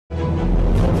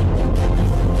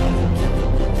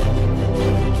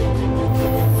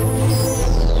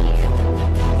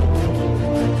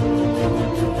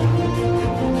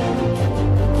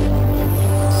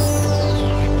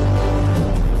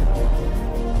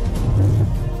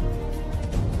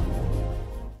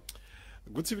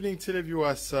Good evening,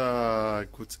 televiewers.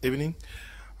 Good evening.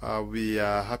 We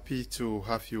are happy to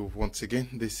have you once again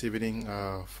this evening.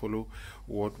 Follow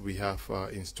what we have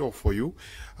in store for you.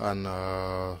 And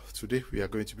today we are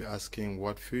going to be asking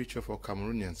what future for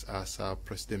Cameroonians as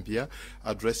President Biya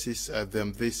addresses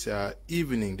them this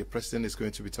evening. The President is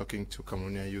going to be talking to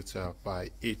Cameroonian youth by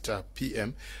 8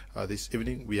 p.m. This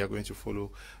evening. We are going to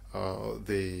follow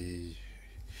the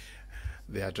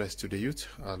address to the youth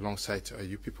alongside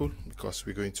you people, because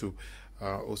we're going to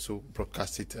also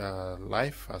broadcast it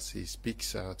live as he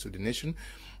speaks to the nation.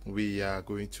 We are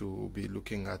going to be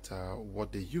looking at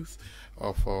what the youth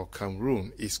of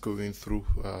Cameroon is going through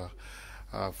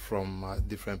from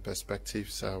different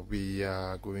perspectives. We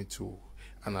are going to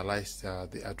analyze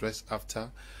the address after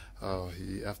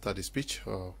the speech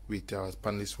with our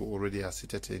panelists who already are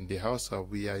seated in the house.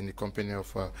 We are in the company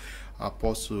of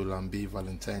Apostle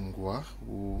Valentine Gua,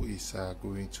 who is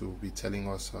going to be telling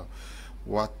us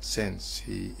what sense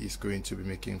he is going to be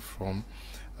making from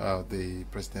the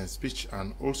president's speech,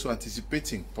 and also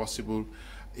anticipating possible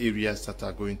areas that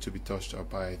are going to be touched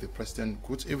by the president.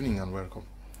 Good evening and welcome.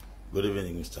 Good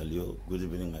evening, Mr. Leo. Good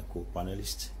evening, my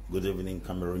co-panelists. Good evening,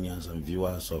 Cameroonians and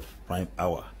viewers of Prime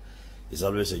Hour. It's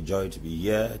always a joy to be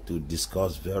here to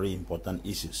discuss very important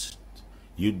issues.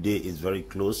 Youth Day is very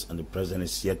close, and the president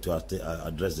is here to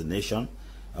address the nation,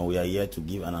 and we are here to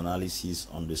give an analysis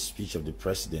on the speech of the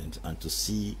president and to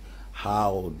see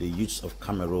how the youths of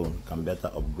Cameroon can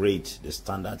better upgrade the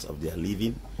standards of their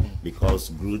living,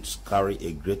 because youths carry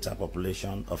a greater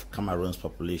population of Cameroon's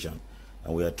population,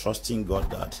 and we are trusting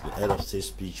God that the head of state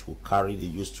speech will carry the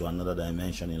youth to another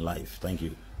dimension in life. Thank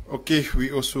you. Okay,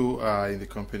 we also are in the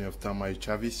company of Tamai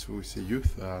Chavis, who is a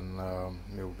youth, and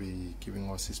he will be giving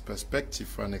us his perspective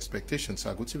and expectations.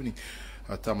 Good evening,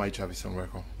 Tamai Chavis, and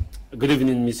welcome. Good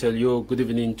evening, Mr. Leo. Good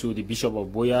evening to the Bishop of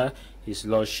Boya, His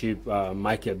Lordship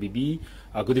Michael Bibi.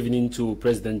 Good evening to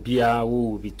President Biya, who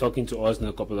will be talking to us in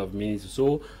a couple of minutes or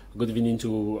so. Good evening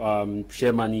to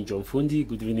Chairman John Fundi.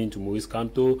 Good evening to Maurice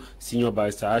Kamto, Senior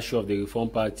Barrister Asho of the Reform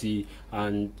Party,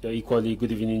 and equally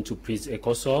good evening to Prince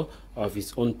Ekoso of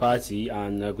his own party,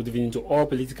 and good evening to all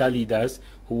political leaders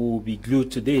who will be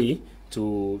glued today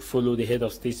to follow the head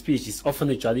of state speech. It's often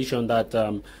a tradition that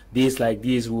days like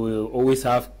these will always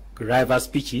have rival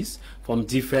speeches from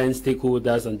different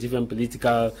stakeholders and different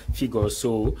political figures.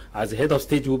 So as the head of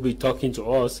state will be talking to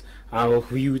us,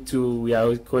 we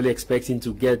are equally expecting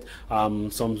to get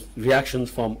some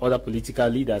reactions from other political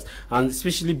leaders, and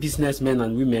especially businessmen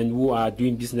and women who are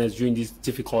doing business during these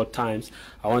difficult times.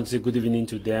 I want to say good evening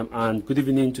to them, and good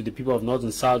evening to the people of North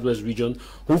and Southwest region,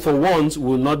 who for once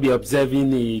will not be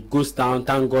observing a ghost town.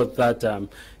 Thank God that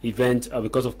event,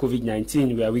 because of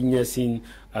COVID-19, we are witnessing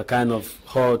a kind of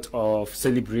heart of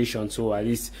celebration. So at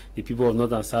least the people of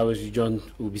North and Southwest region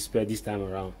will be spared this time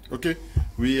around. Okay,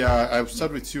 I'll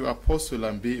start with you, Apostle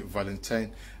Valentine,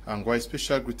 and quite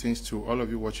special greetings to all of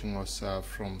you watching us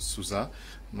from Suza,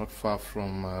 not far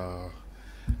from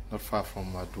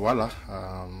Douala.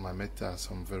 I met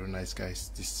some very nice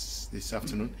guys this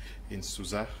afternoon in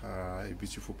Suza, a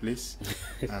beautiful place,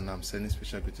 and I'm sending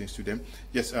special greetings to them.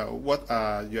 Yes, what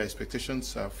are your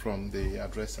expectations from the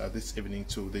address this evening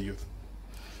to the youth?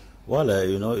 Well,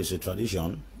 you know, it's a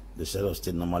tradition. The head of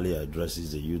state normally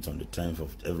addresses the youth on the 10th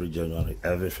of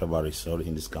every February,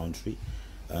 in this country.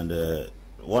 And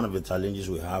one of the challenges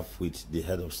we have with the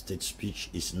head of state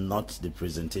speech is not the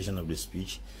presentation of the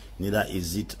speech, neither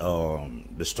is it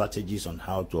the strategies on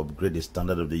how to upgrade the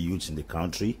standard of the youth in the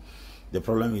country. The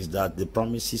problem is that the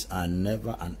promises are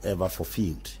never and ever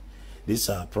fulfilled. These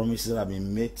are promises that have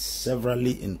been made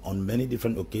severally on many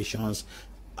different occasions,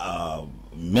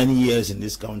 many years in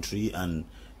this country, and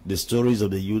the stories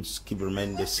of the youths keep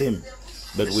remaining the same.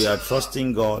 But we are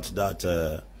trusting God that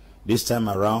this time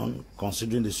around,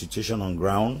 considering the situation on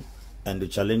ground and the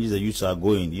challenges the youths are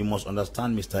going, you must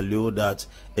understand, Mr. Leo, that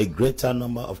a greater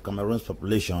number of Cameroon's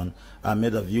population are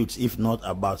made of youths, if not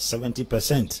about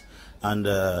 70%.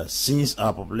 And since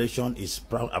our population is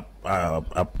probably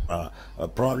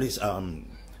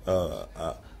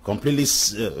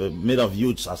completely made of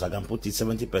youths, as I can put it,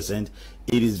 70%,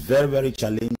 it is very, very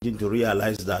challenging to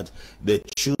realize that the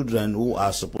children who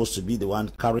are supposed to be the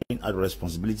ones carrying out the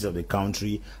responsibilities of the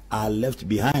country are left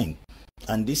behind.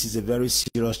 And this is a very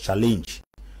serious challenge.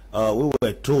 We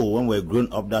were told when we were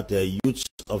growing up that the youths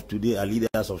of today are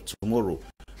leaders of tomorrow.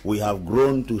 We have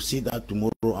grown to see that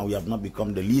tomorrow, and we have not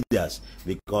become the leaders,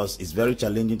 because it's very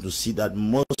challenging to see that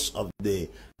most of the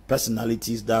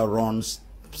personalities that runs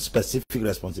specific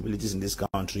responsibilities in this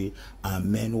country are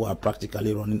men who are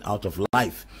practically running out of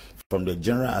life. From the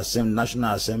General Assembly,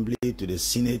 National Assembly, to the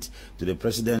Senate, to the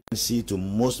Presidency, to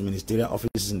most ministerial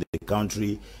offices in the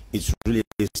country, it's really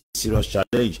a serious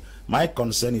challenge. My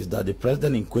concern is that the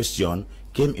president in question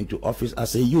came into office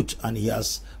as a youth, and he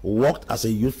has worked as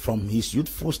a youth from his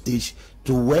youthful stage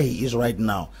to where he is right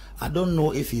now. I don't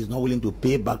know if he's not willing to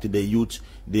pay back to the youth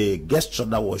the gesture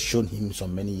that was shown him so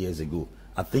many years ago.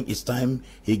 I think it's time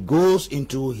he goes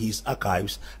into his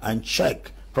archives and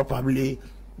check probably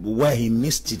where he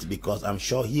missed it, because I'm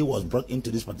sure he was brought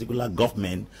into this particular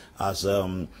government as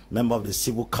a member of the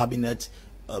civil cabinet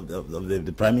of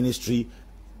the prime ministry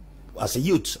as a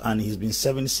youth, and he's been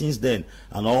serving since then.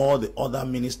 And all the other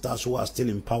ministers who are still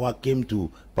in power came to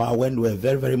power when they were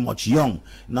very, very much young.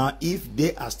 Now, if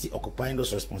they are still occupying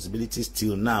those responsibilities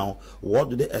till now, what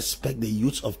do they expect the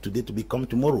youths of today to become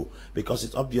tomorrow? Because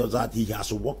it's obvious that he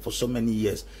has worked for so many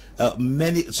years.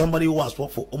 Somebody who has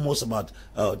worked for almost about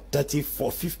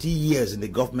 50 years in the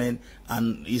government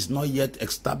and is not yet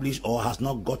established or has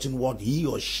not gotten what he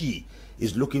or she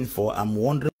is looking for, I'm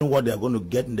wondering what they're going to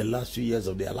get in the last few years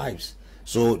of their lives.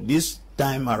 So this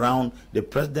time around, the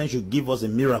president should give us a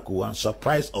miracle and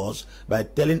surprise us by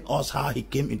telling us how he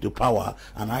came into power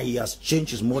and how he has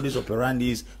changed his modus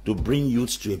operandi to bring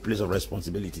youths to a place of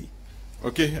responsibility.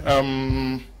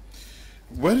 Okay.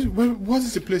 What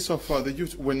is the place of the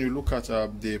youth when you look at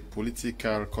the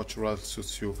political, cultural,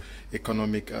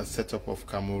 socio-economic setup of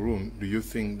Cameroon? Do you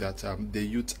think that the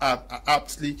youth are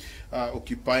aptly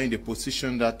occupying the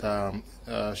position that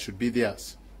should be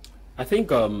theirs? I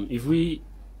think if we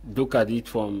look at it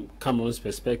from Cameroon's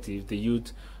perspective, the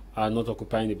youth are not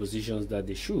occupying the positions that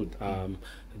they should.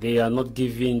 They are not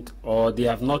giving, or they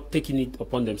have not taken it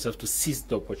upon themselves to seize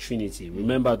the opportunity.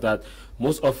 Remember that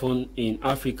most often in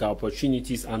Africa,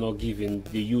 opportunities are not given,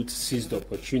 the youth seize the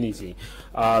opportunity.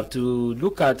 To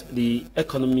look at the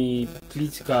economy,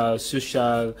 political,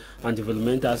 social, and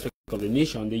developmental aspect of the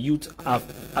nation, the youth have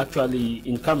actually,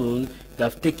 in Cameroon, they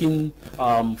have taken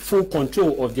full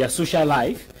control of their social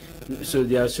life. So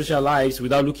their social lives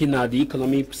without looking at the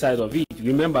economic side of it.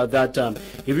 Remember that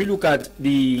if you look at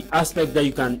the aspect that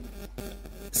you can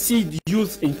see the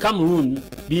youth in Cameroon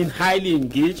being highly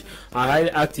engaged and highly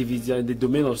active in the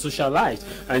domain of social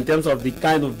life, in terms of the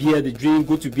kind of beer they drink,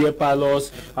 go to beer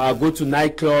parlors, go to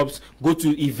nightclubs, go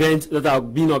to events that are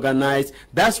being organized.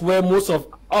 That's where most of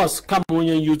us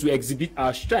Cameroonian youth will exhibit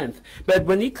our strength. But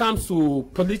when it comes to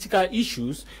political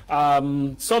issues,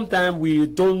 sometimes we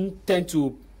don't tend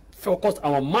to focus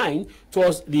our mind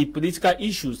towards the political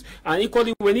issues. And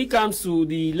equally, when it comes to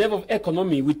the level of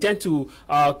economy, we tend to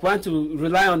want to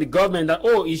rely on the government that,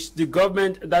 oh, it's the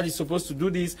government that is supposed to do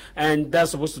this and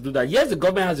that's supposed to do that. Yes, the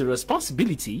government has a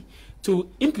responsibility to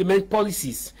implement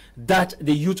policies that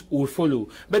the youth will follow.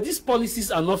 But these policies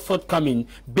are not forthcoming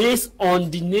based on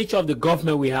the nature of the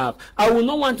government we have. I will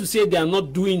not want to say they are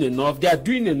not doing enough. They are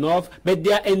doing enough, but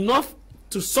they are enough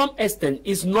to some extent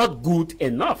is not good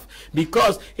enough,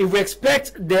 because if we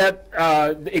expect that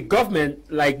a government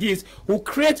like this will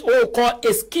create what we call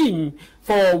a scheme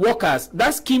for workers,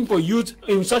 that scheme for youth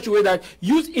in such a way that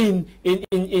youth in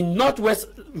northwest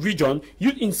region,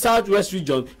 youth in southwest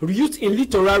region, youth in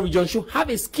littoral region should have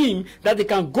a scheme that they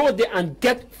can go there and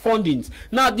get fundings.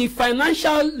 Now, the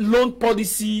financial loan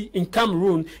policy in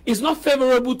Cameroon is not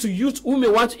favorable to youth who may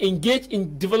want to engage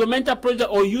in developmental projects,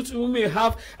 or youth who may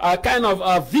have a kind of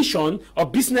a vision or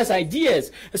business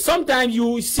ideas. Sometimes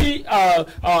you see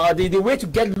the way to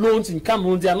get loans in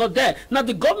Cameroon, they are not there. Now,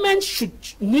 the government should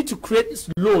need to create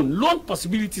loan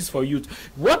possibilities for youth.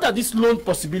 What are these loan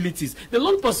possibilities? The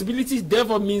loan possibilities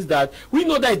therefore means that we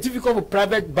know that it's difficult for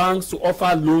private banks to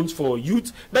offer loans for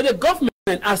youth, but the government,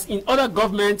 as in other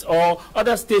governments or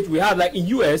other states we have, like in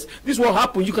US, this will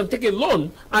happen. You can take a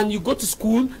loan and you go to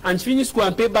school and finish school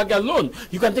and pay back your loan.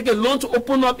 You can take a loan to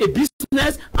open up a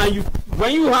business, and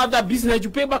when you have that business, you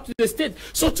pay back to the state.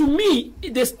 So to me,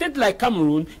 the state like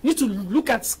Cameroon need to look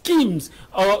at schemes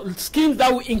that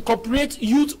will incorporate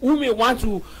youth who may want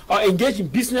to engage in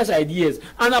business ideas.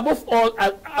 And above all,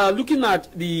 looking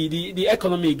at the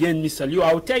economy again, Mr. Liu,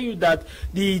 I will tell you that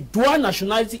the dual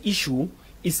nationality issue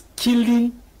is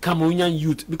killing Cameroonian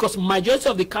youth, because majority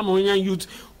of the Cameroonian youth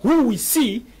who we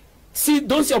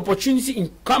don't see opportunity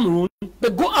in Cameroon,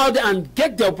 but go out there and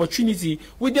get the opportunity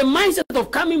with the mindset of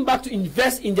coming back to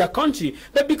invest in their country.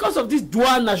 But because of these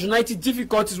dual nationality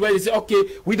difficulties, where they say, okay,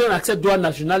 we don't accept dual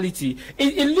nationality,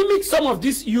 it limits some of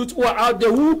these youth who are out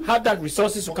there who have that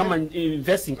resources to come and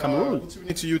invest in Cameroon.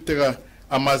 To you,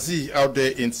 Amazi, out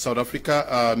there in South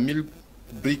Africa,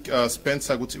 Brick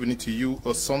Spencer, good evening to you.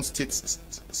 Sun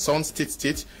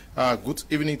State, good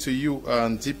evening to you.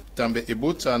 Deep Tambe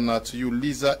Ebot, and to you,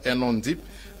 Lisa Enon Deep.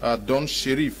 Don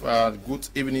Sherif, good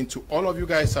evening to all of you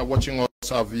guys watching us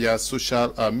via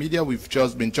social media. We've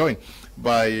just been joined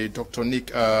by Dr. Nick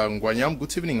Ngwanyam.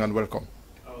 Good evening and welcome.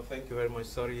 Oh, thank you very much.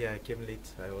 Sorry I came late.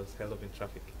 I was held up in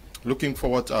traffic. Looking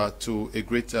forward to a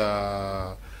great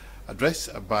address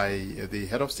by the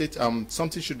head of state.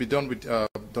 Something should be done with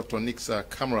Dr. Nick's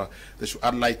camera. They should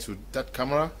add light to that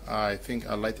camera. I think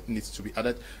a light needs to be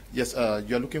added. Yes,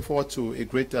 you're looking forward to a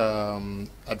great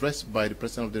address by the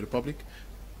President of the Republic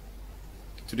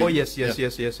today? Oh, yes,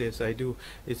 I do.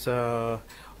 It's,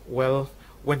 well,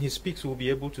 when he speaks, we'll be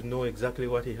able to know exactly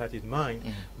what he had in mind.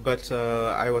 But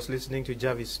I was listening to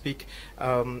Jarvis speak.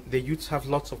 The youths have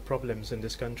lots of problems in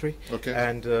this country. Okay.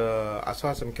 And as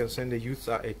far as I'm concerned, the youths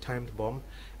are a timed bomb.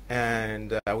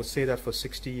 And I would say that for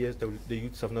 60 years, the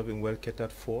youths have not been well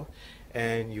catered for.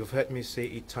 And you've heard me say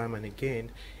it time and again.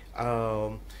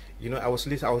 You know, I was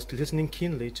listening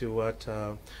keenly to what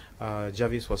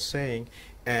Jarvis was saying.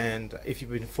 And if you've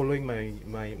been following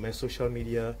my social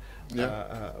media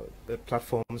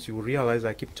platforms, you will realize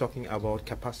I keep talking about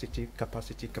capacity.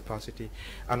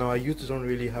 And our youth don't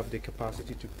really have the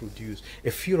capacity to produce.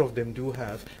 A few of them do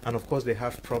have, and of course they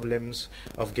have problems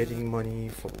of getting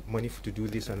money to do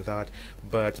this and that.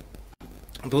 But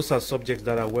those are subjects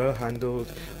that are well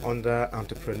handled under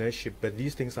entrepreneurship. But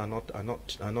these things are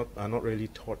not really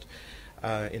taught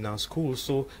in our schools,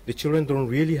 so the children don't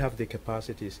really have the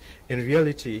capacities. In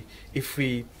reality, if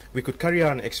we could carry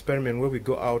out an experiment where we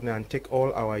go out now and take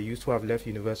all our youth who have left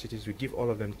universities, we give all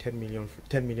of them 10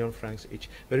 million francs each.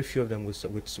 Very few of them would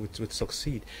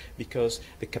succeed because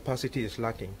the capacity is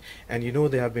lacking. And you know,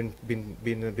 there have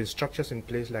been structures in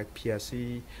place like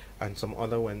PRC and some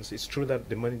other ones. It's true that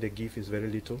the money they give is very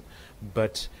little,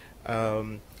 but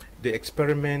the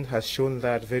experiment has shown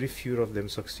that very few of them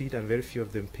succeed and very few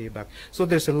of them pay back. So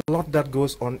there's a lot that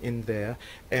goes on in there,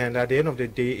 and at the end of the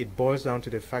day, it boils down to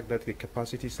the fact that the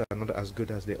capacities are not as good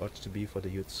as they ought to be for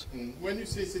the youths. When you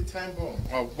say it's a time bomb,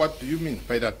 what do you mean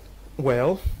by that?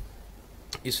 Well,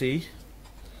 you see,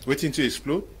 waiting to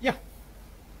explode? Yeah,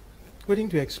 waiting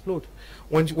to explode.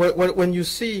 When you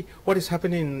see what is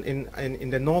happening in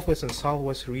the northwest and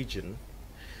southwest region,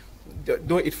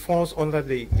 though it falls under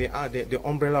the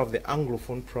umbrella of the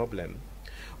Anglophone problem,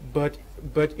 but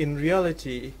in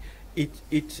reality,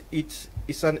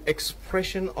 it's an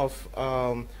expression of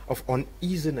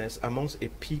uneasiness amongst a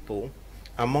people,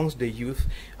 amongst the youth.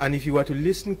 And if you were to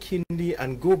listen keenly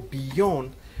and go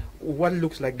beyond what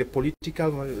looks like the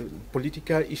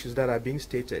political issues that are being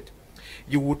stated,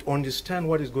 you would understand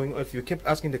what is going on. If you kept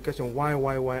asking the question why,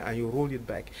 and you roll it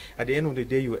back, at the end of the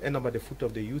day, you will end up at the foot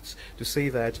of the youths to say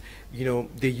that, you know,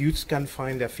 the youths can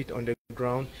find their feet on the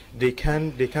ground, they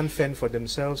can fend for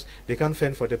themselves, they can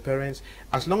fend for their parents,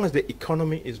 as long as the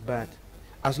economy is bad.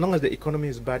 As long as the economy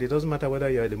is bad, it doesn't matter whether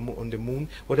you're on the moon,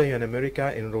 whether you're in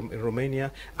America, in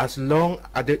Romania, as long,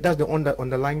 that's the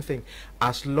underlying thing,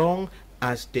 as long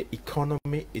as the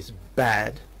economy is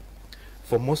bad,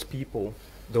 for most people,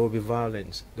 there will be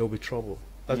violence, there will be trouble.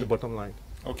 That's the bottom line.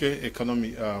 Okay,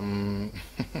 economy.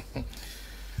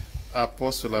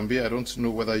 Apostle Ambi, I don't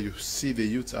know whether you see the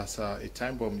youth as a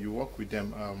time bomb. You work with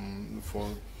them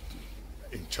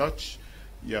in church.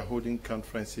 You are holding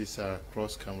conferences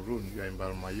across Cameroon. You are in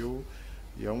Balmayo.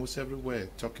 You're almost everywhere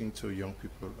talking to young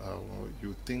people.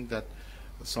 You think that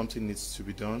something needs to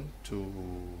be done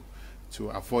to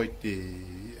avoid the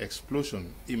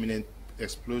explosion, imminent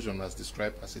explosion as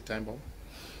described as a time bomb?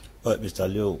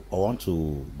 Mr. Leo, I want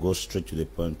to go straight to the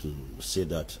point to say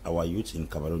that our youth in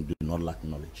Cameroon do not lack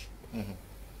knowledge.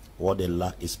 What they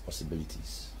lack is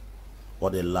possibilities.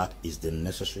 What they lack is the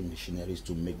necessary machineries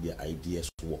to make their ideas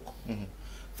work.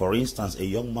 For instance, a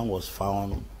young man was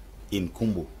found in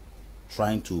Kumbo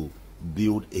trying to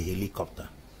build a helicopter.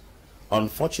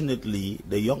 Unfortunately,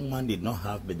 the young man did not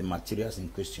have the materials in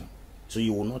question. So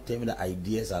you will not tell me that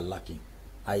ideas are lacking.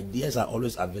 Ideas are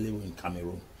always available in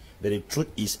Cameroon. But the truth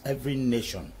is, every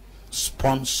nation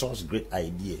sponsors great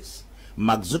ideas.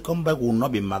 Mark Zuckerberg will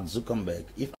not be Mark Zuckerberg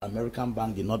if American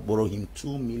bank did not borrow him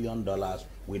 $2 million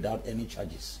without any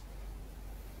charges.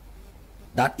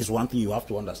 That is one thing you have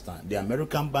to understand. The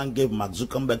American bank gave Mark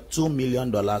Zuckerberg $2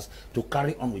 million to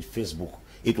carry on with Facebook.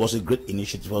 It was a great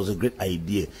initiative. It was a great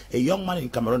idea. A young man in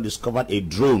Cameroon discovered a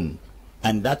drone,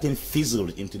 and that thing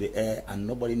fizzled into the air, and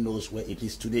nobody knows where it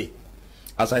is today.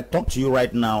 As I talk to you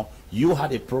right now, you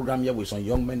had a program here with some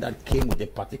young men that came with a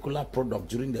particular product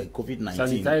during the COVID-19.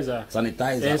 Sanitizer.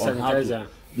 Sanitizer.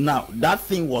 Now, that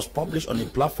thing was published on a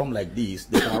platform like this.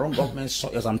 The Cameroon government saw,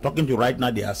 as I'm talking to you right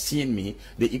now, they are seeing me.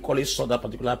 They equally saw that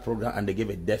particular program and they gave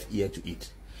a deaf ear to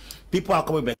it. People are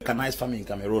coming with mechanized farming in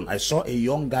Cameroon. I saw a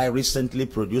young guy recently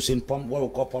producing what we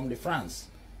call pomme de France.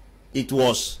 It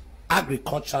was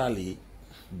agriculturally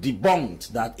debunked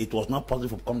that it was not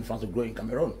possible for pomme de France to grow in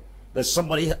Cameroon. But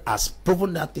somebody has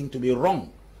proven that thing to be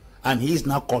wrong, and he is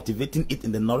now cultivating it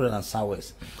in the northern and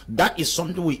southwest. That is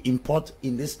something we import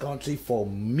in this country for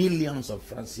millions of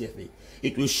francs CFA.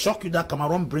 It will shock you that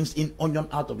Cameroon brings in onion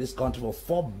out of this country for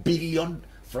 4 billion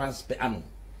francs per annum.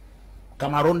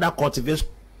 Cameroon that cultivates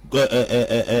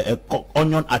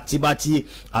onion at Tibati,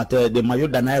 at the Mayo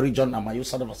Danai region, and Mayo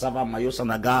Sadavasava, Mayo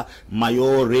Sanaga,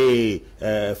 Mayo Re,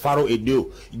 Faro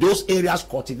Edo. Those areas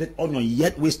cultivate onion,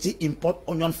 yet we still import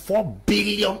onion 4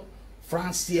 billion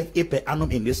francs CFA per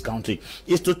annum in this country.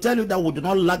 Is to tell you that we do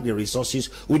not lack the resources,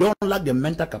 we don't lack the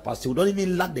mental capacity, we don't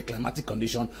even lack the climatic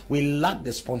condition, we lack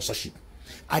the sponsorship.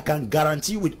 I can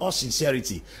guarantee with all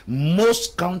sincerity,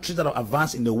 most countries that are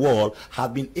advanced in the world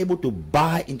have been able to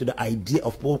buy into the idea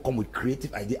of people who come with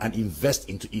creative idea and invest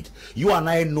into it. You and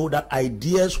I know that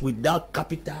ideas without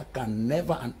capital can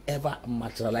never and ever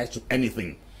materialize to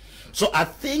anything. So I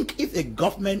think if a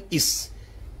government is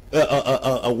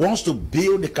wants to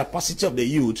build the capacity of the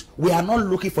youth, we are not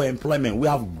looking for employment. We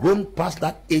have grown past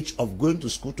that age of going to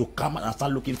school to come and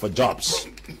start looking for jobs.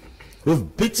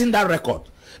 We've beaten that record.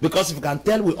 Because if you can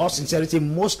tell with all sincerity,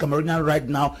 most Cameroonians right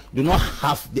now do not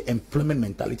have the employment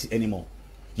mentality anymore.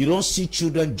 You don't see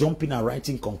children jumping and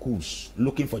writing concours,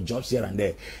 looking for jobs here and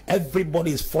there.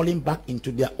 Everybody is falling back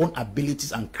into their own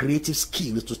abilities and creative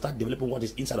skills to start developing what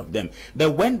is inside of them.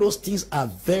 But when those things are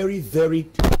very, very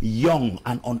young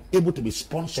and unable to be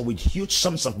sponsored with huge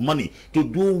sums of money to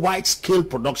do wide-scale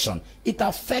production, it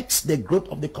affects the growth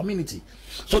of the community.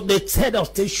 So the head of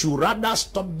state should rather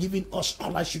stop giving us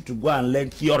scholarship to go and learn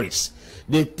theories.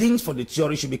 The things for the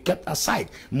theory should be kept aside.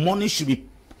 Money should be...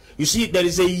 You see, there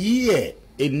is a year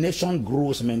a nation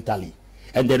grows mentally,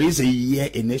 and there is a year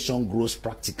a nation grows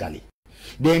practically.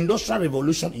 The Industrial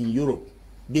Revolution in Europe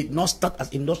did not start as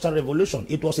Industrial Revolution.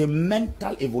 It was a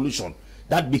mental evolution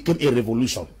that became a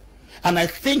revolution. And I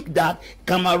think that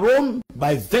Cameroon,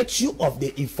 by virtue of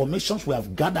the information we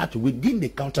have gathered within the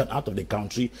country and out of the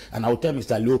country, and I will tell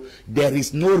Mr. Leo, there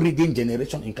is no reading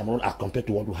generation in Cameroon as compared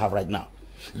to what we have right now.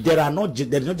 There is no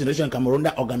generation in Cameroon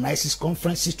that organizes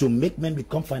conferences to make men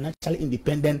become financially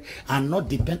independent and not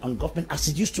depend on government as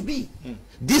it used to be.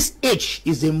 This age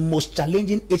is the most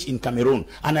challenging age in Cameroon,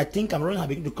 and I think Cameroon have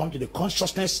begun to come to the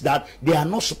consciousness that they are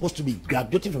not supposed to be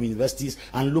graduating from universities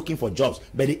and looking for jobs.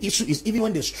 But the issue is, even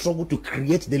when they struggle to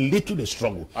create the little they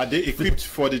struggle, are they equipped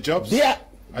for the jobs?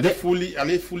 Are they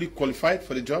fully qualified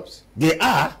for the jobs? They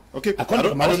are. Okay. I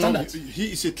don't know.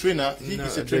 He is a trainer.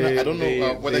 I don't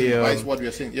know whether he buys what we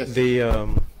are saying. Yes.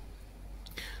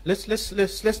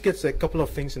 Let's get a couple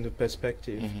of things into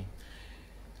perspective.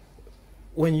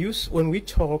 When we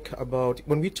talk,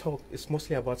 it's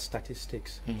mostly about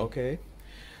statistics. Okay.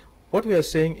 What we are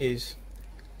saying is,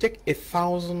 take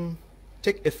 1,000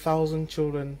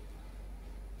 children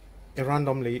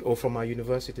randomly, or from our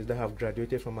universities that have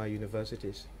graduated from our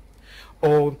universities.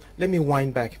 Or let me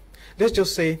wind back. Let's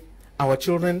just say our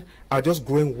children are just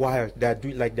growing wild. They're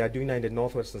doing that in the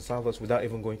northwest and southwest without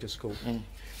even going to school.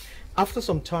 After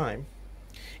some time,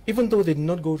 even though they did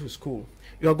not go to school,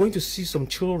 you are going to see some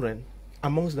children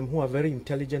amongst them who are very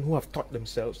intelligent, who have taught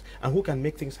themselves, and who can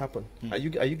make things happen. Are you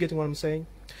getting what I'm saying?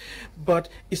 But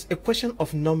it's a question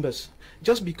of numbers.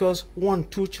 Just because 1,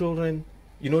 2 children,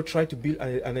 you know, try to build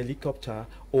an helicopter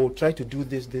or try to do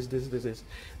this,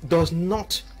 does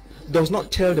not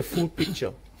tell the full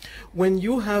picture. When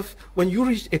you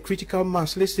reach a critical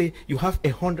mass, let's say you have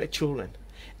 100 children,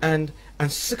 and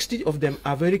 60 of them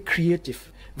are very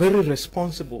creative, very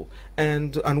responsible,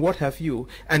 and what have you,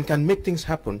 and can make things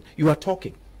happen, you are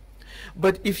talking.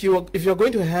 But if you're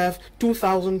going to have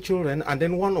 2,000 children and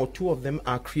then 1 or 2 of them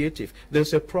are creative,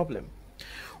 there's a problem.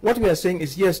 What we are saying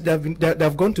is, yes,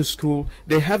 they've gone to school,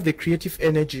 they have the creative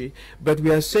energy, but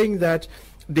we are saying that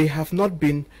they have not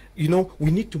been, you know, we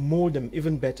need to mold them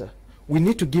even better. We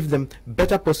need to give them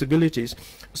better possibilities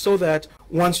so that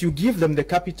once you give them the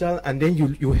capital and then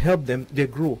you help them, they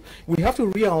grow. We have to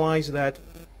realize that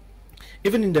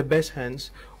even in the best hands,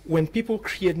 when people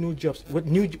create new jobs,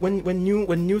 when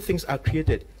new things are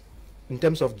created in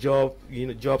terms of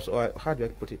jobs, or how do I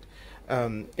put it,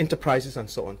 enterprises and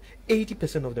so on,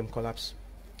 80% of them collapse.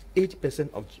 80%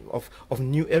 of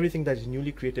everything that is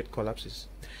newly created collapse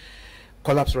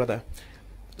rather.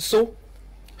 So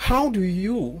how do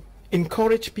you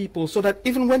encourage people so that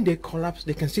even when they collapse,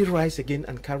 they can still rise again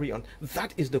and carry on?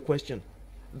 That is the question.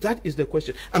 That is the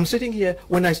question. I'm sitting here,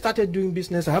 when I started doing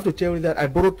business, I have to tell you that I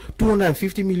borrowed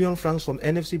 250 million francs from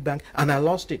NFC Bank and I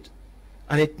lost it.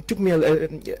 And it took me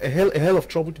a hell of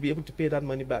trouble to be able to pay that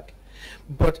money back.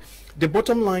 But the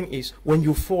bottom line is, when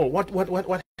you fall,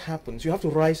 what happens? You have to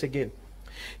rise again.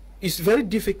 It's very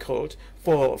difficult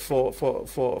for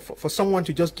someone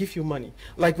to just give you money.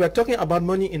 Like we're talking about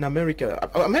money in America.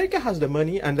 America has the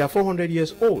money and they're 400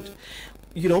 years old.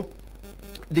 You know,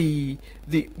 the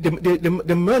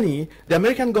money, the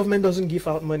American government doesn't give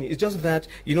out money. It's just that,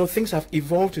 you know, things have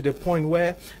evolved to the point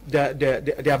where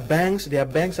their banks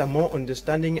are more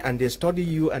understanding, and they study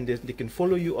you, and they can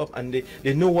follow you up, and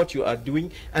they know what you are doing,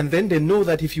 and then they know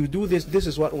that if you do this, this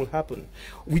is what will happen.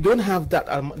 We don't have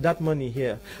that money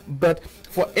here. But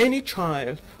for any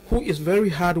child who is very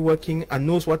hardworking and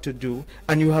knows what to do,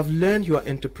 and you have learned your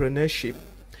entrepreneurship,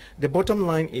 the bottom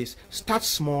line is start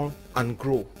small and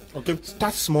grow. Okay.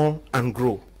 Start small and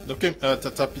grow. Okay,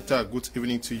 Tata Peter, good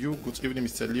evening to you. Good evening,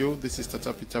 Mr. Leo. This is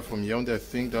Tata Peter from Yaoundé. I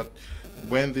think that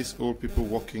when these old people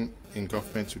working in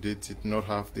government today did not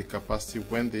have the capacity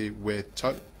when they were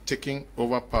taking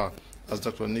over power, as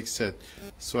Dr. Nick said.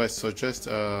 So I suggest,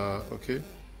 Amos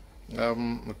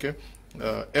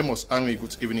Angui,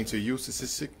 good evening to you.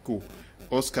 Sisisiku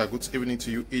Oscar, good evening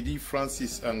to you. Eddie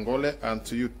Francis Angole, and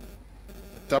to you,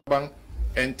 Tabang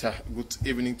Enter, good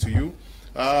evening to you.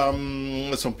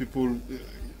 Some people,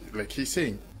 like he's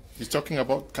saying, he's talking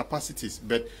about capacities,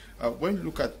 but when you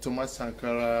look at Thomas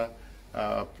Sankara,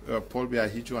 Paul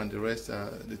Biya and the rest,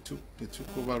 they took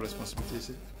over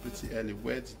responsibilities pretty early.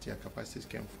 Where did their capacities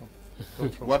come from?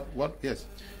 What? Yes.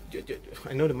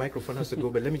 I know the microphone has to go,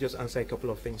 but let me just answer a couple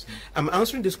of things. I'm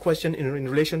answering this question in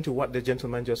relation to what the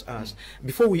gentleman just asked.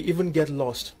 Before we even get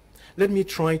lost, let me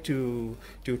try to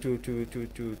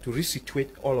resituate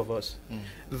all of us.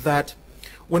 That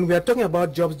when we are talking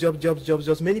about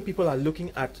jobs, many people are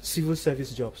looking at civil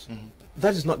service jobs.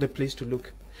 That is not the place to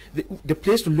look. The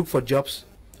place to look for jobs,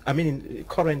 I mean,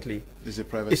 currently,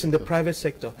 it's in the private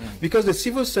sector. Because the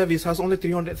civil service has only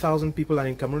 300,000 people, and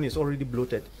in Cameroon it's already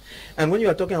bloated. And when you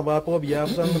are talking about Paul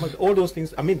Biya, all those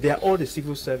things, I mean, they are all the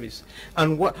civil service.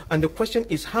 And the question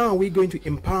is, how are we going to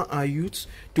empower our youths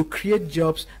to create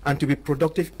jobs and to be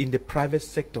productive in the private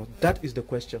sector? That is the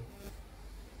question.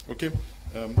 Okay.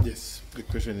 Yes, the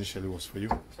question initially was for you.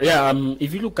 Yeah,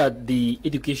 if you look at the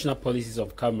educational policies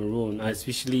of Cameroon,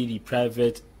 especially the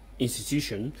private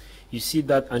institution, you see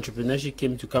that entrepreneurship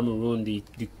came to Cameroon, the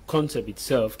concept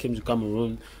itself came to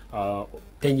Cameroon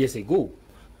 10 years ago,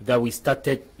 that we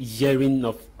started hearing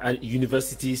of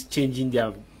universities changing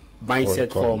their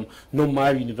mindset from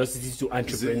normal universities to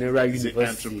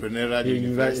entrepreneurial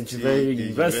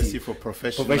university for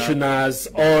professionals.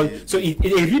 So it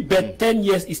rebirthed 10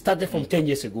 years. It started from 10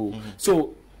 years ago.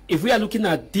 So if we are looking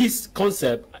at this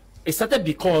concept, it started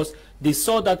because they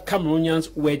saw that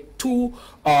Cameroonians were too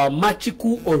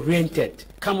matricule oriented.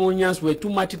 Cameroonians were too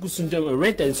matricule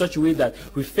oriented in such a way that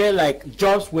we felt like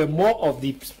jobs were more of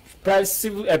the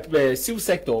civil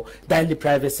sector than the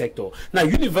private sector. Now,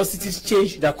 universities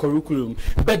changed their curriculum,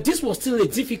 but this was still a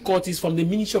difficulties from the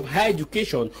Ministry of Higher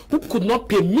Education, who could not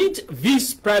permit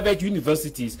these private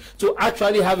universities to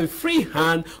actually have a free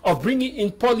hand of bringing in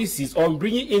policies or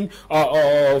bringing in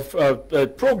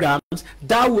programs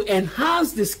that will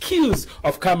enhance the skills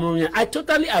of Cameroonians. I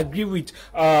totally agree with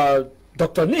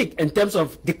Dr. Nick in terms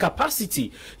of the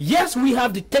capacity. Yes, we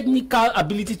have the technical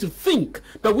ability to think,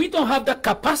 but we don't have the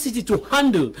capacity to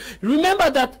handle. Remember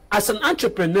that as an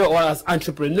entrepreneur or as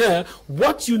entrepreneur,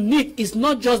 what you need is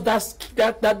not just that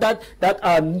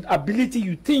ability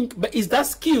you think, but it's that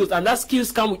skills, and that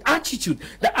skills come with attitude.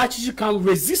 That attitude comes with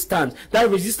resistance. That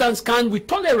resistance comes with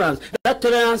tolerance. That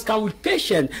tolerance comes with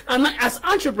patience. And as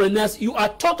entrepreneurs, you are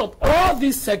taught of all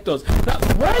these sectors. Now,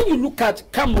 when you look at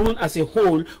Cameroon as a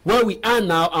whole, where we are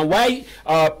now, and why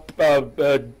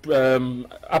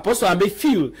Apostle I may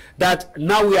feel that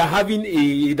now we are having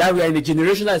we are in a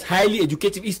generation that is highly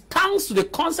educated, is thanks to the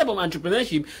concept of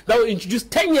entrepreneurship that was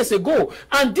introduced 10 years ago.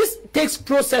 And this takes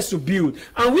process to build,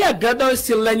 and we are gradually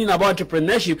still learning about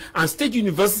entrepreneurship, and state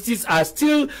universities are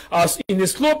still in a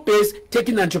slow pace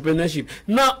taking entrepreneurship.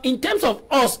 Now, in terms of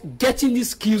us getting these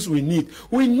skills we need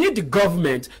the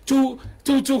government to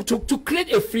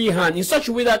create a free hand in such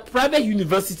a way that private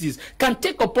universities can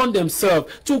take upon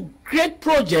themselves to create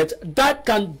projects that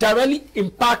can directly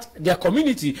impact their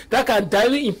community, that can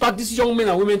directly impact these young men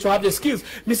and women to have the skills.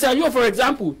 Mr. Ayo, for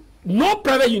example, no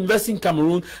private university in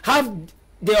Cameroon have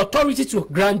the authority to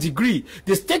grant degree.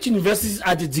 The state universities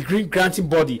are the degree granting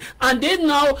body, and they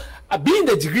now, being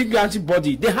the degree granting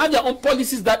body, they have their own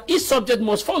policies that each subject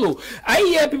must follow. I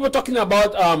hear people talking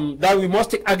about that we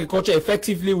must take agriculture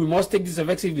effectively, we must take this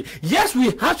effectively. Yes, we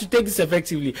have to take this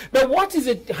effectively, but what is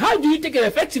it? How do you take it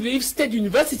effectively if state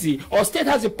university or state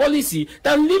has a policy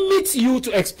that limits you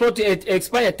to exploit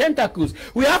expire tentacles?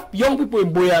 We have young people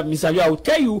in Biya, Mr. I will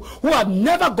tell you, who have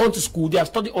never gone to school, they have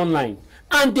studied online.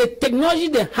 And the technology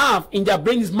they have in their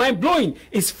brain is mind-blowing.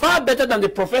 It's far better than the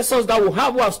professors that who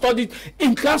have studied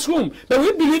in classroom. But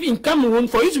we believe in Cameroon,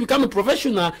 for you to become a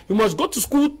professional, you must go to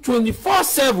school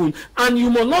 24/7, and you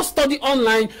must not study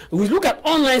online. We look at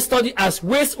online study as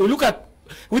waste. We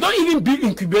don't even build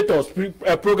incubators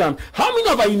programs. How many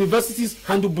of our universities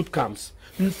handle boot camps?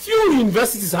 Few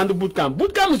universities handle boot camp.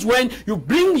 Boot camp is when you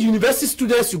bring university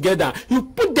students together, you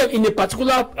put them in a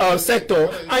particular sector,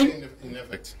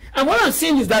 and what I'm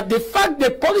saying is that the fact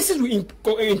the policies we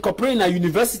incorporate in our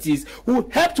universities will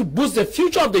help to boost the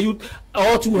future of the youth,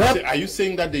 or to help. Are you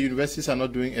saying that the universities are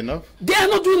not doing enough? They are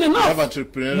not doing enough. You have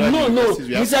entrepreneurial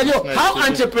universities. Mr. Yo, how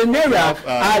entrepreneurial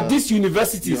are these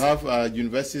universities? You have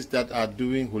universities that are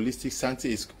doing holistic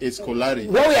science scholari.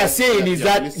 What we are saying is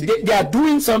that they are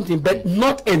doing something, but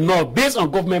not enough, based on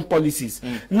government policies.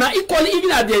 Now, equally,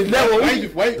 even at the level.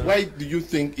 Why do you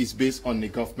think it's based on the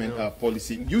government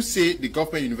policy? You say the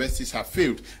government universities have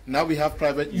failed. Now we have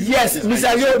private universities. Yes,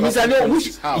 Mr.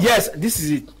 Yo, yes, this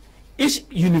is it. Each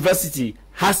university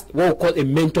has what we call a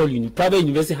mentor university. Private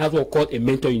university has what we call a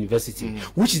mentor university,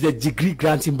 which is the degree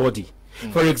granting body.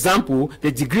 For example,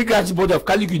 the degree granting body of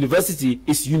Catholic University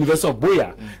is University of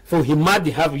Biya. For Himad,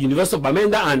 they have University of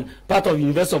Bamenda and part of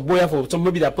University of Biya for some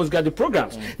maybe their postgraduate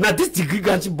programs. Now, these degree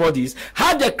granting bodies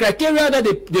have the criteria that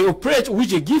they operate,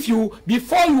 which they give you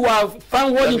before you have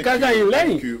found what in Canada and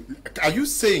learning. Are you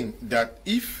saying that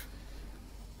if,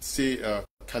 say,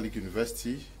 Catholic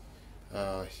University,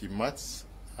 Himad,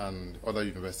 and other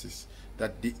universities,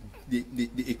 that they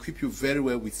equip you very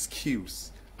well with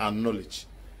skills and knowledge,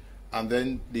 and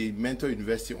then the mentor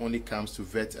university only comes to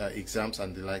vet exams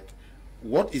and the like?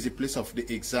 What is the place of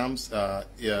the exams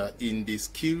in the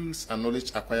skills and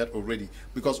knowledge acquired already?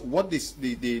 Because what the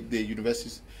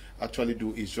universities actually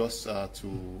do is just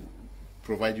to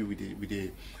provide you with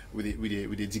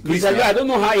a degree. I don't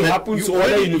know how it happens to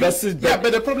other universities. But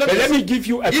the problem is, let me give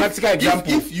you a practical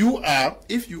example. If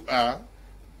you are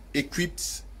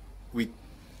equipped with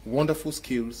wonderful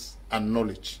skills and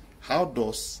knowledge, how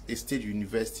does a state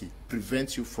university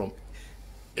prevent you from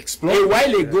exploring? A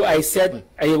while ago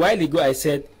I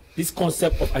said this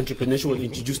concept of entrepreneurship was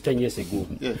introduced 10 years ago.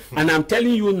 And I'm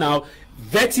telling you now,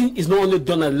 vetting is not only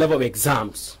done at the level of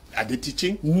exams. Are they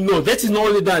teaching? No, vetting is not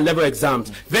only done at the level of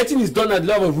exams. Vetting is done at the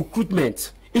level of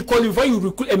recruitment. Equally, when you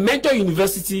recruit, a mentor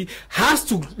university has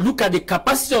to look at the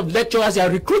capacity of lecturers they are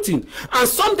recruiting, and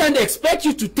sometimes they expect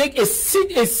you to take a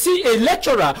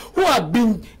lecturer who have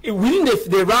been within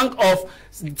the rank of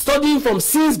studying from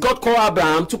since God called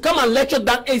Abraham to come and lecture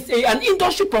that is an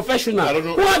industry professional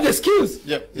who have the skills.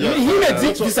 He may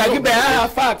disagree, but I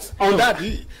have facts on that.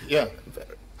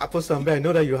 Apostle Ambe, I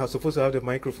know that you are supposed to have the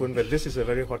microphone, but this is a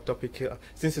very hot topic here.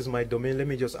 Since it's my domain, let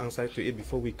me just answer to it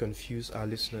before we confuse our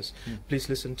listeners. Please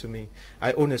listen to me.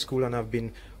 I own a school and I've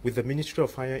been with the Ministry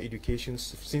of Higher Education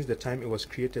since the time it was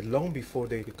created, long before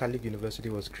the Catholic University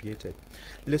was created.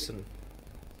 Listen,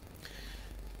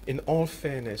 in all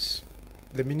fairness,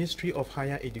 the Ministry of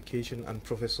Higher Education and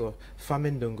Professor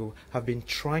Famendongo have been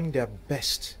trying their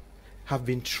best,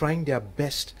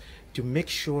 to make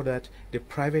sure that the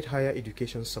private higher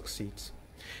education succeeds,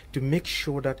 to make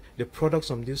sure that the products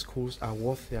from these schools are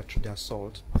worth their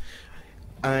salt.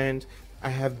 And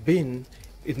I have been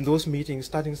in those meetings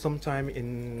starting sometime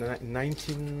in I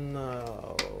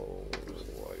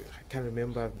can't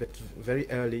remember, but very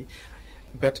early.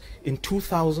 But in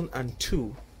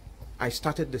 2002, I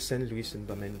started the St. Louis in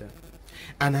Bamenda.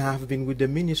 And I have been with the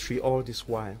ministry all this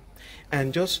while.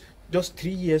 And just 3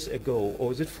 years ago,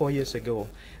 or is it 4 years ago,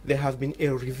 there have been a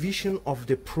revision of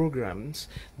the programs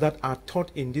that are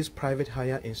taught in these private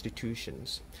higher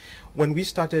institutions. When we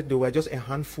started, there were just a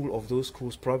handful of those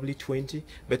schools, probably 20,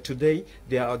 but today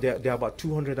there are about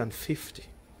 250.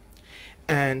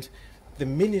 And the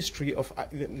Ministry of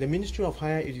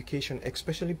Higher Education,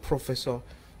 especially Professor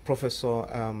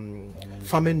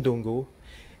Famendongo,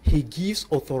 he gives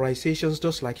authorizations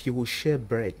just like he will share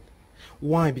bread.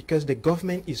 Why? Because the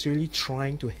government is really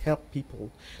trying to help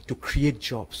people to create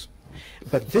jobs.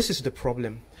 But this is the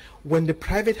problem. When the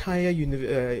private higher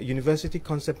university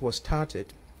concept was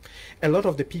started, A lot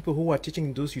of the people who were teaching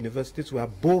in those universities were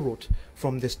borrowed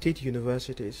from the state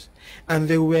universities. And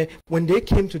they were, when they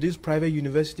came to these private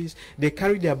universities, they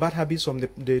carried their bad habits from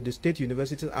the state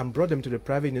universities and brought them to the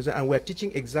private universities, and were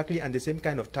teaching exactly and the same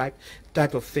kind of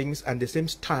type of things and the same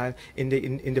style in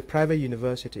the private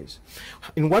universities.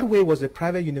 In what way was the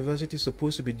private university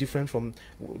supposed to be different from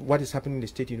what is happening in the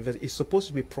state university? It's supposed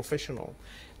to be professional.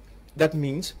 That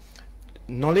means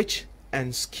knowledge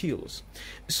and skills.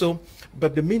 So,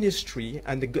 but the ministry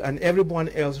and everyone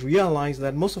else realized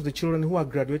that most of the children who are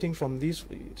graduating from these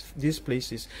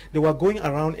places, they were going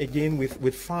around again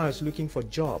with files looking for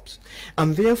jobs,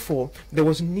 and therefore there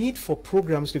was need for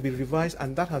programs to be revised,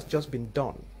 and that has just been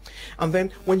done. And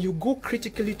then when you go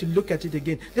critically to look at it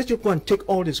again, let's just go and take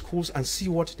all the schools and see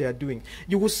what they are doing.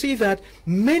 You will see that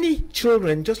many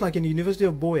children, just like in the University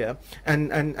of Biya and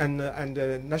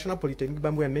National Polytechnic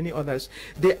Bamboo and many others,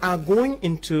 they are going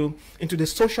into the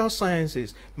social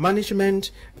sciences,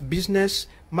 management, business,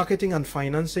 marketing and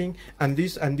financing, and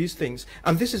these things.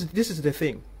 And this is the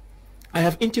thing. I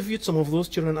have interviewed some of those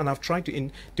children, and I've tried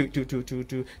to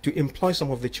employ some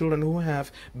of the children who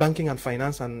have banking and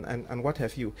finance and what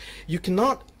have you. You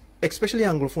cannot, especially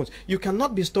Anglophones, you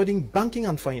cannot be studying banking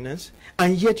and finance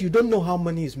and yet you don't know how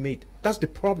money is made. That's the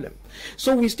problem.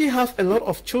 So we still have a lot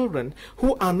of children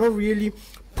who are not really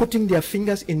putting their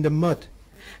fingers in the mud.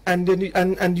 And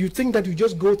then you think that you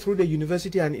just go through the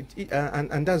university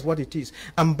and that's what it is.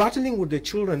 I'm battling with the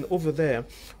children over there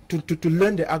to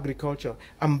learn the agriculture.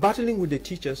 I'm battling with the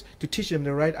teachers to teach them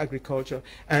the right agriculture.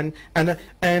 And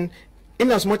in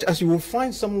as much as you will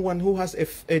find someone who has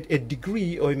a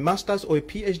degree or a master's or a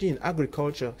PhD in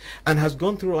agriculture and has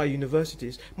gone through our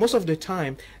universities, most of the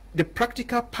time the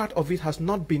practical part of it has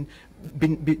not been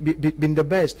the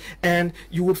best. And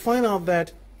you would find out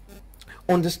that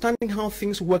understanding how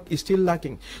things work is still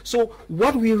lacking. So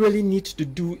what we really need to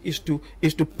do is to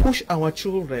push our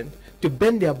children to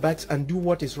bend their backs and do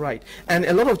what is right. And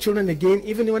a lot of children, again,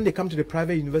 even when they come to the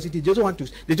private university,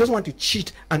 they just want to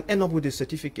cheat and end up with a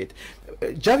certificate.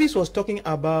 Jarvis was talking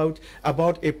about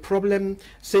a problem,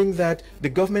 saying that the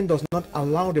government does not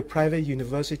allow the private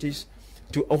universities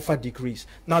to offer degrees.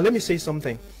 Now let me say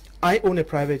something. I own a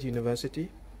private university.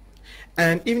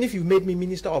 And even if you made me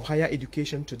Minister of Higher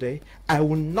Education today, I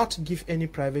will not give any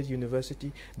private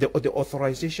university the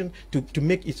authorization to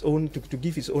make its own, to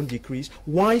give its own degrees.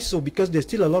 Why so? Because there's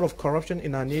still a lot of corruption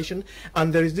in our nation,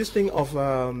 and there is this thing of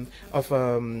what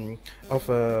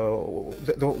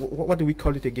do we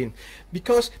call it again?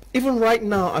 Because even right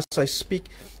now, as I speak,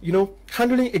 you know,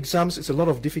 handling exams is a lot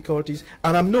of difficulties,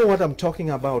 and I know what I'm talking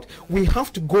about. We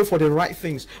have to go for the right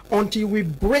things until we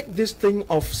break this thing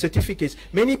of certificates.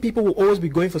 Many people will always be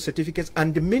going for certificates,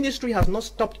 and the ministry has not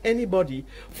stopped anybody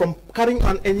from carrying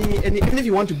on any even if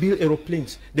you want to build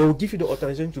aeroplanes, they will give you the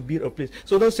authorization to build aeroplanes.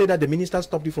 So don't say that the minister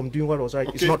stopped you from doing what was right.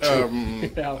 Okay, it's not true.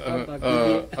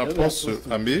 Apostle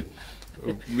Ambi,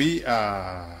 we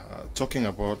are talking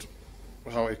about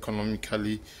how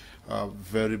economically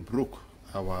very broke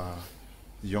our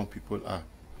young people are.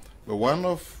 But one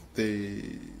of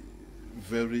the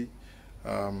very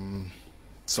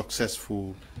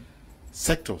successful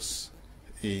sectors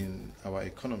in our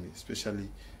economy, especially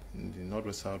in the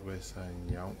northwest, southwest,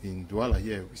 and in Douala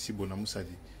here, we see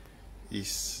Bonamusadi,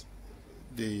 is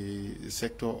the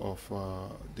sector of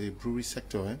the brewery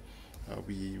sector.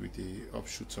 With the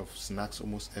offshoots of snacks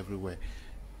almost everywhere.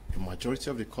 The majority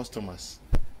of the customers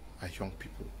are young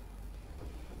people.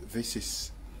 This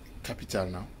is capital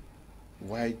now.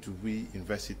 Why do we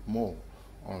invest it more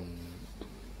on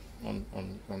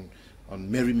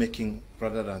merrymaking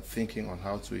rather than thinking on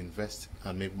how to invest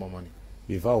and make more money?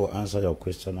 Before I will answer your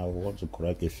question, I want to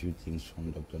correct a few things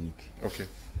from Dr. Nick. Okay.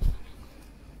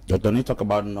 Dr. Nick talk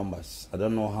about numbers. I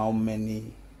don't know how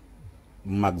many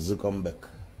Mark Zuckerberg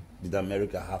did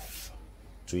America have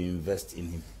to invest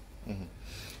in him. Mm-hmm.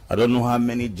 I don't know how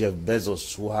many Jeff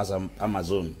Bezos, who has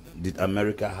Amazon, did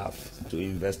America have to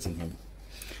invest in him.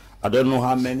 I don't know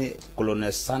how many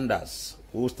Colonel Sanders,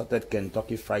 who started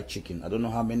Kentucky Fried Chicken, I don't know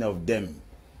how many of them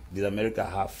did America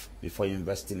have before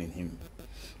investing in him.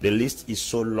 The list is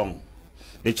so long.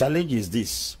 The challenge is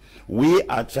this. We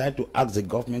are trying to ask the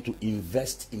government to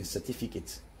invest in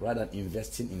certificates rather than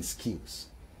investing in skills.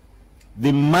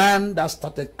 The man that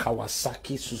started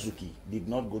Kawasaki Suzuki did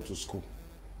not go to school.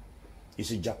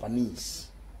 He's a Japanese.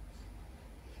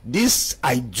 This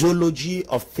ideology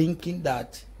of thinking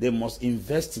that they must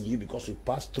invest in you because you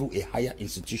pass through a higher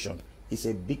institution is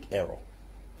a big error.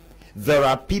 There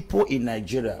are people in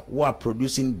Nigeria who are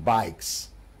producing bikes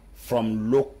from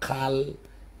local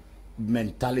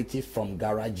mentality, from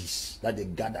garages that they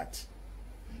gathered.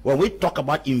 When we talk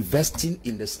about investing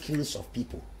in the skills of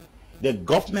people, the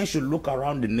government should look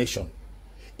around the nation.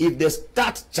 If they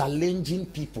start challenging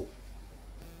people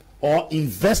or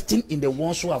investing in the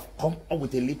ones who have come up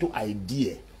with a little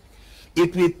idea,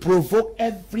 it will provoke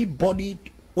everybody.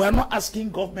 We are not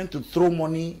asking government to throw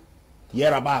money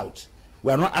hereabout.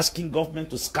 We are not asking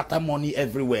government to scatter money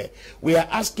everywhere. We are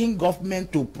asking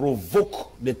government to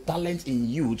provoke the talent in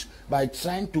youth by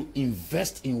trying to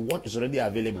invest in what is already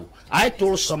available. I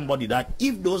told somebody that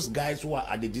if those guys who are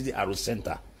at the DDR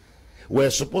Center were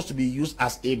supposed to be used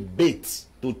as a bait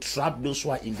to trap those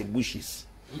who are in the bushes,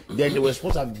 then they were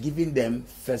supposed to have given them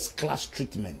first-class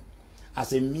treatment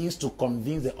as a means to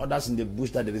convince the others in the bush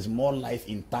that there is more life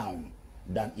in town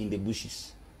than in the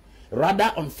bushes.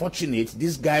 Rather unfortunate,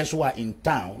 these guys who are in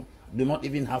town do not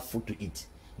even have food to eat.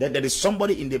 That there is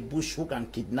somebody in the bush who can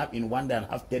kidnap in one day and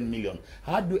have 10 million.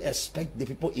 How do you expect the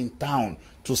people in town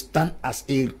to stand as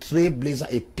a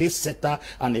trailblazer, a pace setter,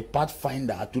 and a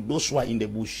pathfinder to those who are in the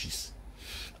bushes?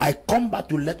 I come back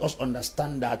to let us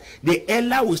understand that the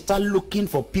earlier we start looking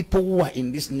for people who are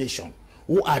in this nation,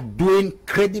 who are doing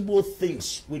credible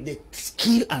things with the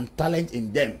skill and talent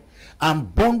in them,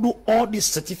 and bundle all these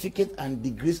certificates and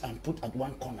degrees and put at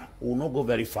one corner, we will not go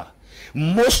very far.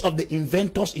 Most of the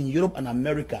inventors in Europe and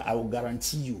America, I will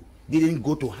guarantee you, didn't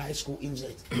go to high school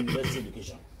university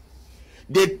education.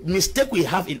 The mistake we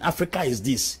have in Africa is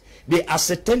this: they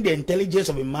ascertain the intelligence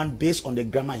of a man based on the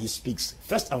grammar he speaks.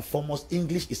 First and foremost,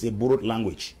 English is a borrowed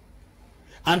language.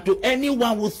 And to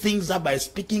anyone who thinks that by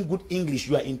speaking good English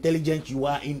you are intelligent, you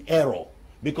are in error.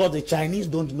 Because the Chinese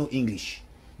don't know English.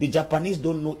 The Japanese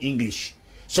don't know English.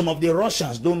 Some of the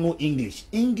Russians don't know English.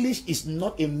 English is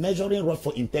not a measuring rod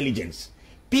for intelligence.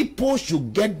 People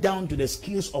should get down to the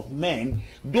skills of men.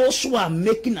 Those who are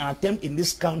making an attempt in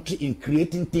this country in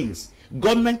creating things.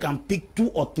 Government can pick 2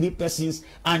 or 3 persons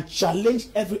and challenge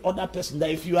every other person. That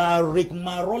if you are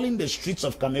rigmaroling the streets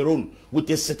of Cameroon with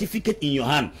a certificate in your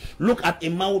hand, look at a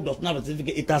man who does not have a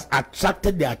certificate, it has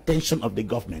attracted the attention of the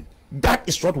government. That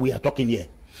is what we are talking here.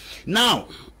 Now,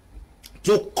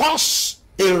 to cause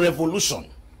a revolution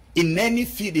in any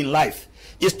field in life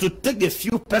is to take the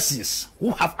few persons who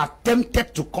have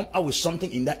attempted to come out with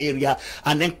something in that area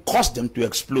and then cause them to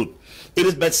explode. It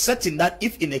is but certain that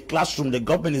if in a classroom the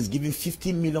government is giving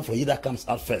 50 million for he that comes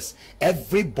out first,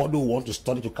 everybody will want to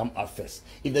study to come out first.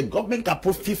 If the government can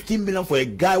put 50 million for a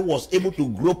guy who was able to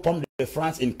grow palm de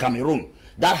France in Cameroon,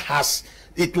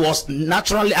 it was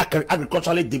naturally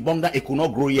agriculturally debunked that it could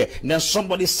not grow here. And then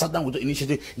somebody sat down with the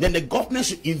initiative. Then the government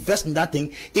should invest in that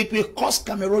thing. It will cause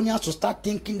Cameroonians to start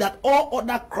thinking that all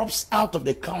other crops out of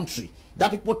the country that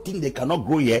people think they cannot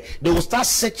grow here, they will start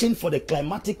searching for the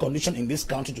climatic condition in this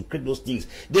country to create those things.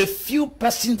 The few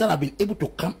persons that have been able to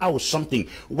come out with something,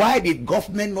 why did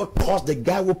government not cause the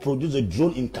guy who produced a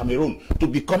drone in Cameroon to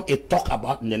become a talk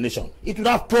about in the nation? It would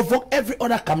have provoked every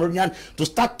other Cameroonian to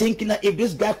start thinking that if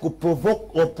this guy could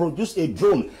provoke or produce a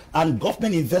drone and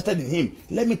government invested in him,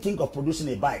 let me think of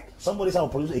producing a bike. Somebody said will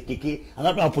produce a keke,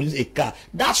 another will produce a car.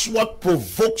 That's what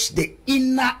provokes the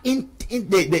inner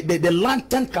the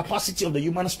latent capacity of the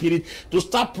human spirit to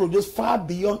start produce far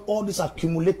beyond all these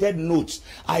accumulated notes.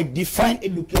 I define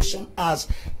education as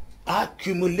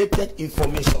accumulated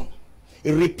information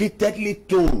repeatedly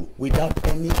told without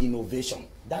any innovation.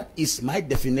 That is my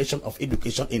definition of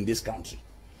education in this country.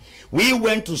 We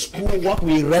went to school, what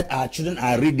we read our children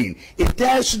are reading. It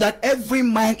tells you that every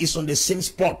mind is on the same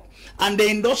spot. And the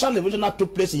industrial revolution that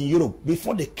took place in Europe,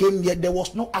 before they came here, there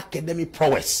was no academic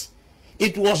prowess.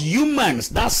 It was humans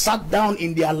that sat down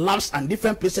in their labs and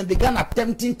different places and began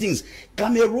attempting things.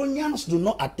 Cameroonians do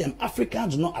not attempt.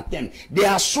 Africans do not attempt. They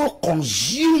are so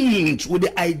consumed with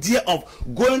the idea of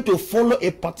going to follow a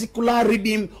particular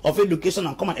rhythm of education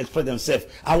and come and express themselves.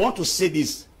 I want to say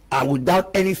this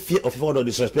without any fear of further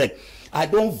disrespect. I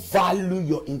don't value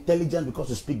your intelligence because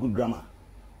you speak good grammar.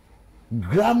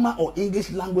 Grammar or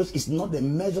English language is not the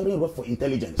measuring rod for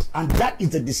intelligence. And that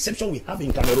is the deception we have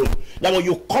in Cameroon. That when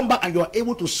you come back and you are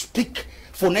able to speak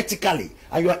phonetically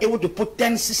and you are able to put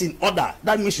tenses in order,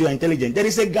 that means you are intelligent. There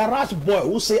is a garage boy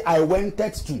who say, I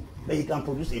wanted to, that he can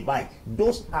produce a bike.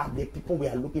 Those are the people we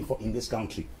are looking for in this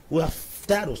country. We are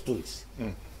tired of stories.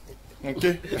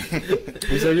 Okay.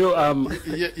 Mr. Yo,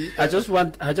 I just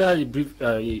had a brief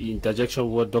interjection of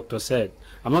what Doctor said.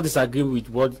 I'm not disagreeing with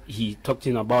what he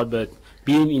talking about, but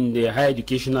being in the higher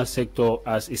educational sector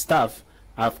as a staff,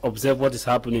 I've observed what is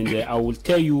happening there. I will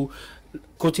tell you,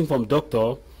 quoting from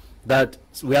Doctor, that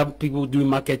we have people doing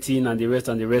marketing and the rest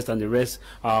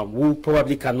who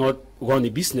probably cannot run a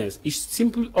business. It's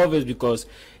simply obvious because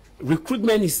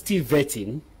recruitment is still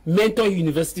vetting. Mentor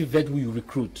university vet who you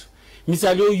recruit.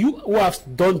 Mr. Leo, you who have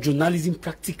done journalism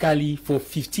practically for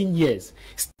 15 years,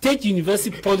 state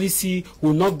university policy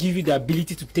will not give you the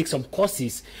ability to take some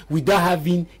courses without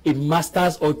having a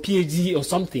master's or PhD or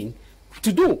something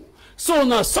to do. So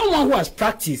now someone who has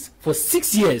practiced for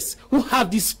 6 years, who have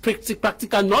this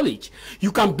practical knowledge,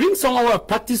 you can bring someone who has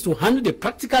practiced to handle the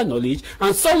practical knowledge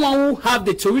and someone who have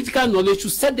the theoretical knowledge to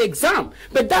set the exam.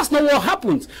 But that's not what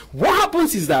happens. What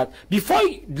happens is that before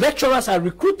lecturers are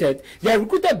recruited, they are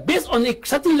recruited based on a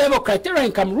certain level of criteria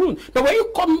in Cameroon. But when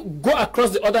you go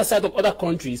across the other side of other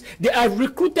countries, they are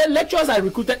recruited, lecturers are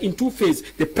recruited in two phases,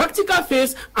 the practical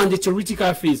phase and the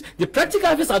theoretical phase. The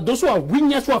practical phase are those who are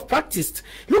winners who have practiced.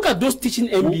 Look at those teaching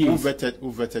MBAs.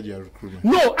 Who vetted your recruitment?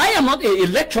 No, I am not a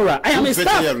lecturer. I am a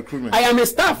staff. I am a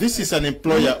staff. This is an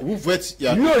employer who vets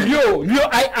your Leo,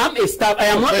 I am a staff. I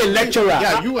am not a lecturer.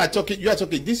 Yeah, you are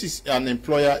talking. This is an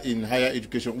employer in higher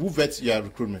education who vets your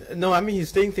recruitment. No, I mean he's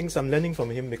saying things I'm learning from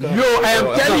him because. Leo, I am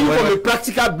telling you from a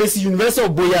practical basis. University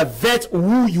of Biya vet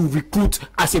who you recruit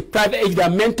as a private. If they are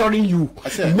mentoring you,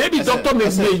 maybe doctor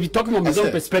may be talking from his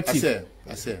own perspective.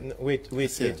 No, wait.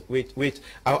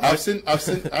 I've seen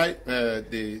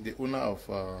the owner of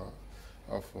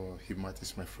Himat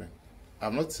is my friend.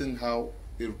 I've not seen how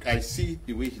I see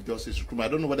the way he does his recruitment.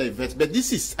 I don't know whether he vets, but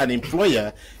this is an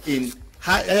employer in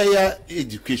higher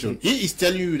education. He is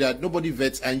telling you that nobody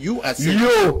vets, and you are saying,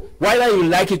 yo, whether you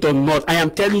like it or not, I am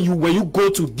telling you, when you go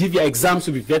to give your exams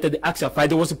to be vetted, the ask your file.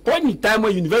 There was a point in time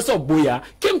when University of Biya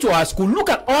came to our school. Look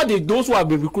at all those who have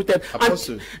been recruited.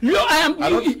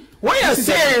 What you're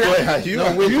saying,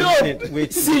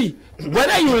 wait. See,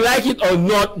 whether you like it or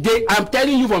not, I'm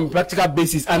telling you from a practical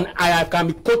basis, and I can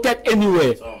be quoted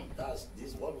anywhere.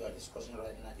 What we are discussing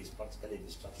right now is practically a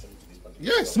distraction to this particular.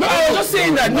 yes. No, I was just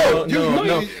saying that.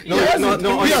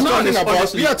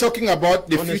 We are talking about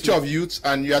the future of youth,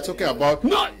 and you are talking about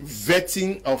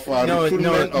vetting of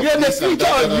recruitment of the future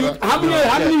of youth. How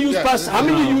many youth pass? How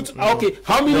many youth? Okay,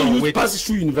 how many youth pass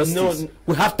through universities?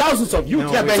 We have thousands of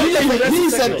youth. Yeah, but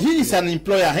he is an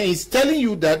employer. He is telling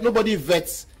you that nobody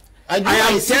vets. And I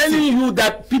am telling you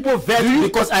that people vet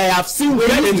because I have seen.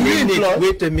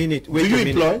 Wait a minute. Do you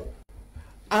employ?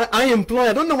 I employ.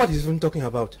 I don't know what he's even talking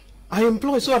about. I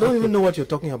employ, so I don't even know what you're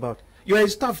talking about. You are a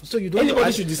staff, so you don't.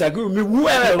 Anybody should disagree with me.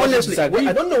 Whoever honestly, disagree.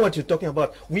 I don't know what you're talking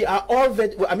about. We are all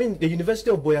I mean, the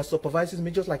University of Biya supervises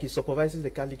me just like he supervises the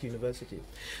Catholic University,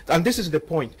 and this is the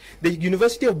point. The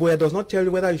University of Biya does not tell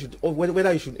you whether you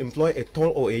should employ a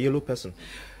tall or a yellow person.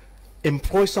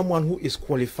 Employ someone who is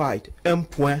qualified.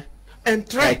 And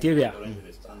try. Criteria.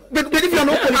 But if you are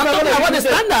not qualified, I'm talking about the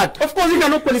standard. Of course, if you are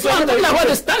not qualified, so I'm talking about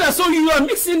the standard. So you are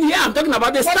mixing here. I'm talking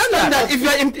about the standard.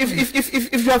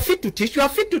 If you are fit to teach, you are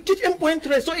fit to teach. What do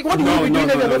you be doing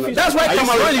if you are not fit? That's why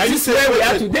Cameroon is where we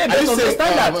are today based on the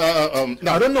standard.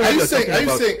 I don't know what you're talking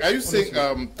about. Are you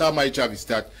saying Tama Travis,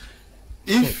 that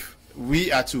if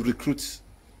we are to recruit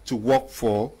to work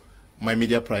for My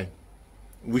Media Prime,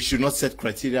 we should not set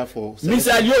criteria for.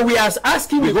 Mr. Yo, we are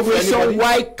asking the question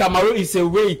why Cameroon is the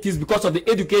way it is because of the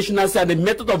educational side, the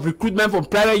method of recruitment from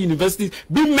private universities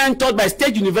being mentored by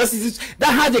state universities that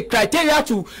has a criteria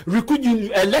to recruit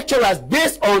lecturers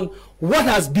based on what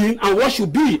has been and what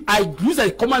should be. I use a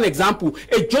common example.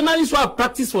 A journalist who has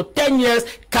practiced for 10 years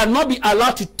cannot be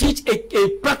allowed to teach a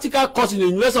practical course in the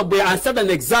University of Biya and set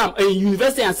an exam, a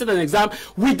university and set an exam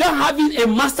without having a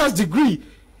master's degree.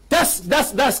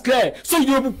 That's clear. So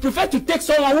you prefer to take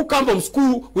someone who comes from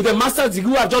school with a master's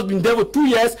degree who have just been there for 2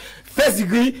 years, first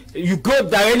degree, you go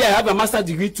directly and have a master's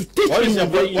degree to teach in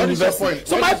university.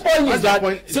 So my point is that,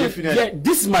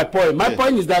 this is my point. My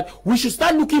point is that we should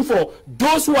start looking for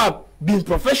those who have been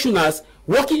professionals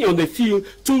working on the field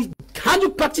to handle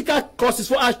practical courses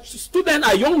for our students,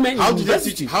 our young men. How do they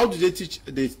teach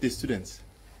the students?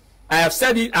 I have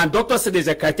said it, and doctor said there's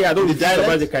a criteria. I don't know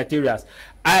about the criteria.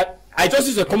 I just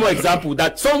use a common example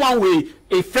that someone with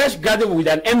a fresh graduate with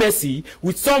an MSc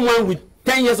with someone with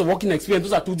 10 years of working experience,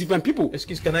 those are two different people.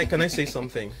 Excuse, can I say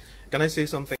something? Can I say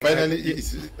something? Finally,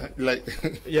 it's like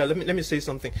yeah. Let me say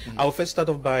something. I'll first start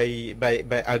off by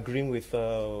agreeing with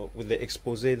the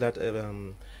expose that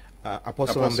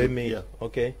Apostle Ambe made. Yeah.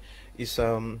 Okay, it's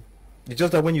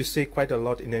just that when you say quite a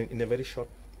lot in a very short.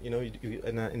 In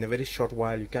a very short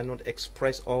while, you cannot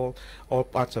express all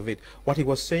parts of it. What he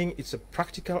was saying, it's a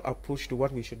practical approach to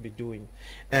what we should be doing,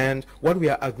 and what we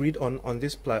are agreed on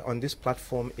this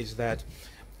platform is that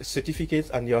certificates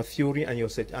and your theory and your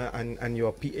and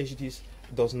your PhDs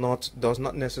does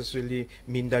not necessarily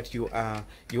mean that you have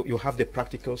the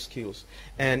practical skills.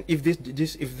 And if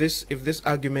this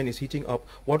argument is heating up,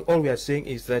 what all we are saying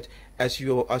is that as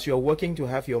you're working to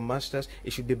have your masters,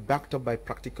 it should be backed up by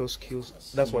practical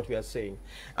skills. That's what we are saying.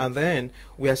 And then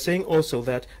we are saying also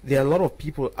that there are a lot of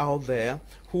people out there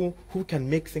who can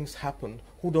make things happen,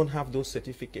 who don't have those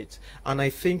certificates. And I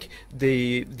think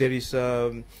there's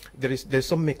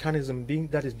some mechanism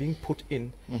that is being put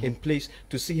in place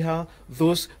to see how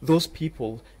those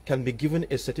people can be given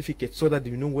a certificate so that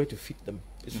you know where to fit them.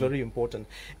 It's very important.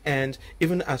 And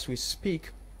even as we speak,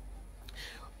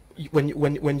 when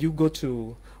you go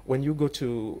to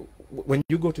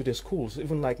the schools,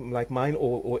 even like mine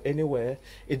or anywhere,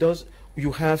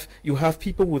 you have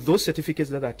people with those certificates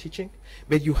that are teaching,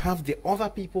 but you have the other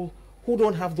people who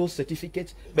don't have those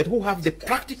certificates, but who have the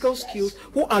practical skills,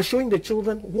 who are showing the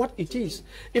children what it is.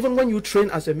 Even when you train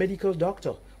as a medical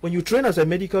doctor, when you train as a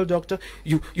medical doctor,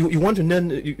 you want to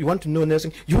know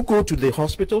nursing, you go to the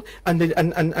hospital, and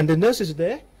the nurses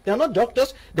there, they are not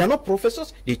doctors, they are not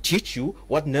professors, they teach you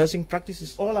what nursing practice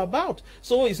is all about.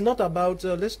 So it's not about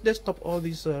let's stop all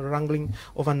this wrangling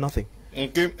over nothing.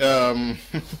 Okay.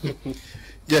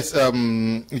 Yes.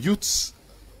 Youths.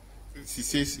 He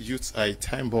says youths are a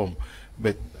time bomb,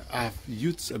 but have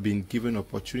youths been given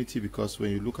opportunity? Because when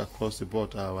you look across the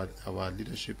board, our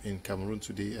leadership in Cameroon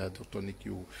today, Dr. Nick,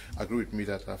 you agree with me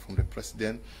that from the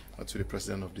president to the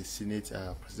president of the Senate,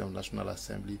 president of the National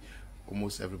Assembly,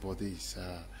 almost everybody is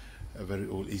very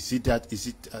old. Is it that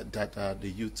the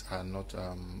youth are not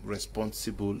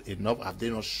responsible enough? Have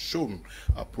they not shown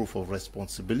a proof of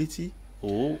responsibility,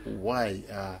 or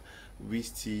why we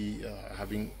still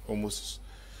having almost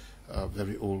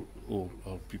very old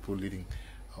people leading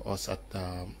us at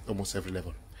almost every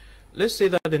level? Let's say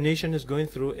that the nation is going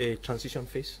through a transition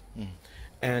phase,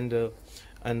 and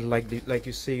like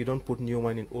you say, you don't put new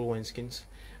wine in old wineskins,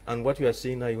 and what you are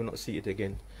seeing now, you will not see it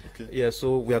again. Okay. Yeah,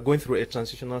 so we are going through a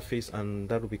transitional phase, and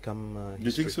that will become Do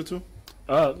you think so too?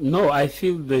 No, I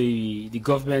feel the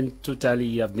government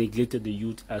totally have neglected the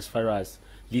youth as far as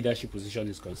leadership position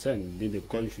is concerned in the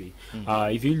country.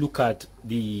 If you look at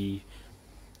the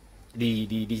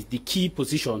key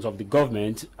positions of the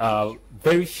government,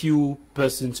 very few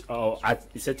persons at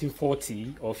a certain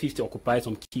 40 or 50 occupy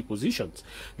some key positions.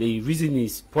 The reason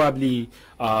is probably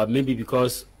maybe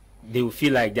because they will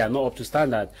feel like they are not up to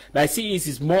standard. But I see it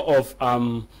is more of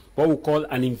what we call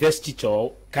an investiture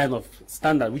kind of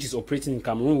standard, which is operating in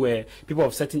Cameroon, where people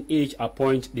of certain age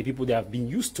appoint the people they have been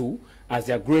used to. As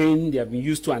they are growing, they have been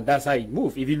used to, and that's how it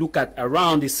moves. If you look at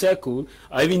around the circle,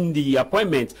 even the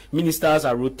appointment, ministers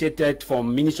are rotated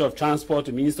from Minister of Transport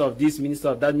to Minister of this, Minister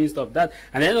of that, Minister of that.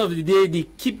 And at the end of the day, they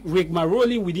keep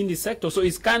rigmaroling within the sector. So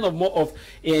it's kind of more of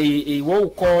a what we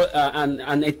call an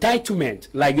entitlement.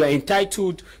 Like you are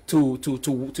entitled to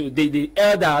the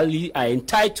elderly are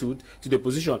entitled to the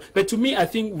position. But to me, I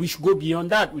think we should go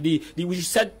beyond that. We should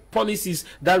set policies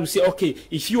that will say, okay,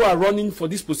 if you are running for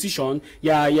this position,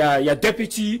 your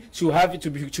deputy should have it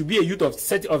to be a youth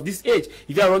of this age.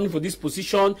 If you are running for this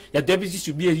position, your deputy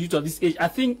should be a youth of this age. I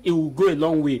think it will go a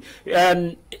long way.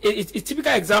 A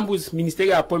typical example is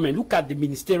ministerial appointment. Look at the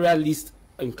ministerial list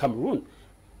in Cameroon.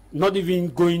 Not even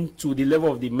going to the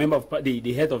level of the member of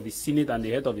the head of the Senate and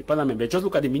the head of the parliament, but just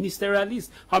look at the ministerial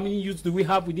list. How many youths do we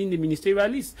have within the ministerial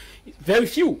list? Very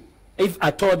few, if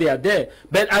at all they are there.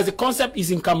 But as the concept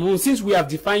is in Cameroon, since we have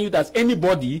defined youth as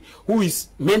anybody who is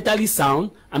mentally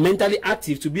sound and mentally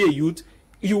active to be a youth,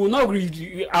 you will not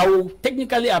really, I will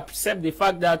technically accept the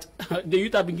fact that the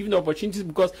youth have been given the opportunities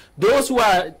because those who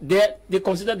are there, they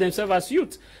consider themselves as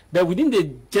youth. But within the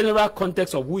general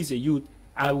context of who is a youth,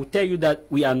 I will tell you that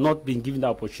we are not being given that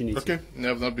opportunity. Okay, we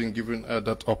have not been given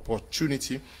that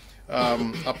opportunity.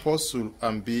 Apostle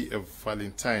Ambi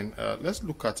Valentine, let's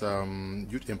look at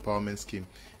youth empowerment scheme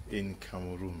in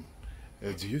Cameroon.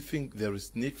 Do you think there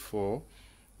is need for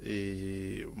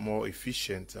a more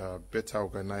efficient, better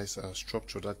organized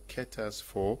structure that caters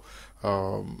for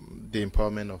the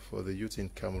empowerment of the youth in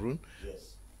Cameroon?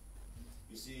 Yes.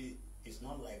 You see, it's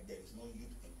not like there is no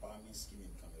youth empowerment scheme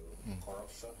in Cameroon.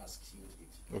 Corruption has killed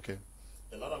it. Okay.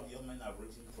 A lot of young men have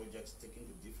written projects taken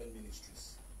to different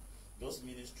ministries. Those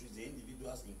ministries, the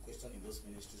individuals in question in those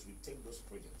ministries will take those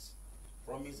projects,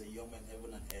 promise a young man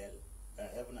heaven and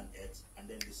earth, and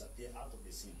then disappear out of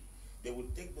the scene. They will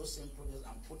take those same projects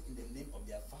and put in the name of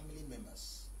their family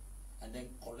members and then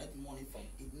collect money from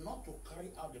it, not to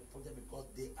carry out the project because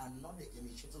they are not the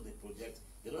initiators of the project.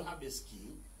 They don't have the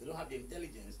skill, they don't have the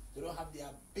intelligence, they don't have the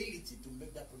ability to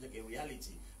make that project a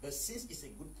reality. But since it's a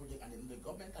good project and the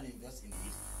government can invest in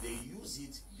it, they use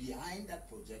it behind that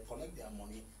project, collect their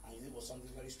money, and use it for something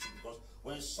very stupid. Because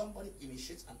when somebody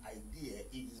initiates an idea,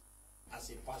 it is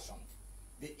as a passion.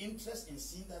 The interest in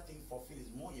seeing that thing fulfilled is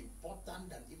more important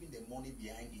than even the money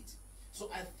behind it.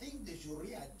 So I think they should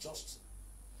readjust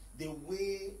the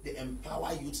way they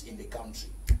empower youth in the country.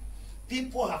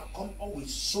 People have come up with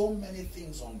so many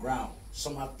things on ground.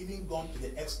 Some have even gone to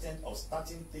the extent of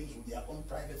starting things with their own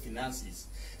private finances.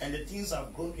 And the things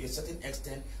have grown to a certain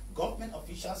extent. Government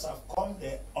officials have come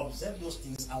there, observed those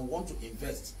things, and want to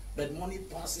invest. But money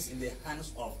passes in the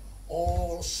hands of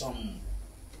all some,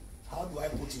 how do I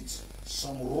put it,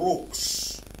 some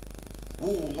rogues who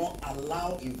will not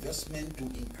allow investment to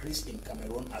increase in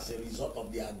Cameroon as a result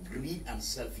of their greed and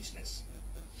selfishness.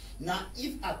 Now,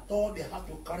 if at all they have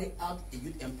to carry out a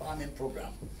youth empowerment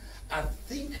program, I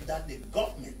think that the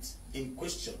government in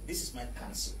question, this is my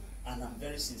counsel, and I'm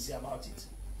very sincere about it,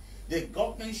 the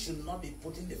government should not be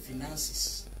putting the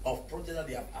finances of projects that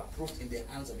they have approved in the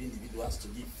hands of individuals to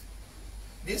give.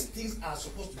 These things are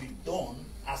supposed to be done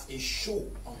as a show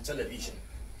on television.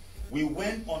 We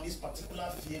went on this particular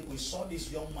field, we saw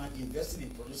this young man investing in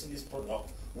producing this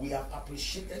product, we have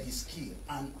appreciated his skill,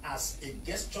 and as a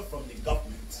gesture from the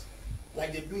government,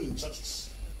 like they do in churches,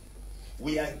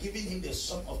 we are giving him the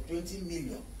sum of 20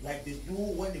 million, like they do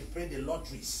when they play the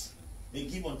lotteries, they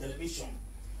give on television.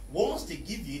 Once they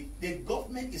give it, the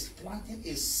government is planting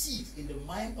a seed in the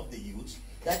mind of the youth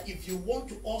that if you want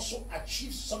to also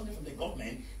achieve something from the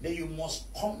government, then you must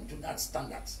come to that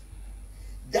standard.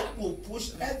 That will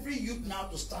push every youth now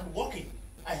to start working.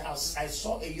 I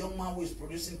saw a young man who is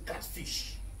producing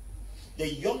catfish. The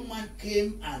young man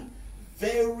came and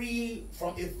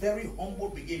from a very humble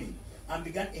beginning and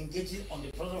began engaging on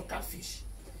the product of catfish.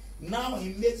 Now he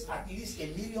makes at least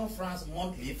 $1 million francs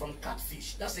monthly from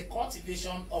catfish. That's the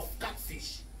cultivation of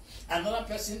catfish. Another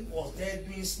person was there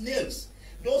doing snails.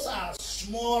 Those are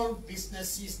small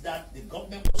businesses that the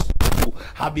government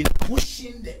have been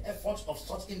pushing the efforts of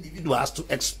such individuals to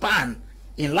expand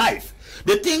in life.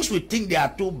 The things we think they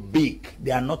are too big,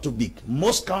 they are not too big.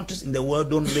 Most countries in the world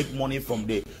don't make money from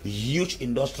the huge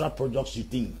industrial projects you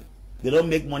think. They don't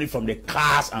make money from the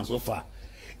cars and so far.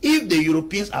 If the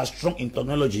Europeans are strong in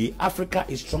technology, Africa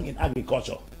is strong in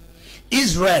agriculture.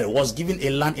 Israel was given a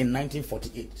land in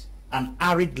 1948, an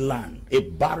arid land, a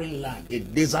barren land, a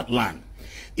desert land.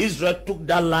 Israel took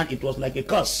that land, it was like a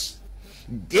curse.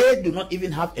 They do not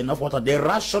even have enough water. They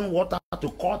ration water to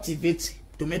cultivate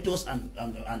tomatoes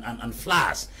and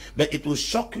flowers. But it will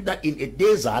shock you that in a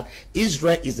desert,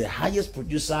 Israel is the highest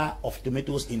producer of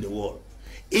tomatoes in the world.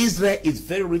 Israel is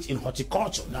very rich in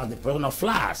horticulture, that's the production of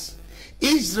flowers.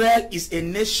 Israel is a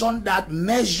nation that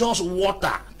measures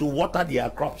water to water their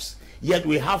crops. Yet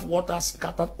we have water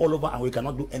scattered all over and we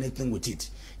cannot do anything with it.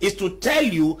 It's to tell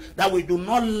you that we do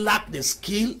not lack the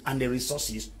skill and the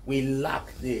resources. We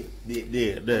lack the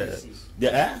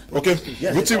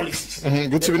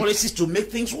policies to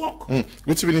make things work.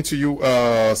 Good evening to you,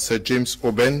 Sir James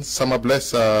Oben, Summer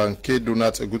Bless, K.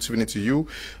 Donat. Good evening to you,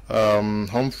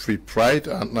 Humphrey Pride,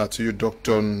 and to you,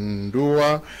 Dr.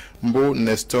 Ndua Mbo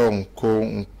Nestor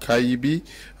Nko Nkaibi,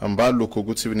 and Baloko.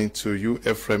 Good evening to you,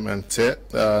 Ephraim Ante,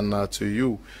 and to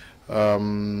you,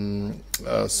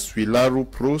 Swilaru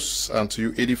Prus, and to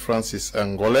you, Eddie Francis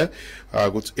Angole.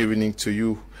 Good evening to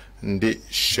you, Nde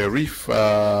Sheriff,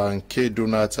 K.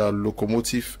 Donata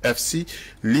Locomotive FC,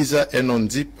 Lisa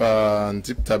Enondip,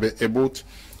 Ndip Tabe Ebot.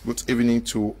 Good evening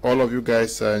to all of you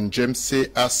guys, and James C.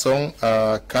 Asong,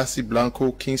 Cassie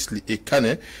Blanco, Kingsley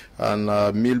Ekane, and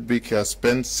Milbick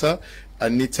Spencer,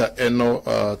 Anita Eno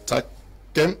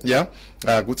Takem. Yeah,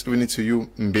 good evening to you,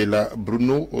 Mbela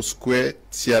Bruno Osque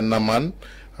Tianaman,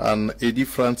 and Eddie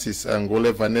Francis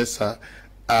Angole Vanessa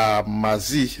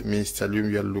Mazi. Mr.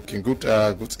 Lium, you are looking good.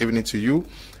 Good evening to you,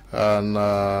 and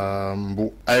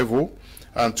Mbu Ivo.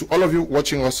 And to all of you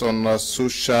watching us on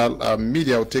social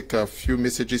media, I'll take a few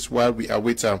messages while we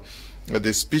await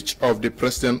the speech of the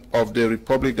President of the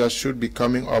Republic that should be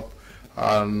coming up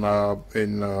on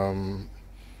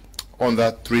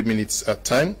that 3 minutes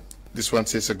time. This one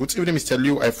says, good evening, Mr.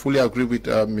 Liu. I fully agree with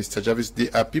Mr. Jarvis. There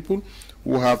are people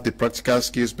who have the practical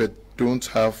skills but don't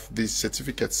have the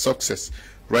certificate success.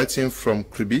 Writing from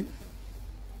Kribi.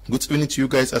 Good evening to you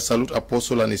guys. I salute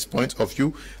Apostle and his point of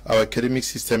view. Our academic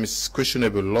system is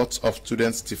questionable. Lots of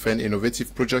students defend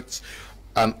innovative projects,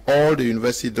 and all the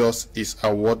university does is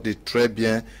award the très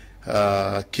bien,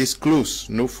 case closed.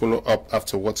 No follow-up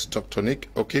afterwards, Dr. Nick.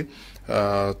 Okay.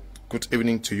 good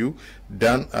evening to you.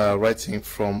 Dan writing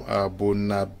from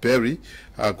Bonaberry.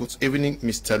 Good evening,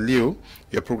 Mr. Leo.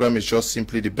 Your program is just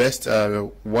simply the best.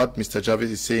 What Mr.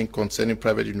 Jarvis is saying concerning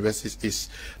private universities is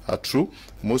true.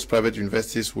 Most private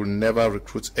universities will never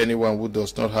recruit anyone who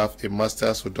does not have a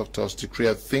master's or doctor's degree.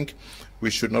 I think we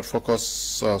should not focus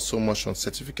so much on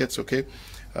certificates, okay?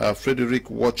 Frederick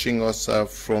watching us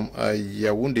from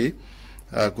Yaoundé.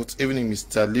 Good evening,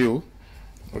 Mr. Leo.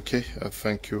 Okay,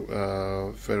 thank you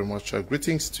very much.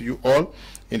 Greetings to you all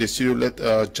in the studio.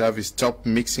 Let Jarvis stop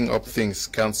mixing up things.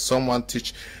 Can someone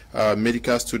teach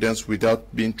medical students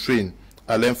without being trained?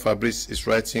 Alain Fabrice is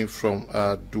writing from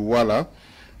Douala.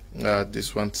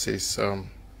 This one says,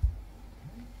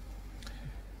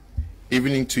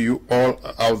 evening to you all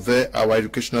out there. Our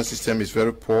educational system is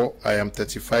very poor. I am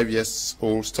 35 years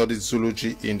old, studied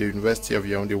zoology in the University of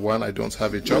Yaoundé 1. I don't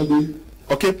have a job.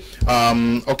 Okay,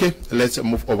 okay, let's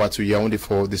move over to Yaoundé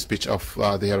for the speech of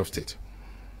the head of state.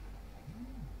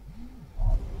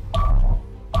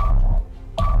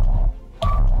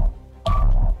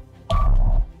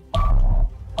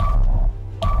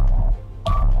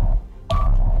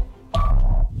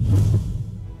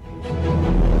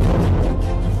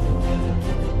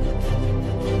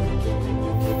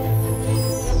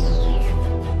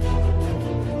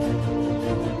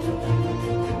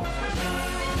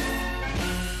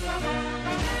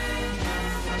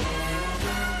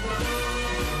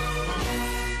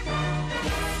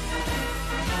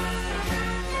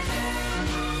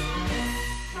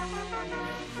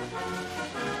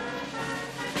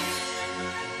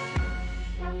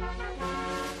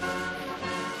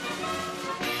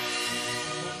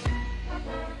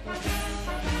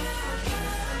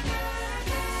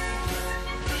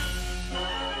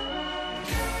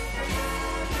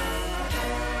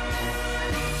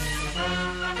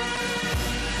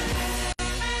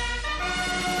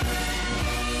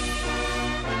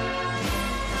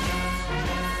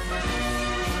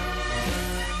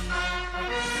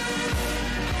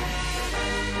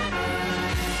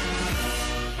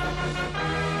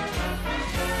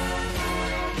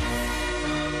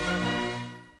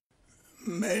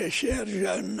 Mes chers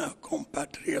jeunes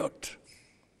compatriotes,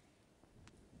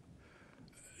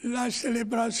 la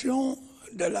célébration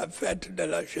de la fête de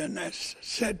la jeunesse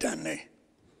cette année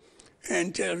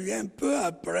intervient peu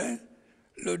après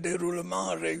le déroulement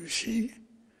réussi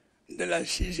de la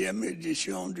 6e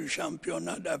édition du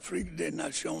championnat d'Afrique des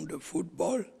nations de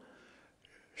football,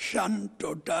 CHAN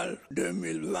Total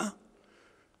 2020,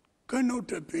 que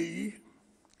notre pays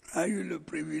a eu le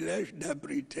privilège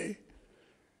d'abriter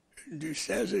du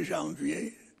 16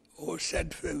 janvier au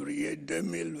 7 février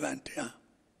 2021.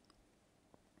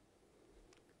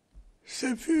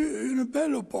 Ce fut une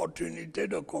belle opportunité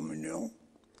de communion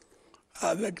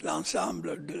avec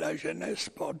l'ensemble de la jeunesse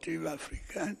sportive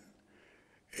africaine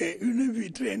et une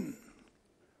vitrine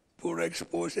pour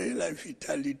exposer la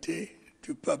vitalité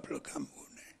du peuple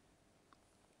camerounais.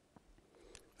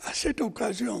 À cette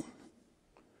occasion,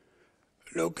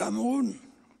 le Cameroun,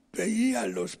 pays à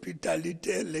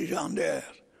l'hospitalité légendaire,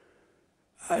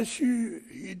 a su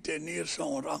y tenir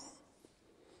son rang,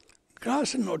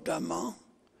 grâce notamment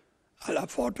à la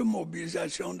forte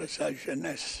mobilisation de sa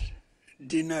jeunesse,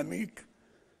 dynamique,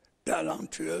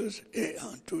 talentueuse et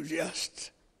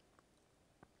enthousiaste.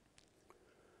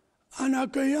 En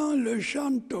accueillant le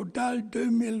CHAN Total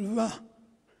 2020,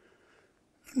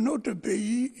 notre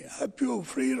pays a pu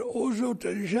offrir aux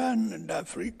autres jeunes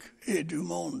d'Afrique et du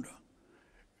monde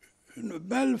une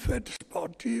belle fête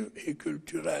sportive et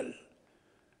culturelle,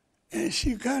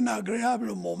 ainsi qu'un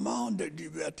agréable moment de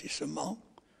divertissement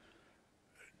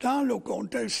dans le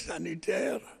contexte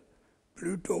sanitaire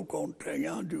plutôt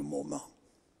contraignant du moment.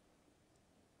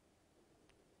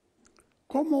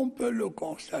 Comme on peut le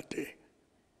constater,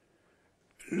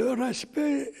 le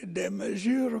respect des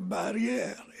mesures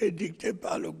barrières édictées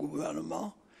par le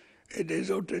gouvernement et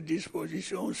des autres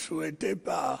dispositions souhaitées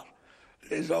par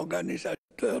les organisateurs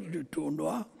du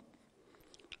tournoi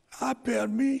a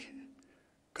permis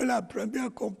que la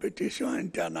première compétition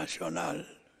internationale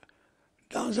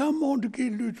dans un monde qui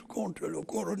lutte contre le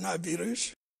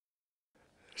coronavirus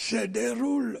se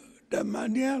déroule de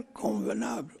manière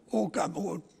convenable au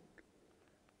Cameroun,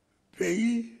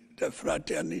 pays de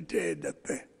fraternité et de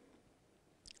paix.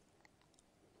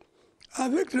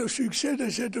 Avec le succès de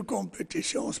cette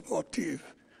compétition sportive,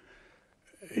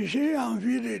 j'ai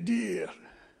envie de dire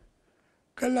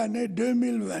que l'année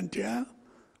 2021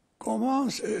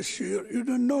 commence sur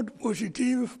une note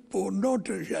positive pour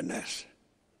notre jeunesse.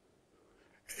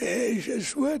 Et je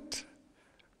souhaite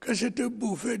que cette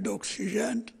bouffée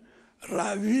d'oxygène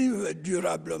ravive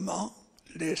durablement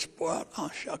l'espoir en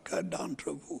chacun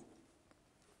d'entre vous.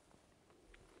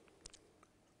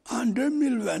 En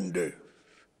 2022,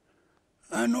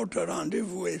 un autre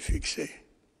rendez-vous est fixé.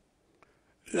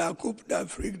 La Coupe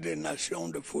d'Afrique des Nations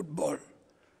de football,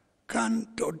 CAN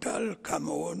Total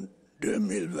Cameroun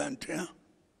 2021.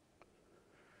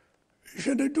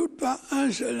 Je ne doute pas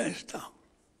un seul instant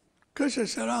que ce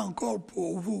sera encore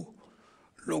pour vous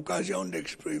l'occasion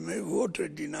d'exprimer votre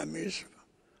dynamisme,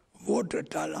 votre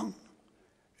talent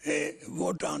et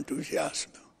votre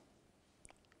enthousiasme.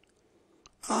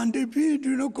 En dépit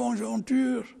d'une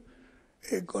conjoncture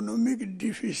économique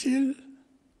difficile,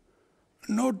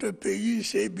 notre pays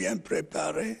s'est bien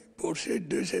préparé pour ces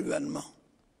deux événements.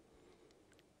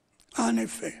 En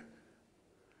effet,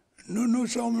 nous nous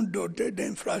sommes dotés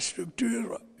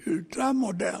d'infrastructures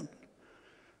ultramodernes,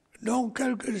 dont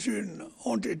quelques-unes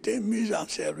ont été mises en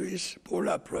service pour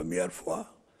la première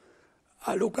fois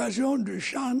à l'occasion du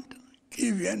chant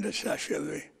qui vient de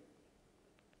s'achever.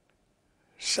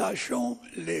 Sachons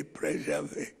les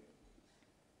préserver.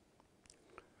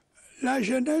 La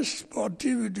jeunesse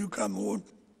sportive du Cameroun,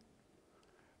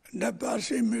 de par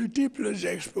ses multiples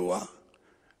exploits,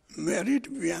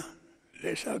 mérite bien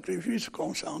les sacrifices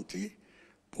consentis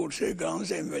pour ces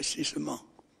grands investissements.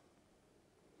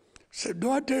 Ce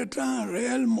doit être un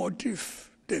réel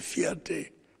motif de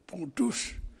fierté pour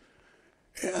tous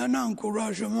et un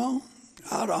encouragement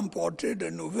à remporter de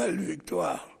nouvelles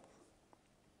victoires.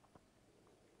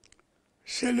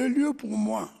 C'est le lieu pour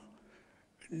moi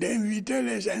d'inviter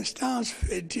les instances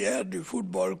fêtières du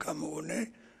football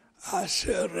camerounais à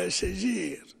se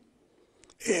ressaisir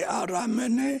et à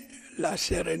ramener la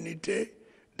sérénité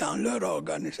dans leur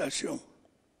organisation.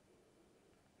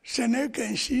 Ce n'est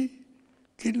qu'ainsi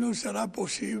qu'il nous sera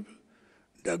possible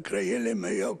de créer les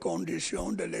meilleures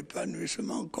conditions de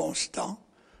l'épanouissement constant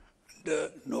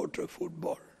de notre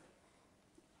football.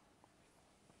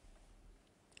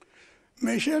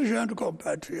 Mes chers jeunes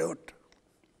compatriotes,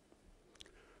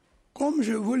 comme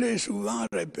je vous l'ai souvent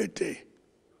répété,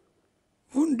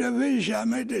 vous ne devez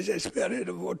jamais désespérer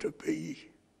de votre pays.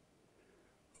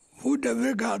 Vous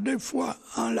devez garder foi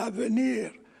en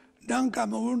l'avenir d'un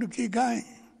Cameroun qui gagne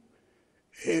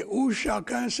et où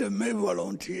chacun se met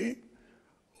volontiers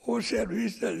au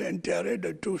service de l'intérêt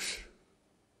de tous.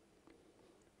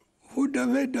 Vous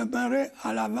devez demeurer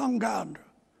à l'avant-garde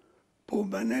pour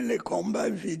mener les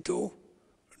combats vitaux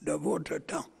de votre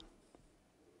temps.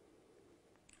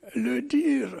 Le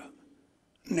dire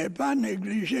n'est pas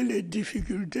négliger les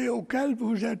difficultés auxquelles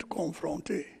vous êtes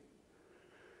confrontés.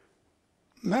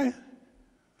 Mais,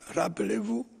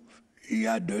 rappelez-vous, il y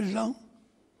a 2 ans,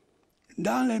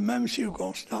 dans les mêmes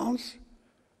circonstances,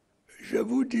 je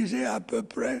vous disais à peu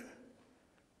près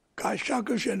qu'à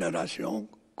chaque génération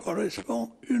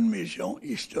correspond une mission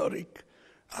historique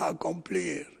à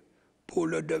accomplir pour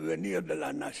le devenir de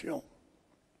la nation.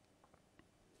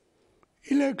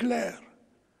 Il est clair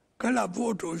que la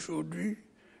vôtre aujourd'hui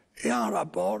est en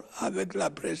rapport avec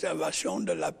la préservation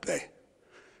de la paix,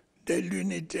 de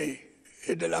l'unité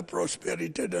et de la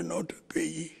prospérité de notre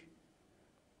pays,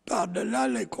 par-delà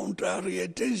les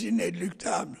contrariétés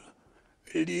inéluctables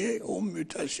liées aux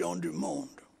mutations du monde.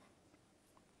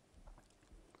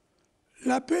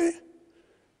 La paix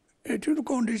est une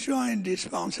condition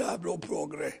indispensable au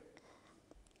progrès.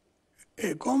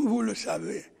 Et comme vous le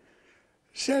savez,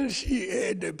 celle-ci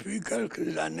est depuis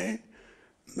quelques années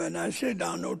menacée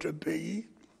dans notre pays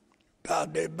par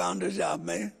des bandes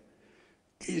armées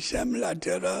qui sèment la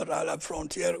terreur à la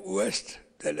frontière ouest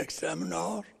de l'extrême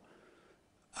nord,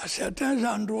 à certains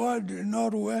endroits du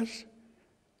nord-ouest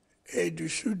et du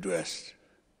sud-ouest.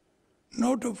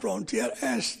 Notre frontière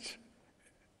est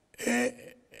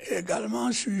est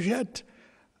également sujette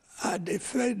à des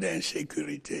faits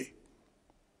d'insécurité.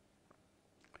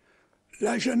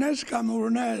 La jeunesse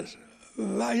camerounaise,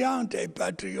 vaillante et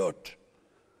patriote,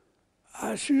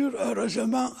 assure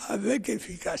heureusement avec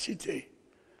efficacité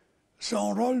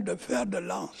son rôle de fer de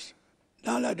lance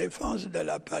dans la défense de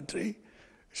la patrie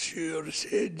sur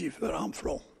ces différents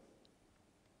fronts.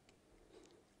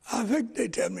 Avec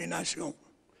détermination,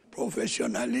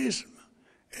 professionnalisme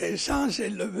et sans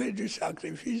élever du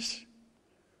sacrifice,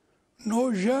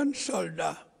 nos jeunes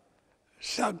soldats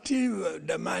s'activent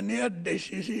de manière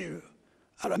décisive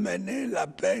à ramener la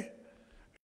paix.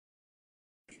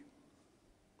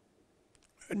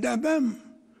 De même,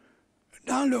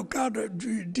 dans le cadre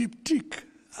du diptyque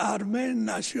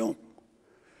Armée-Nation,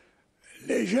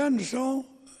 les jeunes sont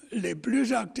les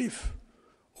plus actifs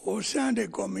au sein des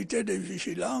comités de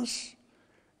vigilance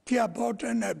qui apportent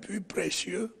un appui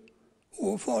précieux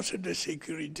aux forces de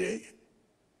sécurité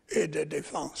et de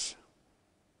défense.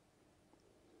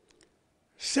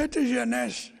 Cette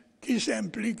jeunesse qui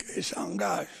s'implique et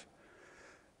s'engage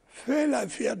fait la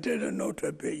fierté de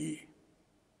notre pays.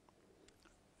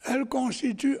 Elle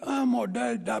constitue un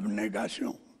modèle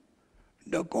d'abnégation,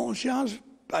 de conscience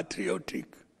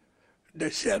patriotique, de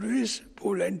service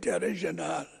pour l'intérêt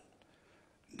général,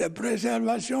 de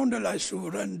préservation de la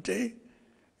souveraineté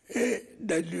et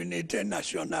de l'unité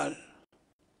nationale.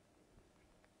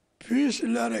 Puisse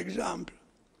leur exemple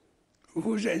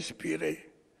vous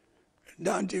inspirer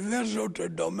dans divers autres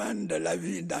domaines de la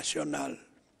vie nationale.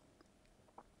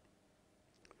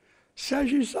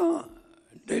 S'agissant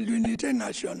de l'unité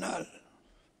nationale,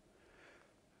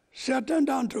 certains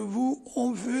d'entre vous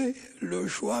ont fait le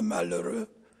choix malheureux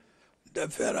de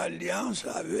faire alliance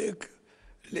avec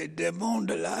les démons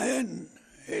de la haine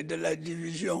et de la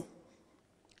division,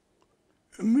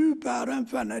 mus par un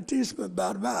fanatisme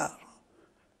barbare,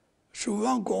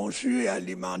 souvent conçu et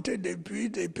alimenté depuis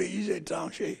des pays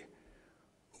étrangers,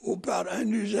 ou par un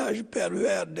usage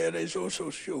pervers des réseaux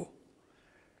sociaux.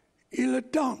 Ils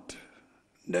tentent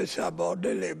de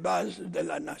s'aborder les bases de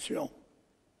la nation.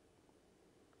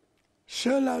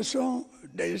 Ceux-là sont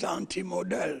des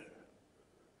antimodèles.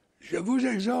 Je vous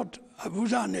exhorte à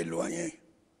vous en éloigner.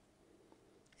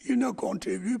 Ils ne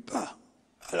contribuent pas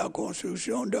à la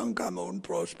construction d'un Cameroun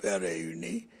prospère et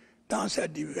uni dans sa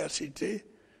diversité,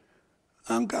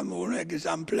 un Cameroun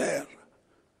exemplaire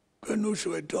que nous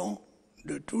souhaitons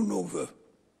de tous nos vœux.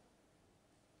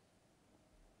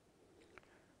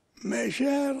 Mes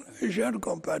chers jeunes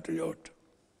compatriotes,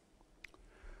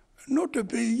 notre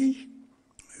pays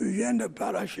vient de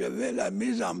parachever la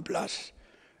mise en place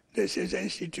de ces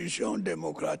institutions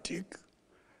démocratiques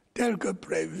telles que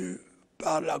prévues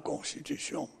par la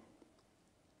Constitution.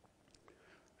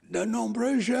 De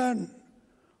nombreux jeunes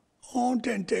ont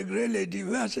intégré les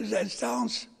diverses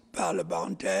instances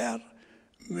parlementaires,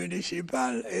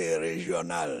 municipales et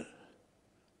régionales.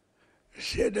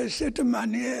 C'est de cette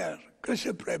manière que se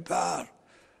prépare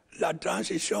la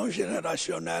transition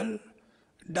générationnelle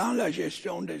dans la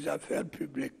gestion des affaires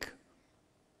publiques.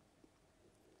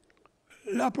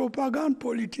 La propagande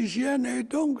politicienne est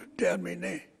donc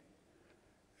terminée.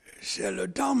 C'est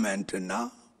le temps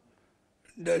maintenant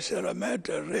de se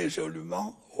remettre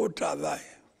résolument au travail.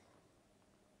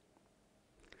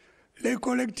 Les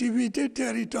collectivités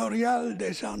territoriales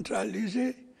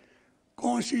décentralisées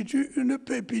constituent une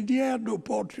pépinière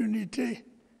d'opportunités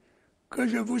que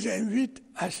je vous invite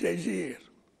à saisir.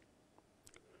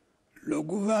 Le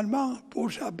gouvernement,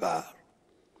 pour sa part,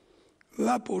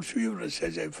 va poursuivre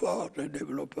ses efforts de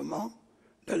développement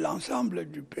de l'ensemble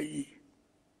du pays.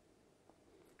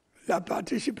 La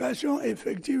participation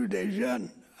effective des jeunes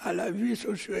à la vie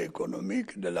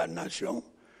socio-économique de la nation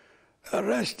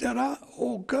restera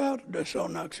au cœur de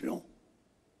son action.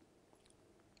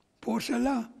 Pour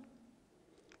cela,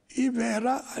 il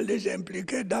verra à les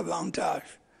impliquer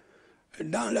davantage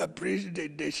dans la prise de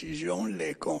décisions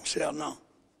les concernant.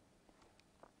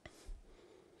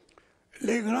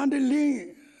 Les grandes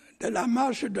lignes de la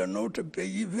marche de notre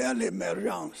pays vers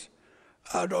l'émergence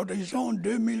à l'horizon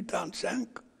 2035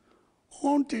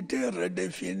 ont été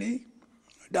redéfinies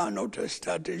dans notre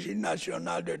stratégie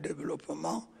nationale de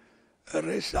développement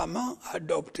récemment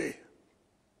adoptée.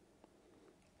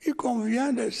 Il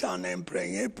convient de s'en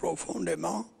imprégner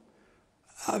profondément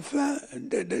afin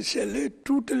de déceler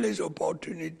toutes les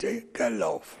opportunités qu'elle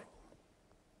offre.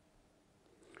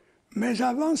 Mais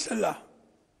avant cela,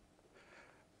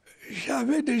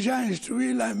 j'avais déjà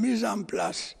instruit la mise en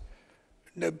place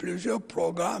de plusieurs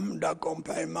programmes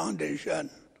d'accompagnement des jeunes.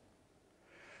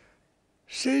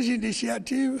 Ces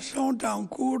initiatives sont en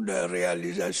cours de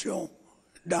réalisation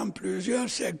dans plusieurs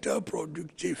secteurs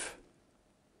productifs.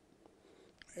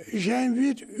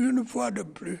 J'invite une fois de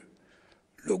plus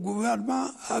le gouvernement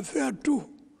à faire tout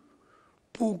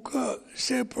pour que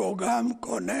ces programmes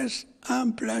connaissent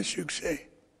un plein succès,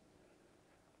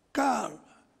 car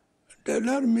de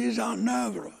leur mise en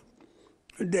œuvre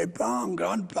dépend en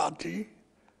grande partie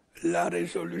la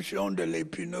résolution de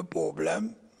l'épineux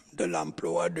problème de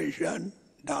l'emploi des jeunes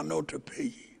dans notre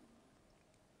pays.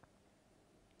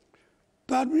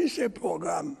 Parmi ces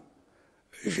programmes,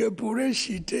 je pourrais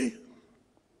citer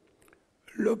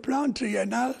le plan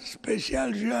triennal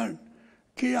spécial jeunes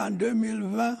qui, en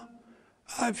 2020,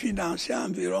 a financé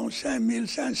environ 5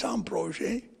 500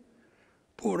 projets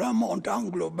pour un montant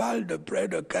global de près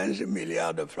de 15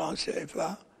 milliards de francs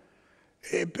CFA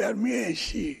et permis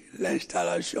ainsi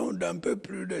l'installation d'un peu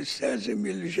plus de 16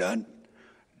 000 jeunes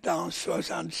dans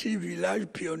 66 villages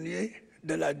pionniers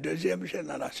de la deuxième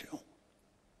génération.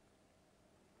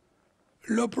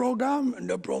 Le programme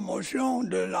de promotion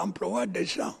de l'emploi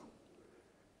décent,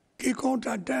 qui compte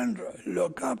atteindre le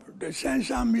cap de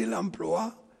 500 000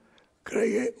 emplois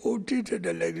créé au titre de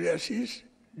l'exercice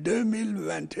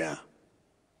 2021.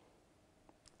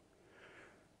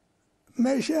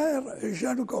 Mes chers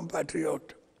jeunes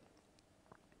compatriotes,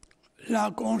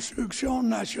 la construction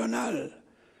nationale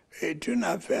est une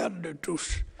affaire de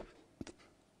tous.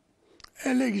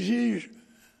 Elle exige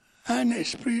un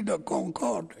esprit de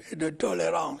concorde et de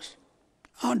tolérance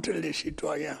entre les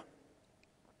citoyens.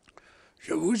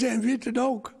 Je vous invite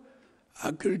donc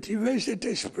à cultiver cet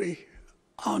esprit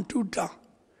en tout temps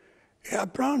et à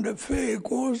prendre fait et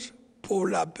cause pour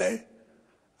la paix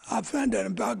afin de ne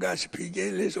pas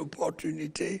gaspiller les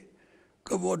opportunités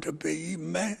que votre pays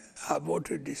met à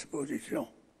votre disposition.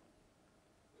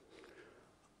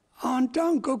 En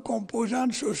tant que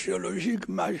composante sociologique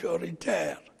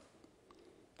majoritaire,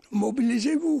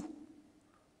 mobilisez-vous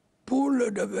pour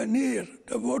le devenir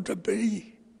de votre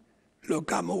pays, le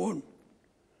Cameroun.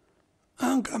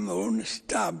 Un Cameroun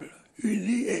stable,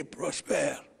 uni et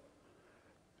prospère.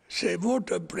 C'est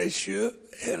votre précieux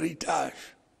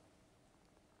héritage.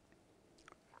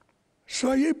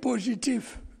 Soyez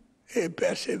positifs et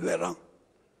persévérants.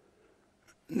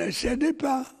 Ne cédez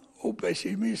pas au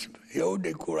pessimisme et au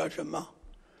découragement.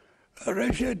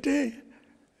 Rejetez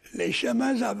les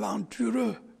chemins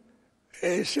aventureux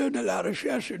et ceux de la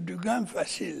recherche du gain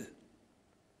facile.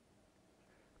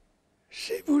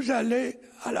 Si vous allez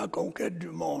à la conquête du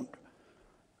monde,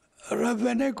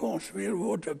 revenez construire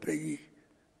votre pays.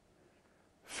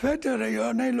 Faites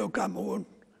rayonner le Cameroun,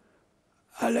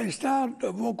 à l'instar de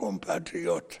vos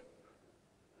compatriotes.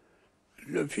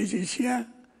 Le physicien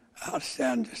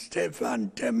Arsène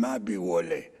Stéphane Tema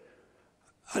Biwole,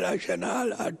 à la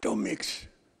General Atomics.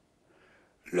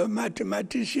 Le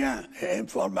mathématicien et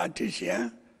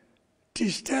informaticien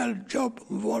Tistel Job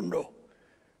Mvondo,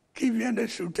 qui vient de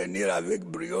soutenir avec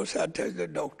brio sa thèse de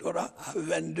doctorat à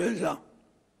 22 ans.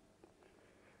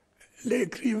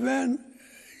 L'écrivain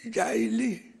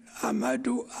Jaili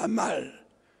Amadou Amal,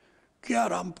 qui a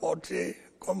remporté,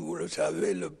 comme vous le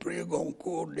savez, le prix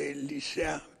Goncourt des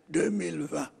lycéens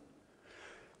 2020.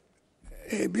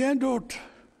 Et bien d'autres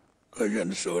que je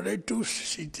ne saurais tous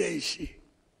citer ici.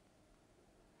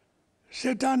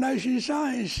 C'est en agissant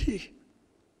ainsi,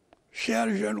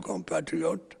 chers jeunes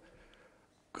compatriotes,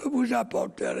 que vous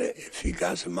apporterez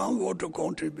efficacement votre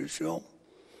contribution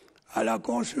à la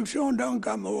construction d'un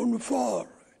Cameroun fort,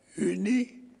 uni,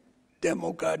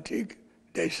 démocratique,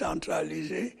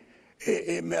 décentralisé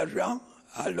et émergent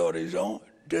à l'horizon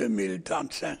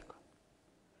 2035.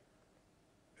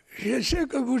 Je sais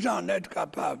que vous en êtes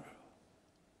capables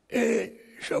et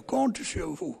je compte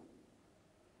sur vous.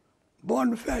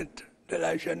 Bonne fête de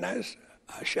la jeunesse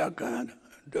à chacun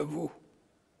de vous.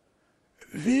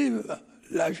 Vive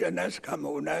la jeunesse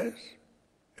camerounaise,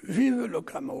 vive le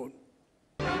Cameroun.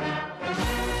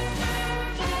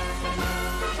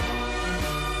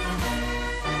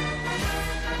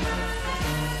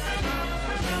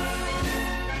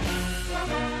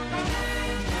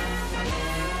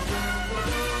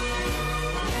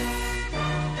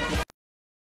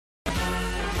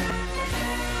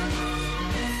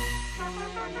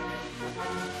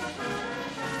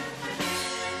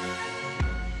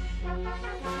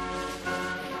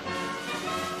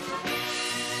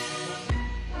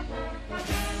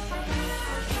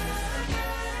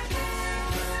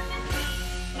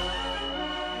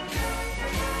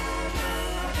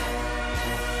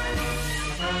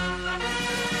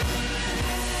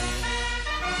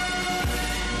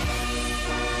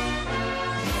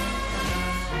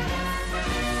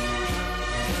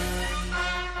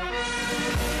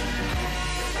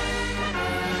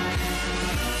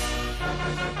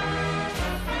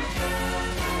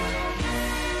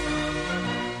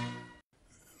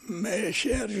 Mes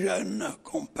chers jeunes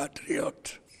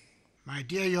compatriotes, My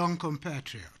dear young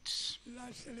compatriots,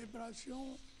 la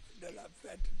célébration de la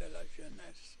fête de la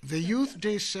jeunesse the Youth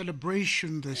Day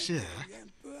celebration this year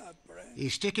vient peu après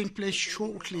is taking place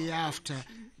shortly after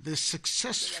the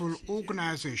successful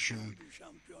organization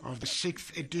of the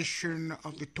 6th edition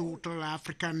of the Total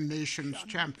African Nations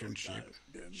Championship,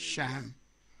 CHAN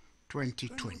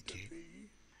 2020,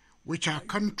 which our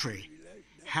country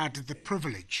had the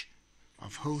privilege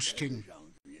of hosting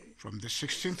from the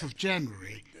 16th of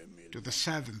January to the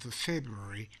 7th of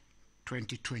February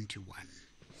 2021.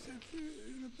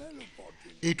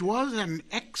 It was an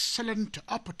excellent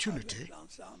opportunity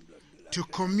to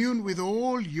commune with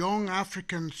all young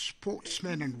African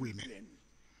sportsmen and women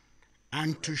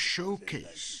and to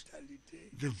showcase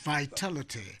the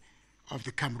vitality of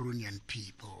the Cameroonian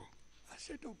people.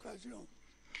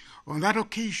 On that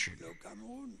occasion,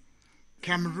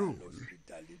 Cameroon,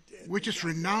 which is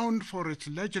renowned for its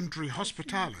legendary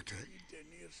hospitality,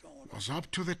 was up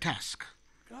to the task,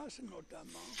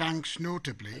 thanks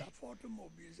notably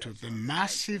to the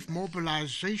massive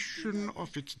mobilization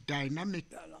of its dynamic,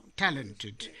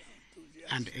 talented,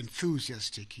 and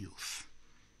enthusiastic youth.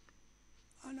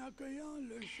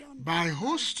 By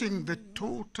hosting the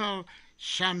total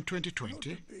CHAN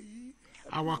 2020,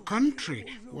 our country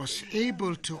was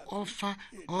able to offer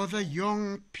other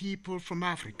young people from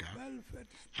Africa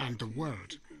and the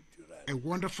world a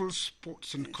wonderful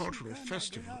sports and cultural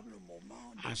festival,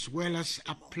 as well as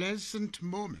a pleasant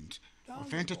moment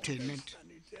of entertainment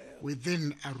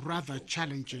within a rather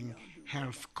challenging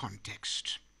health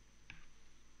context.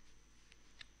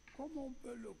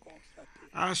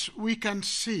 As we can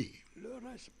see,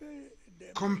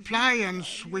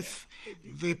 compliance with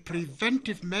the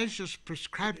preventive measures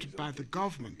prescribed by the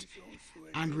government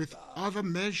and with other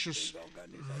measures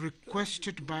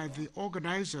requested by the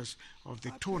organizers of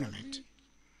the tournament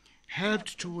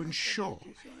helped to ensure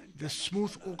the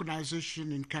smooth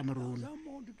organization in Cameroon,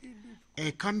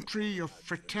 a country of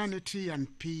fraternity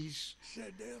and peace,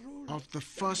 of the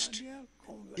first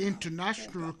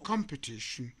international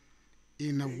competition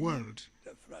in a world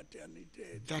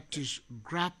that is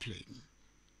grappling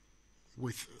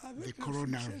with the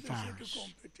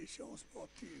coronavirus.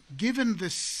 Given the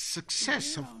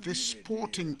success of this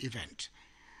sporting event,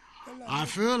 I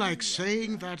feel like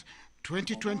saying that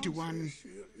 2021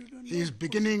 is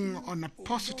beginning on a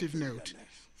positive note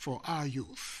for our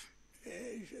youth.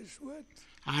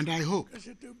 And I hope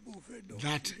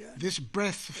that this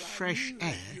breath of fresh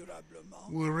air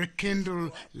will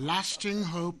rekindle lasting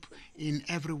hope in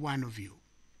every one of you.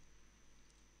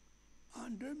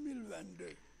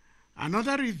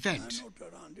 Another event,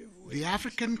 the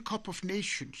African Cup of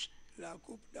Nations,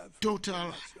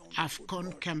 Total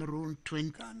AFCON Cameroon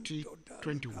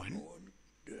 2021,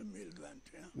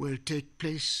 will take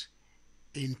place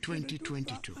in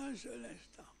 2022.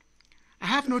 I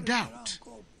have no doubt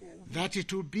that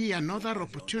it will be another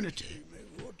opportunity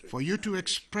for you to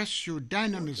express your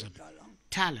dynamism,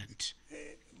 talent,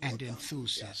 and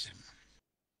enthusiasm.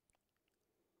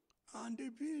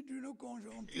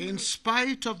 In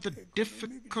spite of the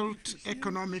difficult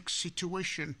economic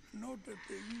situation,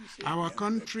 our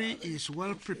country is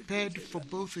well prepared for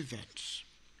both events.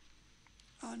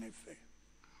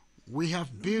 We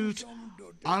have built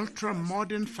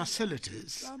ultra-modern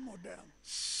facilities,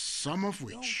 some of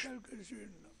which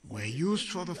were used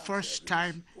for the first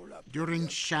time during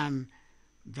CHAN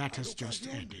that has just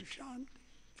ended.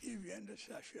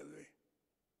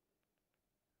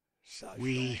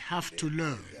 We have to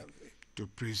learn to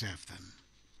preserve them.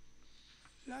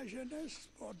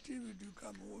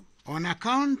 On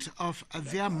account of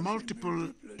their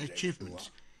multiple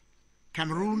achievements,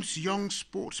 Cameroon's young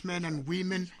sportsmen and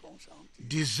women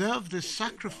deserve the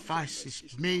sacrifices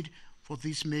made for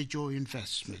these major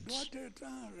investments.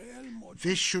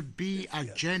 This should be a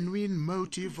genuine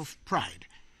motive of pride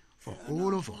for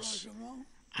all of us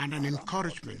and an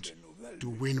encouragement to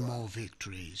win more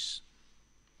victories.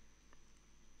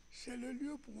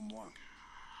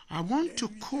 I want to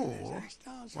call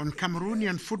on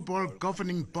Cameroonian football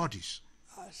governing bodies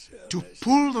to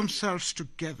pull themselves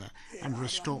together and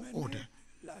restore order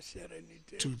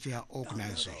to their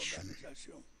organization.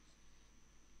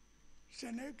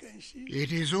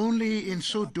 It is only in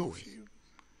so doing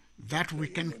that we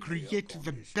can create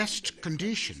the best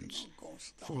conditions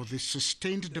for the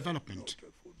sustained development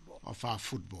of our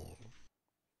football.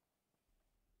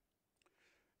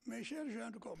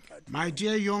 My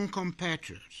dear young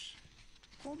compatriots,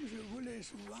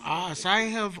 as I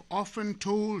have often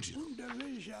told you,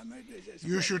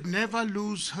 you should never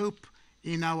lose hope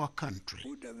in our country.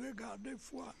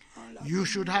 You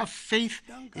should have faith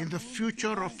in the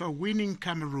future of a winning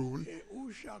Cameroon,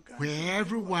 where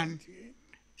everyone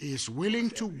is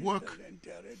willing to work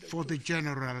for the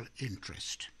general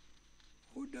interest.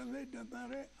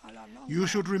 You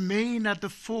should remain at the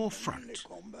forefront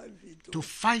to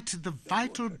fight the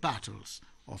vital battles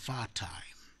of our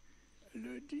time.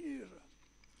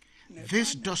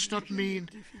 This does not mean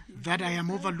that I am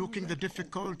overlooking the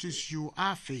difficulties you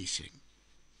are facing.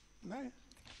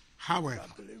 However,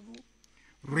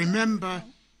 remember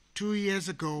 2 years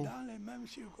ago,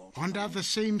 under the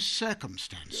same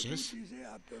circumstances,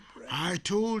 I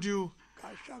told you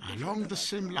along the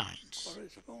same lines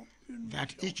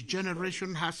that each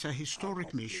generation has a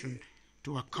historic mission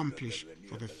to accomplish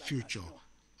for the future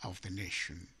of the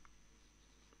nation.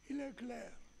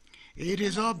 It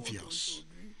is obvious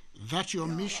that your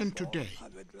mission today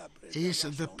is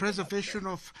the preservation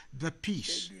of the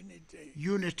peace,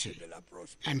 unity,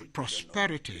 and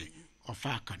prosperity of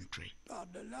our country,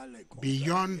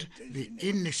 beyond the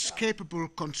inescapable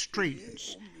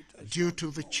constraints due to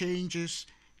the changes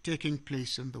taking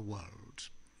place in the world.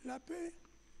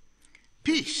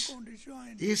 Peace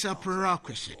is a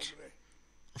prerequisite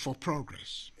for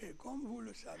progress.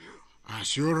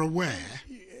 As you're aware,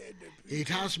 it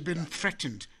has been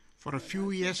threatened for a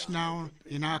few years now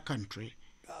in our country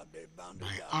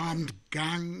by armed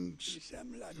gangs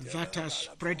that are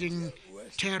spreading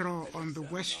terror on the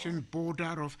western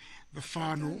border of the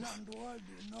far north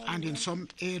and in some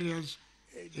areas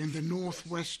in the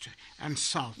northwest and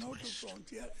southwest.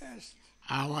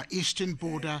 Our eastern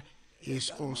border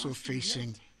is also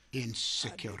facing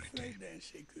insecurity.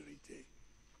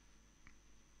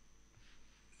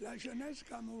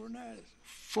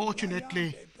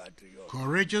 Fortunately,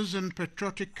 courageous and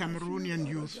patriotic Cameroonian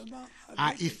youth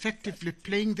are effectively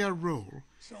playing their role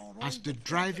as the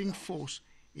driving force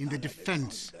in the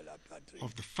defense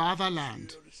of the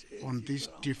fatherland on these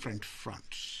different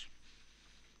fronts.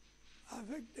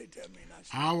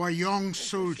 Our young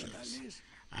soldiers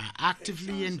are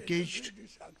actively engaged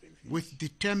with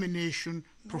determination,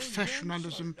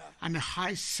 professionalism, and a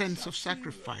high sense of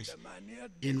sacrifice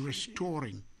in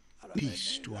restoring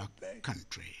peace to our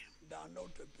country.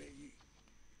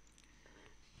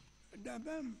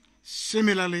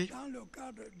 Similarly,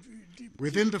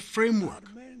 within the framework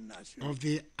of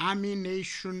the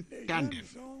Army-Nation tandem,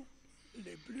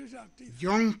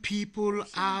 young people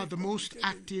are the most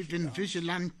active in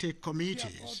vigilante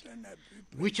committees,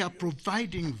 which are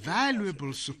providing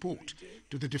valuable support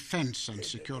to the defense and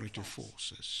security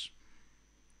forces.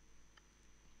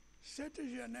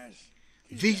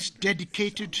 These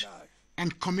dedicated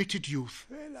and committed youth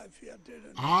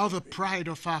are the pride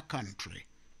of our country.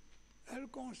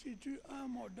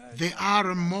 They are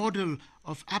a model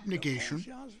of abnegation,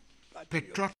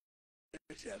 patriotism,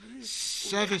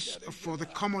 service for the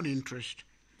common interest,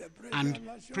 and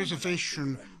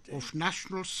preservation of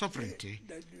national sovereignty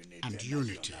and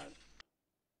unity.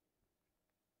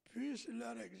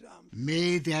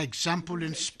 May their example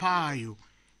inspire you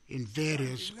in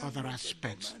various other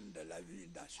aspects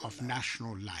of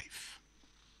national life.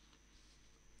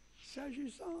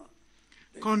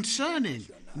 Concerning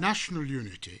national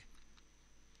unity,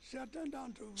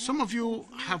 some of you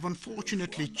have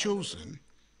unfortunately chosen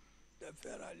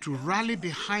to rally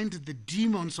behind the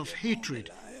demons of hatred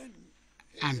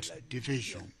and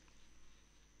division.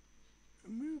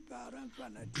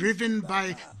 Driven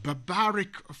by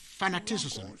barbaric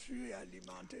fanaticism,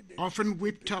 often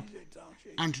whipped up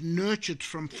and nurtured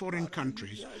from foreign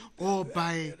countries, or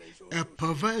by a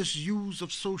perverse use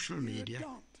of social media,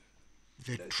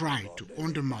 they try to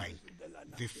undermine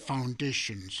the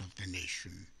foundations of the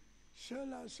nation.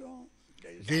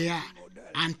 They are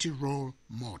anti-role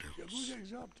models.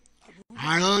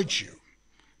 I urge you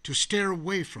to steer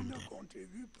away from them.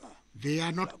 They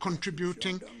are not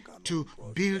contributing to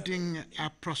building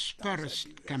a prosperous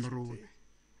Cameroon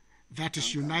that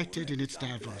is united in its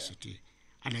diversity,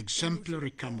 an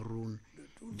exemplary Cameroon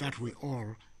that we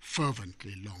all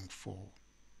fervently long for.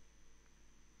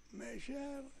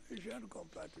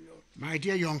 My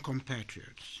dear young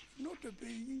compatriots,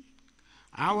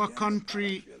 our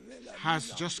country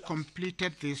has just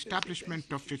completed the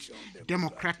establishment of its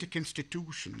democratic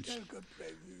institutions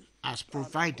as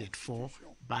provided for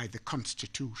by the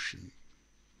Constitution.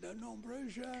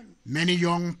 Many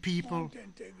young people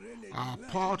are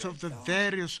part of the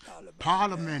various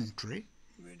parliamentary,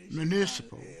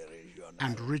 municipal,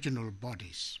 and regional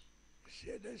bodies.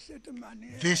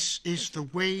 This is the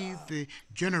way the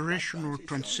generational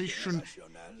transition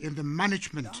in the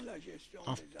management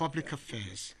of public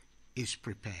affairs is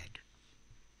prepared.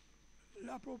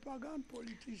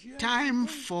 Time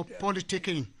for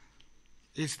politicking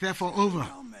is therefore over.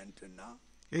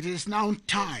 It is now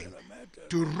time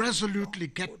to resolutely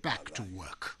get back to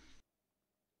work.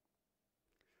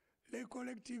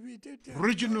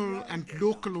 Regional and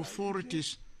local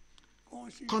authorities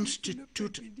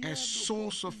constitute a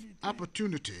source of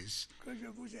opportunities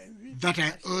that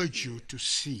I urge you to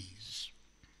seize.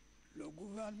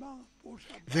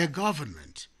 The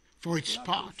government, for its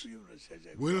part,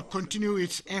 will continue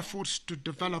its efforts to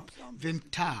develop the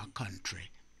entire country.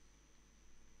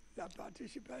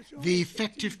 The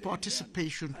effective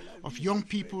participation of young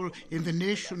people in the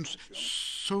nation's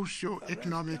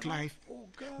socio-economic life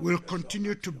will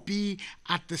continue to be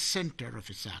at the center of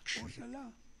its action.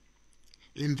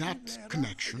 In that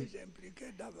connection,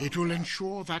 it will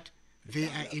ensure that they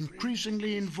are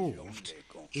increasingly involved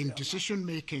in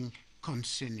decision-making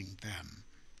concerning them.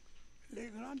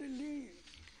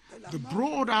 The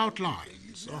broad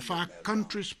outlines of our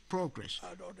country's progress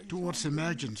towards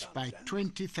emergence by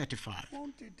 2035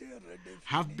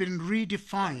 have been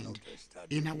redefined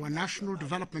in our national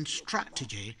development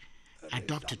strategy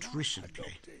adopted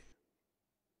recently.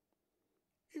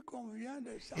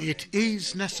 It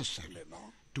is necessary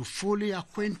to fully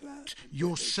acquaint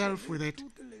yourself with it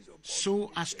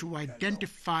so as to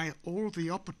identify all the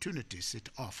opportunities it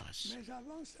offers.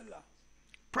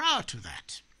 Prior to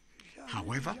that,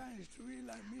 however,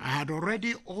 I had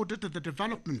already ordered the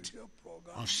development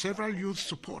of several youth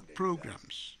support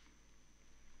programs.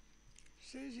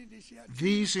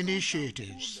 These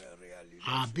initiatives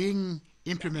are being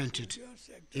implemented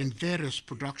in various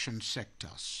production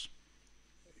sectors.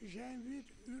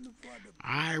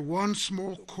 I once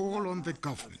more call on the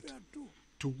government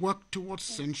to work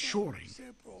towards ensuring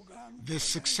the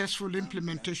successful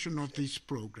implementation of these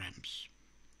programs.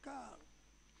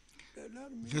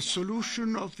 The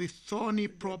solution of the thorny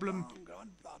problem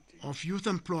of youth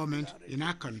employment in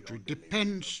our country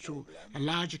depends to a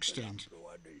large extent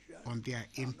on their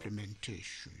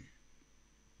implementation.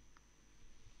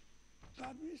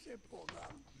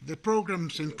 The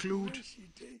programs include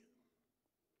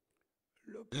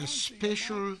a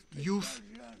special youth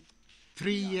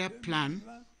 3-year plan,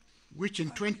 which in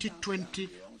 2020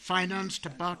 financed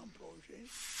about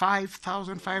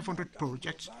 5,500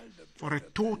 projects for a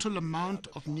total amount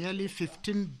of nearly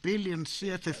 15 billion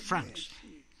CFA francs,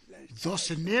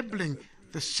 thus enabling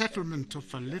the settlement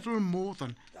of a little more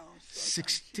than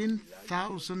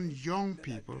 16,000 young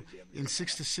people in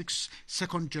 66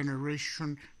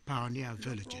 second-generation pioneer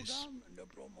villages.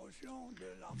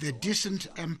 The Decent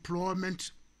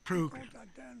Employment Program,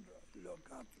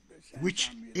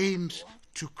 which aims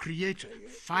to create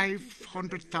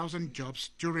 500,000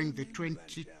 jobs during the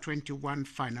 2021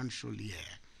 financial year.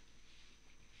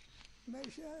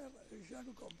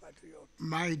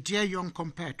 My dear young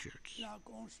compatriots,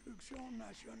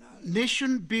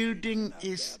 nation building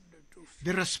is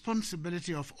the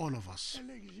responsibility of all of us.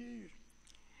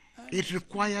 It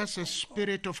requires a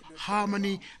spirit of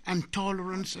harmony and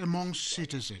tolerance among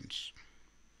citizens.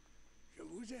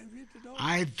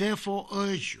 I therefore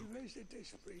urge you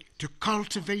to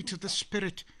cultivate the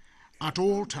spirit at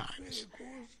all times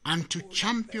and to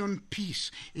champion peace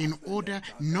in order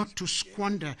not to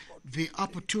squander the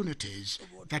opportunities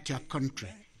that your country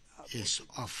is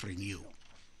offering you.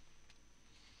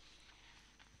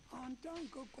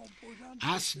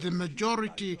 As the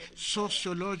majority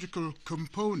sociological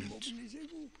component,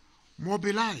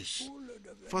 mobilize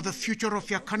for the future of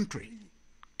your country,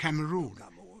 Cameroon,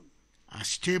 a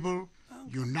stable,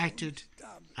 united,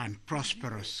 and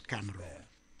prosperous Cameroon.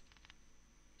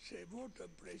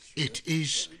 It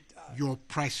is your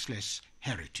priceless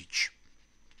heritage.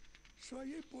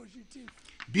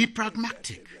 Be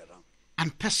pragmatic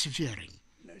and persevering.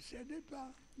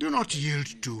 Do not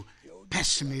yield to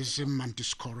pessimism and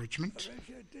discouragement.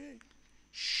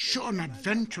 Shun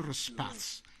adventurous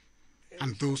paths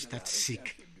and those that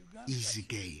seek easy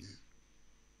gain.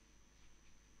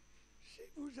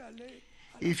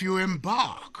 If you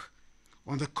embark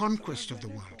on the conquest of the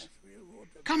world,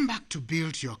 come back to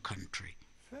build your country.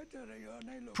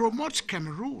 Promote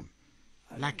Cameroon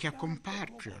like your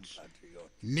compatriots,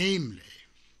 namely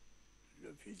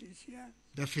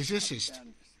the physicist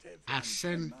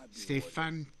Arsène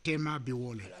Stéphane Tema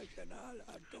Biwole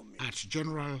at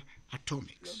General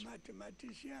Atomics,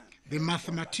 the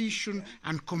mathematician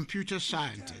and computer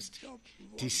scientist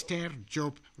Tister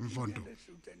Job Mvondo,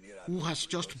 who has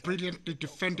just brilliantly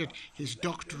defended his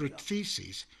doctorate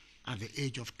thesis at the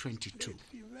age of 22.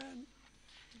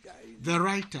 The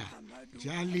writer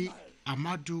Jali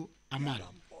Amadou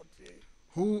Amal,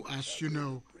 who, as you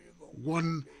know,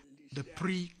 won the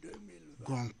Prix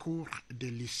Goncourt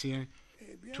des Lycéens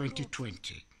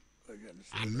 2020,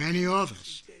 and many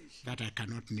others that I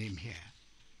cannot name here.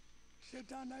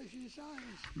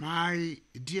 My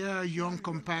dear young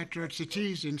compatriots, it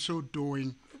is in so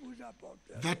doing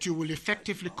that you will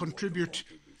effectively contribute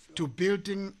to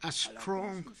building a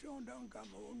strong,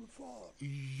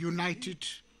 united,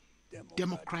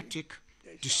 democratic,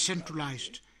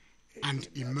 decentralized, and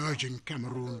emerging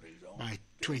Cameroon by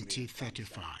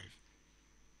 2035.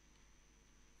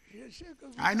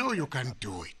 I know you can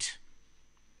do it.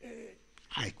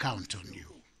 I count on you.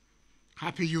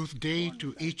 Happy Youth Day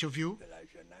to each of you.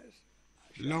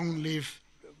 Long live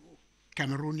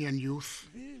Cameroonian youth.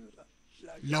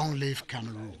 Long live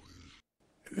Cameroon.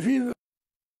 Vive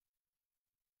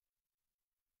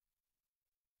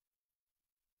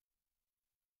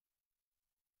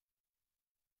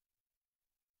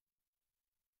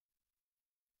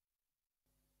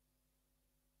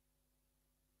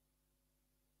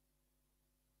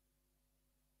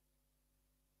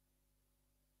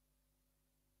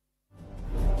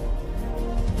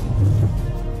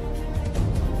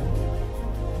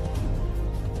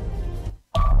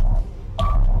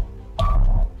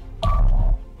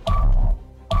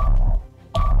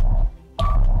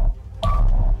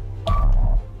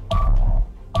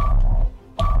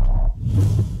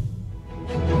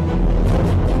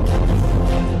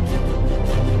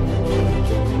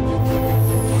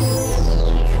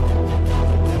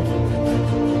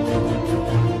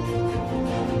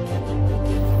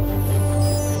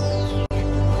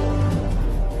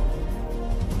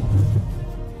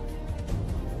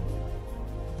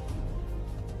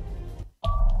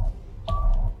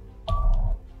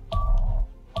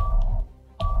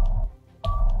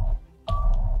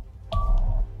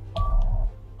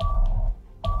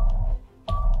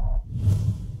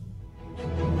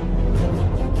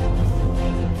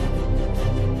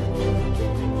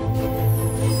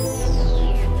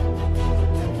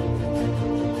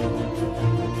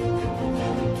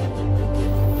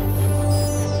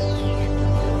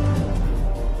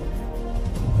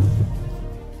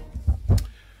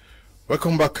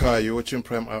Welcome back. You're watching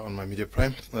Prime on my media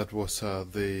Prime. That was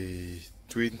the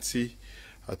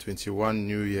 2021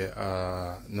 New Year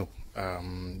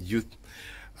youth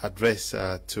address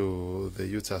to the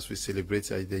youth as we celebrate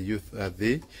the Youth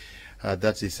Day.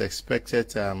 That is expected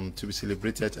to be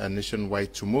celebrated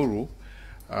nationwide tomorrow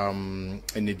in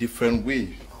a different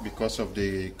way because of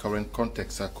the current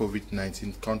context,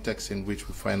 COVID-19 context in which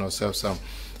we find ourselves.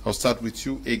 I'll start with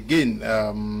you again,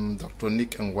 Dr.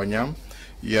 Nick Ngwanyam.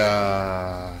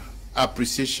 Your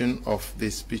appreciation of the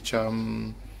speech.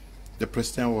 The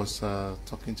president was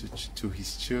talking to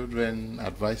his children,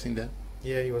 advising them.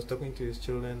 Yeah, he was talking to his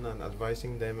children and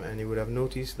advising them, and you would have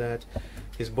noticed that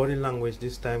his body language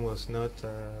this time was not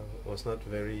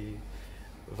very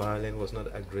violent, was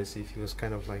not aggressive. He was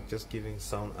kind of like just giving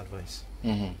sound advice.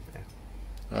 Mm-hmm. Yeah.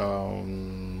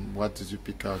 What did you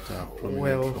pick out from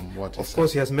what of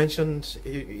course, he has mentioned,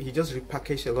 he just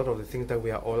repackaged a lot of the things that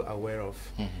we are all aware of.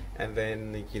 Mm-hmm. And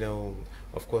then, you know,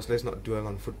 of course, let's not dwell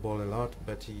on football a lot,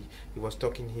 but he was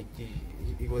talking,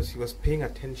 he was paying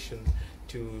attention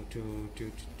to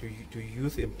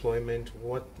youth employment,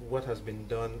 what has been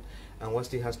done and what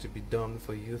still has to be done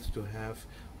for youth to have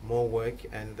more work.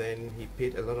 And then he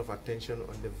paid a lot of attention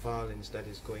on the violence that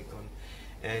is going on.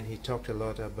 And he talked a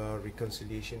lot about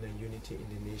reconciliation and unity in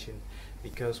the nation,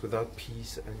 because without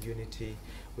peace and unity,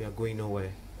 we are going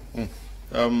nowhere.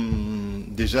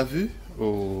 Déjà vu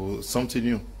or something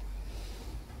new?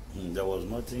 There was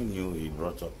nothing new he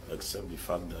brought up, except the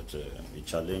fact that he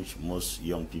challenged most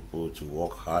young people to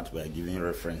work hard by giving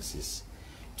references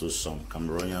to some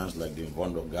Cameroonians, like the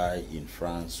Vondo guy in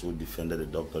France who defended a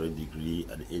doctorate degree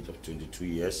at the age of 22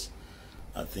 years.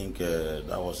 I think that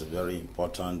was a very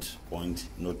important point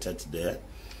noted there.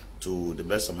 To the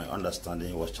best of my understanding,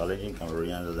 he was challenging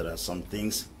Cameroonians that there are some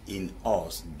things in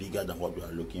us bigger than what we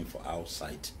are looking for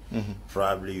outside. Mm-hmm.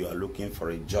 Probably you are looking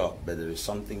for a job, but there is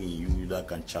something in you that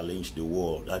can challenge the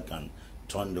world, that can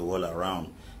turn the world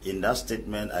around. In that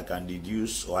statement, I could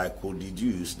deduce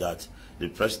that the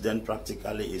president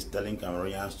practically is telling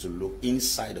Cameroonians to look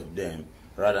inside of them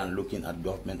rather than looking at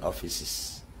government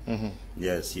offices. Mm-hmm.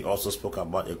 Yes, he also spoke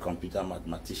about a computer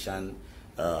mathematician,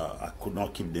 I could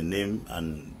not keep the name,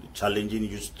 and challenging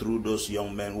you through those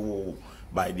young men who,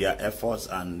 by their efforts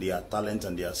and their talent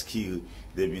and their skill,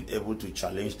 they've been able to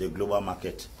challenge the global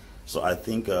market. So I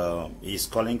think he's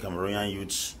calling Cameroonian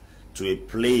youths to a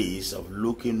place of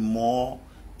looking more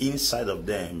inside of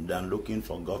them than looking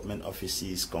for government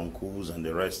offices, concours, and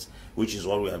the rest, which is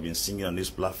what we have been singing on this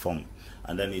platform.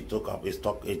 And then he talked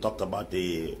about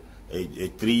a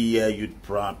 3-year youth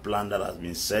plan that has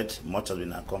been set. Much has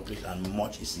been accomplished and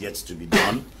much is yet to be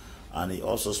done. And he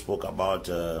also spoke about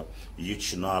youth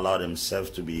should not allow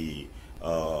themselves to be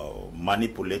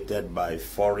manipulated by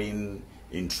foreign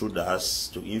intruders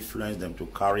to influence them to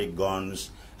carry guns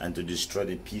and to destroy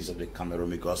the peace of the Cameroon,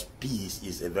 because peace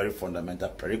is a very fundamental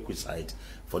prerequisite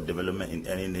for development in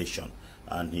any nation.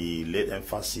 And he laid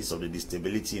emphasis on the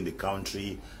instability in the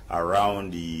country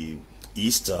around the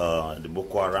east, the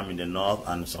Boko Haram in the north,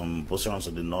 and some portions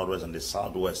of the northwest and the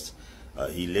southwest.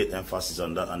 He laid emphasis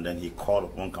on that, and then he called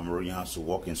upon Cameroonians to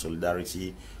work in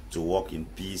solidarity, to work in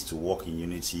peace, to work in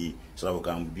unity, so that we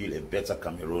can build a better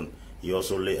Cameroon. He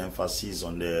also laid emphasis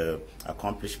on the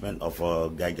accomplishment of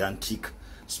a gigantic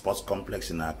sports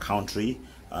complex in our country,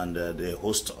 and the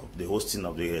hosting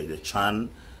of the CHAN,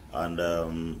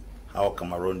 and how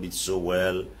Cameroon did so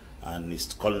well, and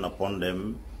he's calling upon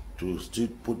them to still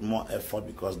put more effort,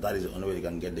 because that is the only way they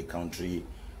can get the country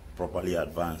properly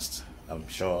advanced. I'm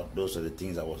sure those are the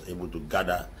things I was able to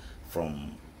gather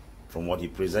from what he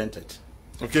presented.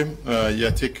 Okay,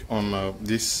 your take on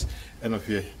this end of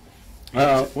year.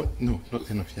 What? No, not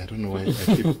end of year. I don't know why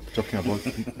I keep talking about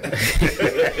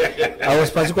it. I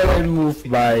was particularly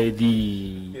moved by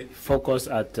the focus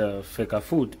at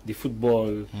Fcfa, the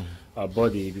football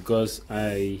body, because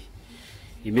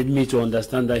he made me to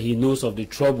understand that he knows of the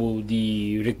trouble,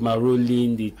 the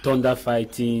rigmarolling, the thunder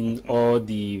fighting, or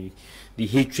the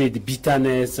hatred, the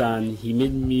bitterness, and he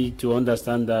made me to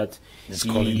understand that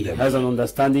he has an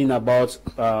understanding about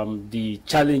the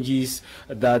challenges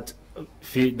that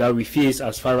we face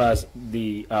as far as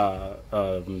the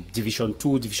Division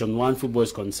 2, Division 1 football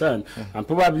is concerned. And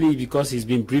probably because he's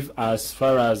been briefed as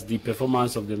far as the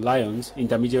performance of the Lions,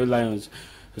 intermediate Lions,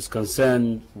 is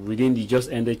concerned within the just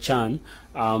ended CHAN.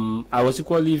 I was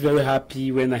equally very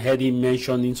happy when I heard him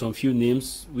mentioning some few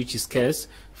names, which is scarce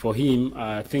for him.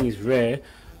 I think it's rare.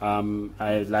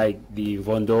 I like the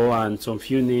Vondo and some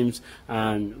few names,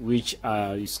 and which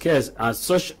is scarce. As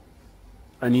such,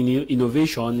 an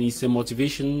innovation, is a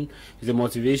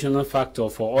motivational factor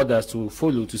for others to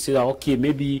follow, to say that, okay,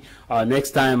 maybe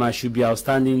next time I should be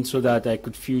outstanding so that I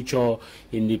could feature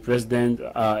in the president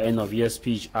end of year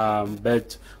speech.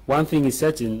 But one thing is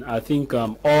certain, I think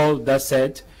all that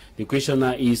said, the question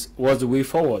now is, what's the way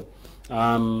forward?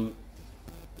 The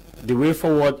way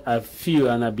forward, I feel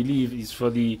and I believe, is for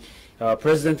the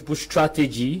president to put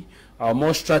strategy,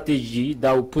 more strategy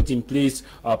that will put in place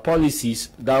policies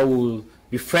that will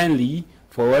be friendly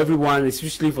for everyone,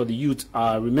 especially for the youth.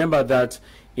 Remember that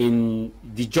in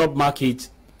the job market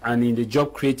and in the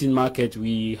job creating market,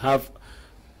 we have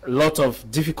a lot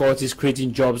of difficulties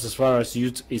creating jobs as far as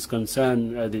youth is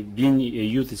concerned, being a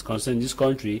youth is concerned in this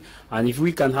country. And if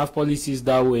we can have policies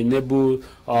that will enable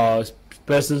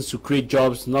persons to create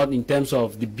jobs, not in terms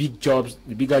of the big jobs,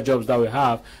 the bigger jobs that we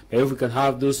have, but if we can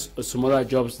have those smaller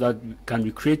jobs that can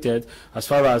be created, as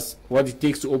far as what it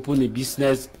takes to open a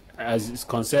business as is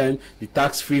concerned, the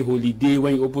tax-free holiday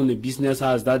when you open a business,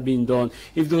 has that been done?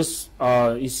 If those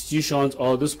institutions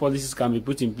or those policies can be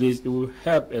put in place, it will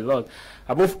help a lot.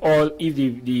 Above all, if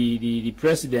the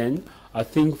president, I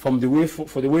think for the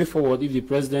way forward, if the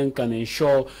president can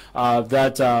ensure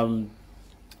that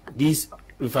these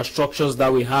infrastructures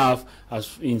that we have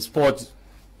as in sport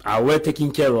are well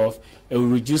taken care of, it will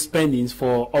reduce spendings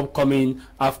for upcoming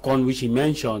AFCON, which he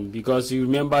mentioned, because you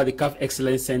remember the CAF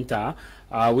Excellence Center,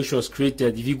 which was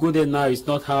created. If you go there now, it's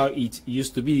not how it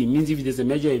used to be. It means if there's a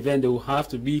major event, there will have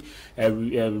to be a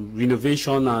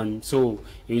renovation, and so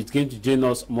it's going to drain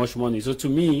us much money. So to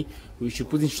me, we should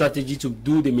put in strategy to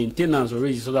do the maintenance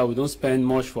already, so that we don't spend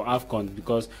much for AFCON,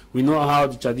 because we know how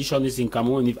the tradition is in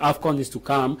Cameroon. If AFCON is to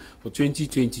come for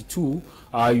 2022,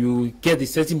 you get a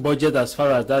certain budget as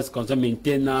far as that's concerned,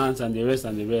 maintenance and the rest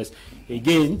and the rest.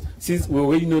 Again, since we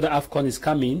already know that AFCON is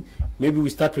coming, maybe we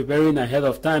start preparing ahead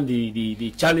of time.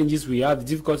 The challenges we have, the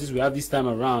difficulties we have this time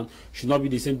around should not be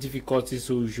the same difficulties,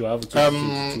 so we should have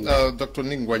to Dr.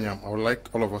 Ningwanyam, I would like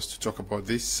all of us to talk about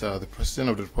this. The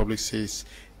President of the Republic says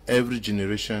every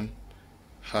generation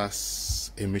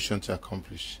has a mission to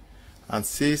accomplish, and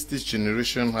says this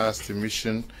generation has the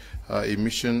mission, a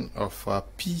mission of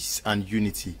peace and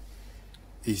unity.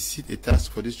 Is it a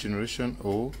task for this generation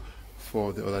or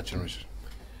for the other generation?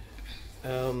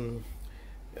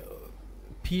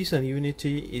 Peace and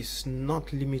unity is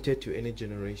not limited to any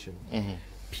generation.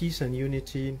 Peace and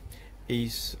unity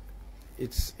is,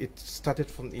 it started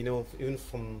from, even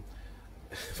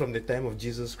from the time of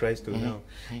Jesus Christ to now.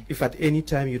 If at any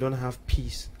time you don't have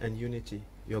peace and unity,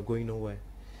 you're going nowhere.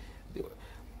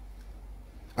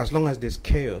 As long as there's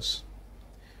chaos,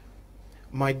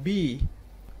 might be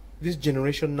this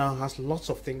generation now has lots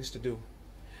of things to do,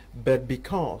 but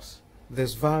because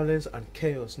there's violence and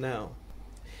chaos now,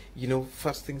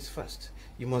 first things first,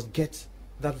 you must get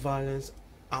that violence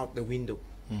out the window,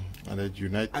 and then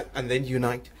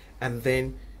unite, and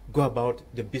then go about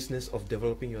the business of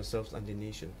developing yourselves and the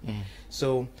nation.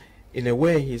 So in a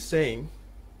way, he's saying,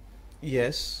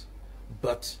 yes,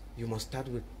 but you must start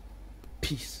with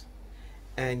peace,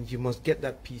 and you must get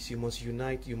that peace. You must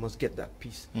unite. You must get that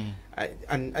peace.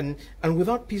 And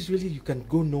without peace, really, you can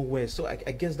go nowhere. So I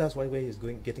guess that's where he's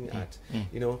getting at.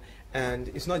 And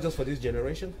it's not just for this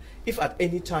generation. If at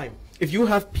any time, if you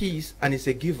have peace and it's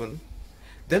a given,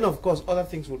 then of course other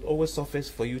things will always surface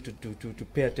for you to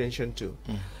pay attention to.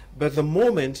 But the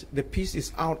moment the peace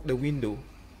is out the window,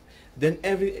 then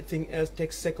everything else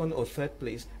takes second or third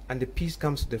place, and the peace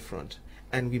comes to the front.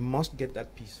 And we must get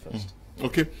that peace first.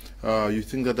 Okay. You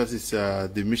think that is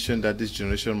the mission that this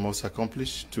generation must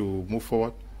accomplish to move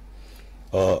forward?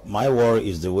 My worry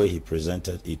is the way he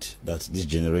presented it, that this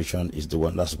generation is the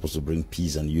one that's supposed to bring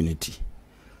peace and unity.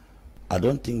 I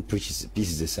don't think peace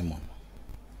is a sermon.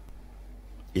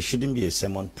 It shouldn't be a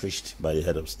sermon preached by the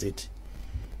head of state.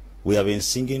 We have been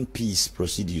singing peace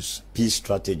procedures, peace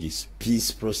strategies,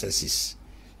 peace processes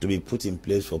to be put in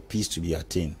place for peace to be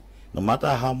attained. No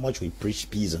matter how much we preach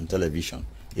peace on television,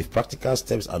 if practical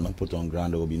steps are not put on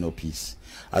ground, there will be no peace.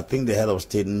 I think the head of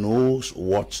state knows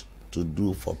what to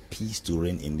do for peace to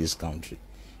reign in this country.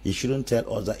 He shouldn't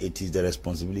tell us that it is the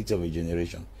responsibility of a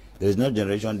generation. There is no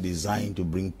generation designed to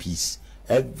bring peace.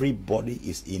 Everybody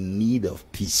is in need of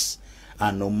peace.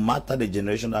 And no matter the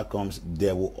generation that comes,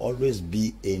 there will always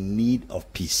be a need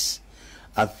of peace.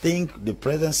 I think the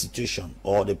present situation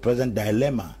or the present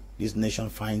dilemma this nation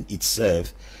finds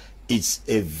itself, it's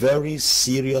a very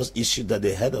serious issue that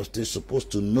the head of state is supposed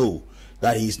to know,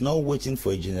 that he's not waiting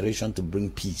for a generation to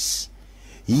bring peace.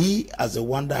 He, as the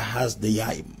one that has the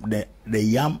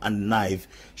yam and knife,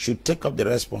 should take up the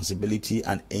responsibility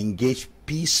and engage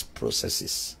peace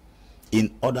processes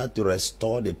in order to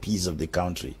restore the peace of the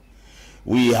country.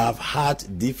 We have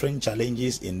had different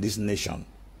challenges in this nation,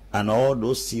 and all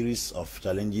those series of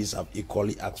challenges have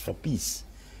equally asked for peace.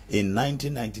 In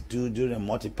 1992, during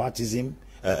multipartism,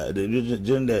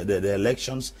 during the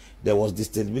elections, there was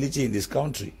instability in this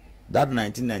country. That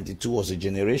 1992 was a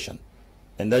generation,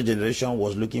 and that generation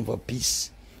was looking for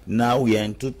peace. Now we are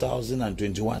in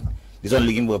 2021. It's not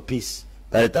looking for peace.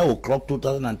 By the time we clock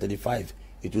 2035,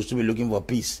 it will still be looking for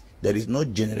peace. There is no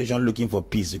generation looking for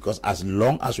peace, because as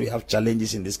long as we have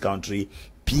challenges in this country,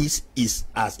 peace is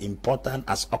as important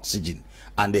as oxygen.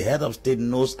 And the head of state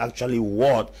knows actually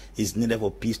what is needed for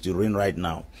peace to reign right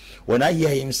now. When I hear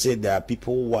him say there are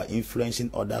people who are influencing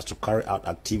others to carry out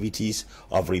activities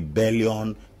of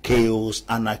rebellion, chaos,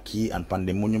 anarchy, and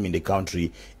pandemonium in the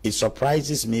country, it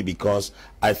surprises me, because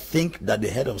I think that the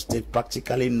head of state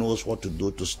practically knows what to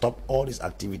do to stop all these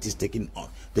activities taking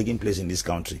place in this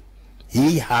country.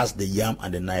 He has the yam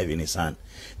and the knife in his hand.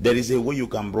 There is a way you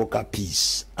can broker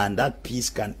peace, and that peace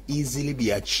can easily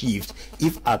be achieved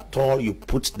if at all you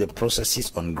put the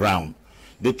processes on ground.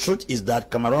 The truth is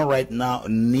that Cameroon right now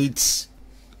needs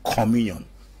communion.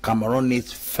 Cameroon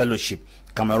needs fellowship.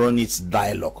 Cameroon needs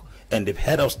dialogue. And the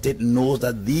head of state knows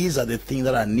that these are the things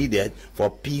that are needed for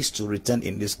peace to return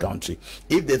in this country.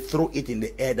 If they throw it in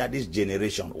the air that this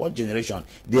generation, what generation?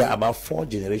 There are about 4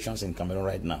 generations in Cameroon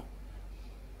right now.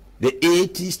 The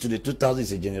 80s to the 2000s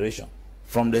is a generation.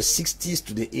 From the 60s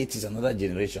to the 80s, another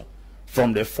generation.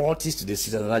 From the 40s to the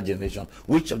 60s, another generation.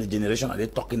 Which of the generation are they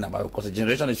talking about? Because the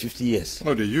generation is 50 years.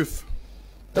 Oh, the youth.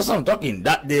 That's what I'm talking.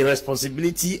 That the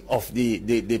responsibility of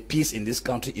the peace in this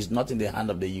country is not in the hand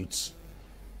of the youths.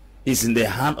 It's in the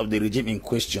hand of the regime in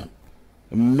question,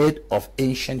 made of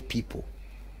ancient people.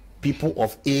 People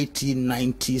of 80,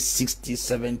 90, 60,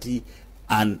 70,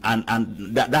 and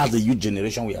that's the youth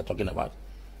generation we are talking about.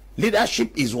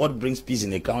 Leadership is what brings peace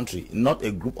in a country, not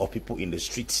a group of people in the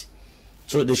streets.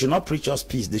 So they should not preach us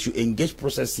peace. They should engage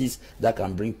processes that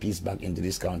can bring peace back into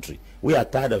this country. We are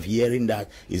tired of hearing that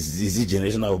is this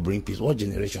generation that will bring peace. What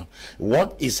generation?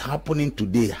 What is happening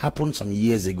today happened some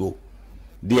years ago.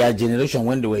 Their generation,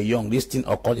 when they were young, this thing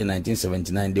occurred in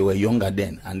 1979. They were younger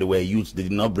then, and they were youths. They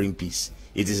did not bring peace.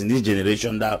 It is in this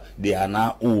generation that they are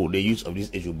now old. The youths of this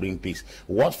age will bring peace.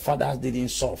 What fathers didn't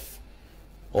solve,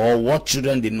 or what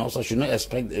children did not solve, should not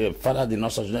expect fathers did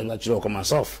not solve, should not expect children will come and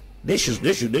solve. They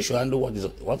should handle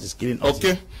what is killing us.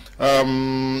 Okay.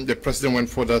 The president went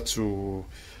further to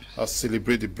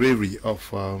celebrate the bravery of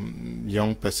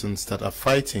young persons that are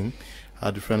fighting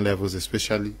at different levels,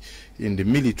 especially in the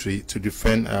military, to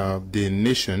defend the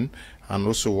nation, and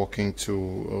also working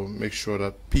to make sure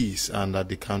that peace and that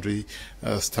the country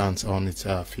stands on its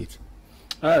feet.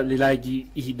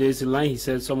 There's a line he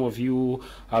said, some of you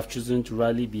have chosen to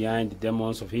rally behind the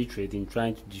demons of hatred in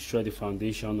trying to destroy the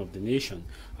foundation of the nation.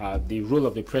 The role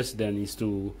of the president is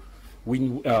to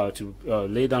win,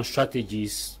 lay down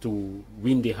strategies to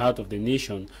win the heart of the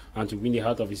nation and to win the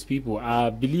heart of his people. I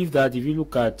believe that if you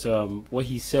look at what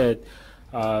he said,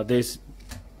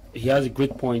 he has a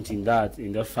great point in that,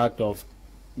 in the fact of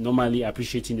normally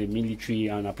appreciating the military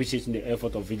and appreciating the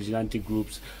effort of vigilante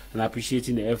groups and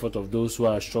appreciating the effort of those who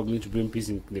are struggling to bring peace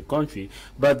in the country.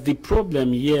 But the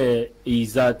problem here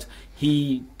is that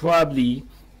he probably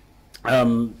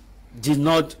did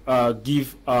not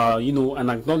give an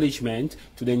acknowledgement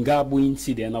to the Ngabo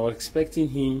incident. I was expecting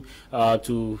him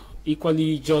to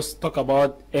equally just talk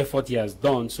about effort he has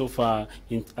done so far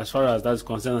as far as that's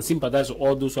concerned, and sympathize with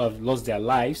all those who have lost their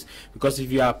lives, because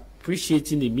if you are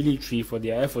appreciating the military for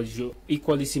their efforts, you should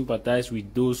equally sympathize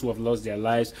with those who have lost their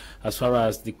lives as far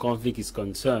as the conflict is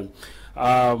concerned.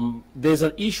 There's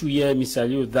an issue here, Mr.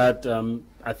 Liu, that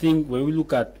I think when we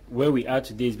look at where we are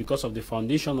today is because of the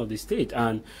foundation of the state.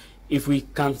 And if we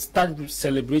can start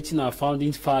celebrating our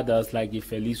founding fathers like the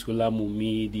Felix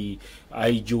Olamumi, the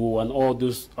Aijo, and all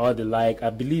those or the like, I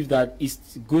believe that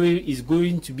it's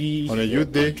going to be on a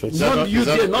youth day.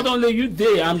 Not only youth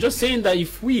day. I'm just saying that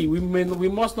if we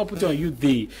must not put it on youth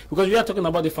day, because we are talking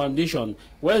about the foundation.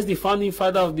 Where's the founding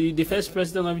father of the first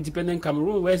president of independent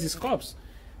Cameroon? Where's his corpse?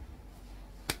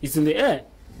 It's in the air.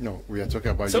 No, we are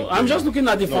talking about. So I'm just looking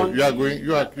at the foundation.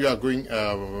 You are going.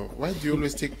 Why do you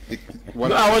always take?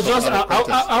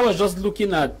 I was just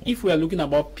looking at, if we are looking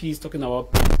about peace, talking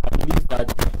about peace, I believe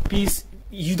that peace,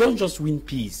 you don't just win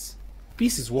peace.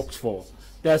 Peace is worked for.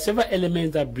 There are several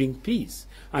elements that bring peace,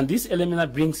 and this element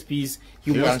that brings peace,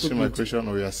 you must answer my question,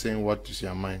 or you are saying what is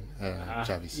your mind,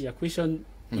 Travis? Your question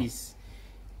is.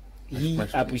 He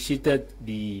appreciated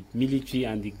the military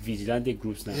and the vigilante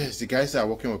groups now. Yes, the guys that are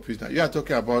working with peace now. You are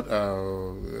talking about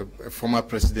former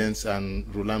presidents and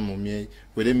Roland Momier.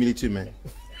 Were they military men?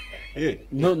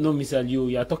 No, Mr. Liu,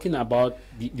 we are talking about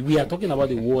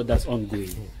the war that's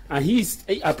ongoing, and he's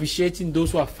appreciating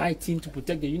those who are fighting to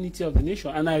protect the unity of the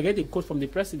nation. And I read a quote from the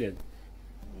president,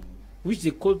 which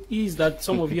the quote is that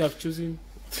some of you have chosen.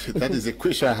 That is a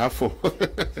question I have for. So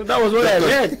that was what I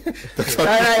read.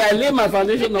 I lay my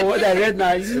foundation on what I read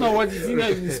now. This is not what is in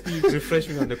the speech. Refresh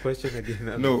me on the question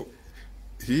again. No.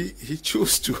 He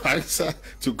chose to answer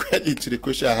to get into the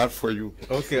question I have for you.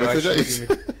 Okay, my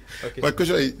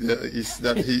question okay. is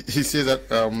that he says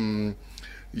that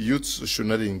youths should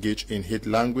not engage in hate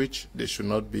language. They should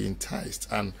not be enticed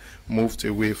and moved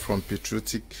away from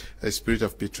spirit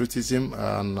of patriotism,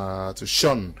 and to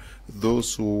shun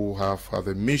those who have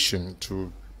a mission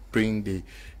to bring the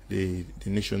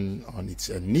nation on its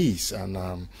knees,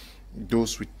 and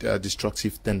those with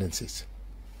destructive tendencies.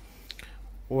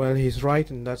 Well, he's right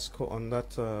in that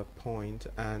point,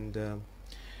 and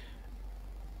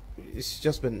it's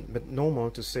just been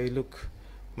normal to say, look,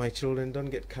 my children, don't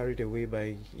get carried away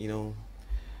by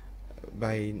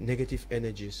by negative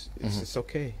energies. It's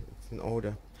okay, it's in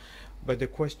order. But the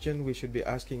question we should be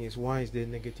asking is, why is there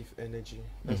negative energy?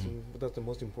 That's the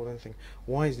most important thing.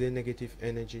 Why is there negative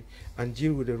energy? And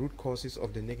deal with the root causes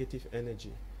of the negative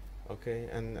energy. Okay,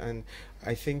 and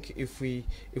I think if we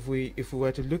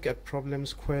were to look at problems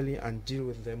squarely and deal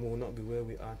with them, we will not be where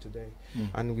we are today.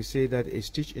 And we say that a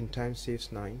stitch in time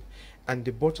saves 9, and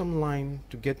the bottom line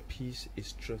to get peace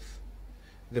is truth.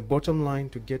 The bottom line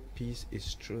to get peace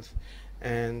is truth,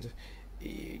 and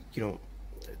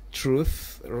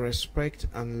truth, respect,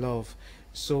 and love.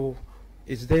 So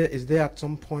is there at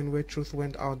some point where truth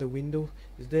went out the window?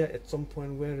 Is there at some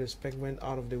point where respect went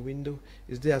out of the window?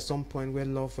 Is there at some point where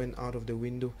love went out of the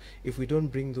window? If we don't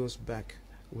bring those back,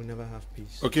 we'll never have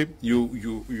peace. Okay,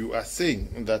 you are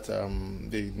saying that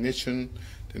the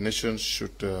nation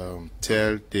should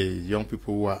tell the young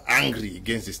people who are angry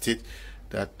against the state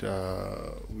that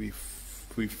we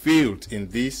failed in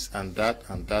this and that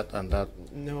and that and that.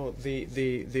 No, the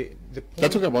point. They're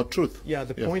talking about truth. Yeah,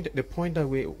 the point that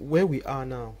where we are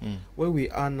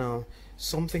now,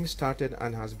 something started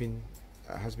and has been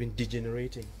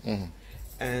degenerating,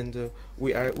 and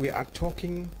we are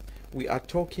talking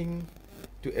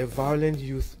to a violent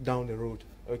youth down the road.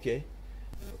 Okay,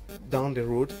 down the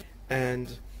road,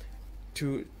 and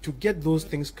to get those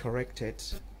things corrected.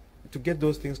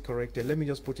 Let me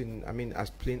just put in, as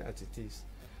plain as it is.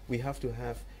 We have to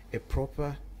have a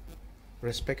proper,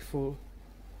 respectful,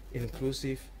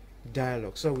 inclusive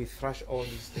dialogue. So we thrash all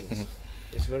these things.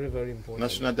 It's very, very important.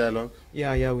 National dialogue?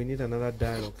 Yeah, we need another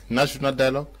dialogue. National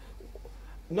dialogue?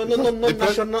 No,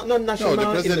 national. No,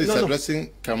 the president is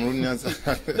addressing Cameroonians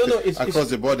across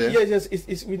the border.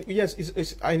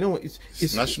 Yes, I know.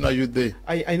 It's National Youth Day.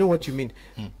 I know what you mean.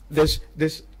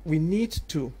 We need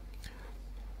to.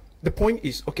 The point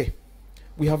is, okay,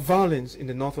 we have violence in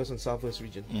the northwest and southwest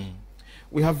region.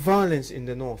 We have violence in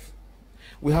the north.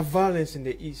 We have violence in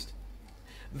the east.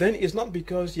 Then it's not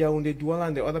because Yaoundé, Douala,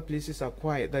 and the other places are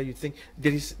quiet that you think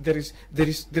there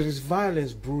is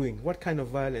violence brewing. What kind of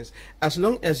violence? As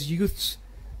long as youths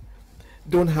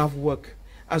don't have work,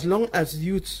 as long as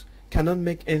youths cannot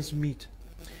make ends meet,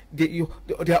 they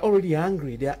are already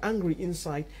angry. They are angry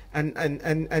inside, and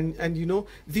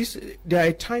this, they are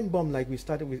a time bomb, like we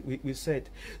said.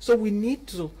 So we need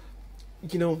to,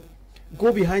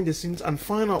 go behind the scenes and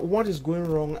find out what is going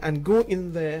wrong, and go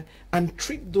in there and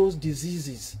treat those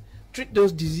diseases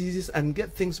and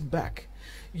get things back.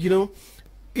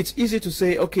 It's easy to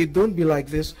say, okay, don't be like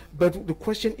this, but the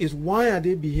question is, why are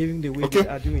they behaving the way they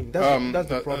are doing? That's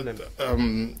the problem.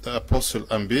 Apostle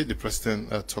Ambe, the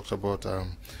president, talked about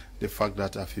the fact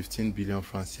that 15 billion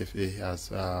francs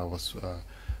CFA was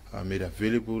made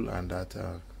available, and that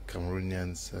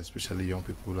Cameroonians, especially young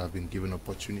people, have been given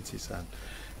opportunities and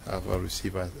have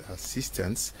received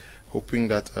assistance, hoping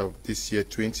that this year,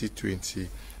 2021,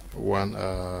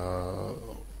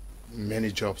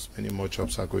 many more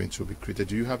jobs are going to be created.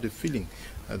 Do you have the feeling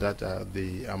that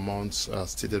the amounts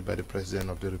stated by the President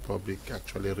of the Republic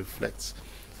actually reflects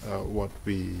what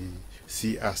we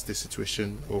see as the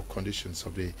situation or conditions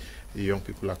of the young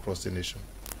people across the nation?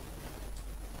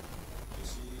 You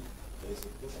see, there is a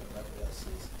question that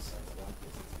says it's at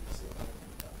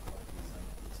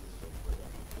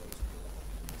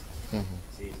 1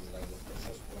 See, it is like the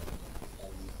precious point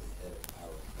that leaves the head of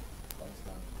Aaron,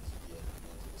 continent is here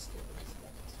to escape of his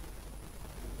planet.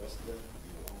 The president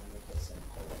is 100%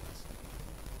 correct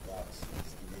that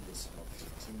is the needed sum of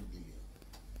 15 billion.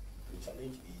 The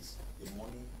challenge is the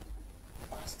money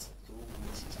passed through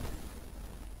which channel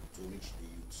to reach the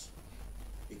youths.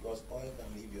 Because oil can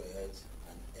leave your head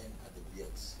and end at the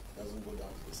beards. It doesn't go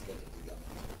down to the skirt of the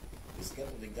garment. The skirt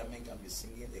of the garment can be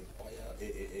singing a choir,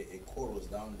 a chorus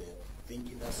down there,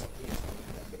 thinking that something is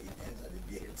coming down, but it ends at the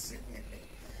beard.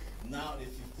 Now, the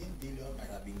 15 billion might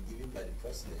have been given by the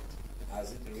president.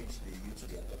 Has it reached the youth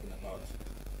we are talking about?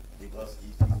 Because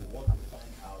if you want to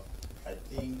find out, I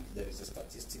think there is a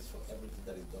statistics for everything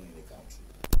that is done in the country.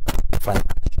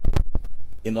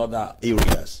 In other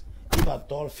areas, if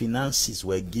at all finances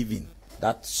were given,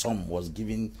 that sum was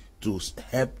given to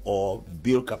help or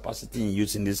build capacity in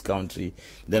youth in this country,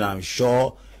 then I'm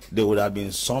sure there would have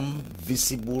been some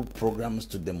visible programs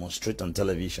to demonstrate on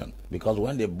television. Because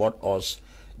when they bought us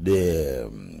the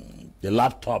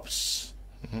laptops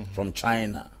from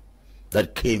China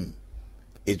that came,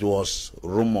 it was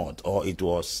rumored, or it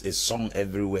was a song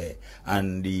everywhere,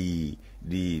 and the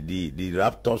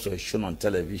laptops were shown on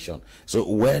television. So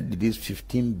where did this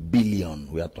 15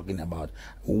 billion we are talking about,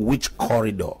 which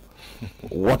corridor,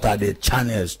 what are the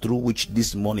channels through which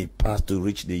this money passed to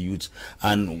reach the youth?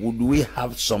 And would we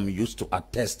have some youth to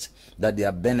attest that they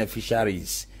are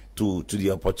beneficiaries to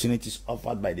the opportunities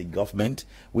offered by the government?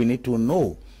 We need to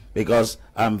know, because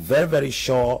I'm very, very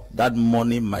sure that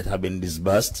money might have been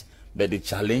disbursed, but the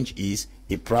challenge is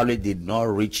it probably did not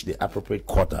reach the appropriate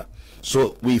quarter.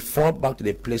 So we fall back to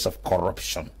the place of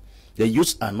corruption. The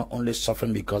youths are not only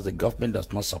suffering because the government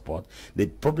does not support. The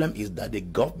problem is that the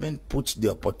government puts the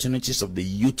opportunities of the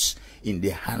youths in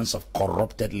the hands of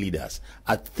corrupted leaders.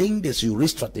 I think they should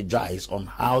re-strategize on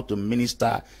how to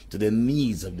minister to the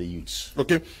needs of the youths.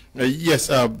 Okay. Yes,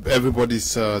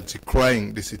 everybody's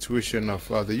decrying the situation of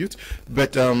the youth.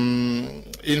 But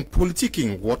in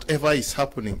politicking, whatever is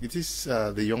happening, it is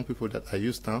the young people that are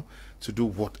used now to do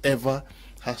whatever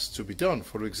has to be done.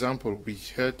 For example, we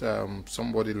heard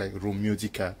somebody like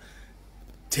Romudica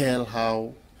tell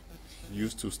how he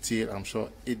used to steal, I'm sure,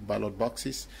 8 ballot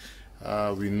boxes.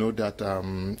 We know that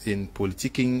in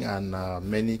politicking and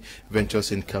many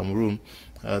ventures in Cameroon,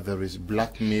 there is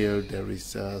blackmail, there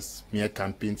is smear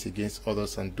campaigns against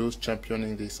others, and those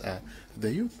championing this are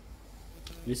the youth.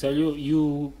 Mr.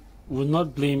 you would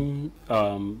not blame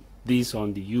this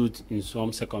on the youth in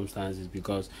some circumstances,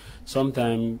 because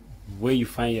sometimes where you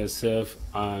find yourself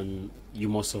and you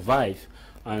must survive,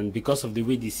 and because of the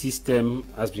way the system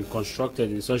has been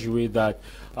constructed in such a way that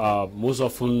most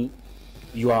often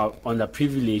you are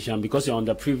underprivileged, and because you're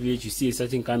underprivileged, you see a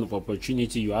certain kind of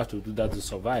opportunity, you have to do that to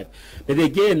survive. But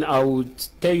again, I would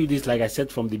tell you this, like I said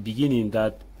from the beginning,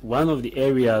 that one of the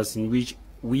areas in which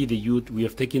we, the youth, we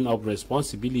have taken up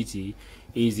responsibility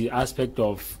is the aspect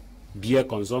of beer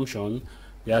consumption,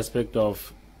 the aspect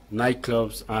of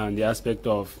nightclubs, and the aspect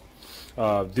of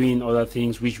doing other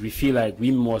things which we feel like we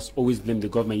must always blame the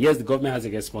government. Yes, the government has a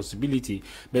responsibility,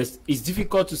 but it's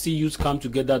difficult to see youth come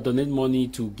together, donate money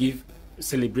to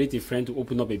celebrate a friend, to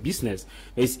open up a business.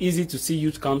 It's easy to see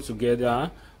youth come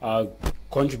together,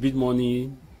 contribute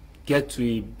money, get to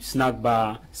a snack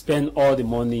bar, spend all the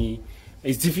money.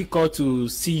 It's difficult to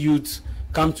see youth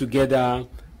come together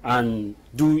and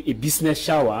do a business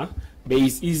shower, but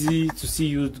it's easy to see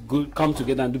youth come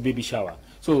together and do baby shower.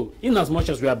 So in as much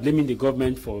as we are blaming the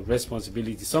government for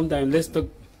responsibility, sometimes let's talk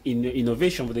in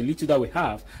innovation with the little that we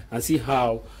have and see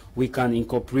how we can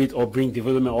incorporate or bring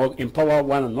development or empower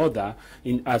one another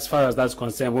in as far as that's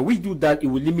concerned. When we do that, it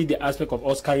will limit the aspect of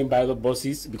us carrying ballot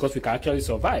buses, because we can actually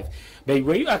survive. But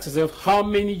when you ask yourself how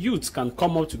many youths can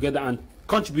come up together and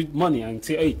contribute money and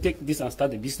say, hey, take this and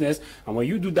start a business, and when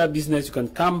you do that business, you can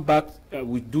come back,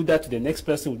 we do that to the next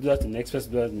person, we do that to the next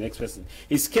person, do that to the next person.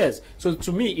 It's scarce. So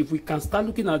to me, if we can start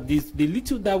looking at this, the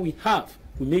little that we have,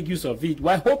 we make use of it,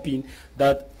 while hoping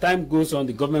that time goes on,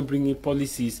 the government bringing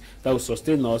policies that will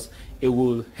sustain us, it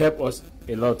will help us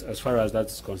a lot as far as that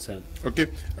is concerned. Okay.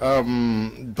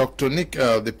 Dr. Nick,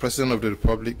 the President of the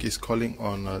Republic, is calling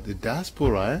on the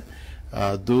diaspora,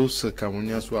 those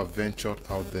Cameroonians who have ventured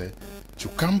out there, to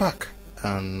come back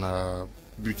and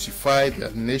beautify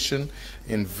their nation,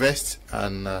 invest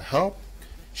and help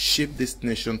shape this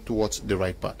nation towards the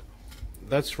right path.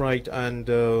 That's right,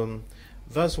 and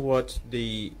that's what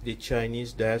the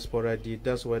Chinese diaspora did,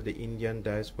 that's what the Indian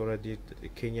diaspora did, the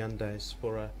Kenyan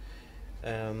diaspora.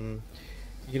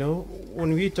 You know,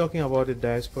 when we're talking about the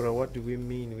diaspora, what do we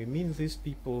mean? We mean these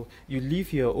people, you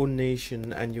leave your own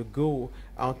nation and you go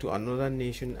out to another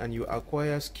nation and you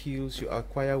acquire skills, you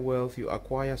acquire wealth, you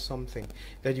acquire something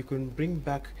that you can bring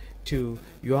back to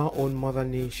your own mother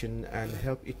nation and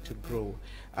help it to grow.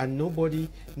 And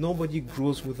nobody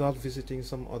grows without visiting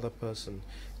some other person.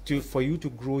 For you to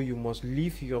grow, you must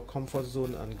leave your comfort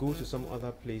zone and go to some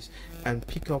other place and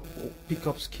pick up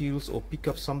skills or pick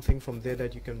up something from there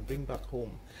that you can bring back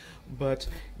home. But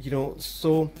you know,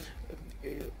 so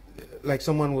like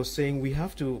someone was saying, we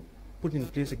have to put in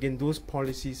place again those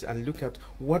policies and look at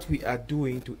what we are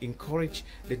doing to encourage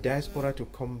the diaspora to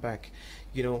come back.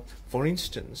 You know, for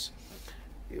instance,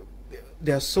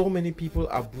 there are so many people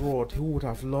abroad who would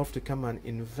have loved to come and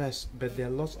invest, but there are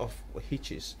lots of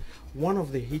hitches. One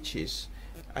of the hitches,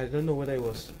 I don't know whether it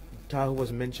was Tar who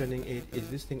was mentioning it, is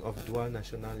this thing of dual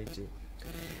nationality.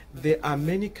 There are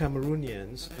many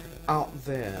Cameroonians out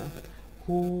there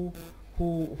who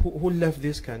left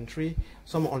this country,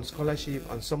 some on scholarship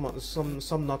and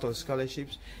some not on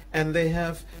scholarships, and they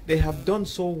have done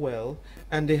so well,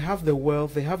 and they have the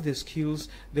wealth, they have the skills,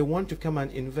 they want to come and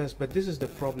invest. But this is the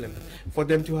problem: for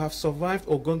them to have survived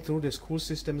or gone through the school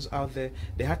systems out there,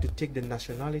 they had to take the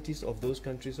nationalities of those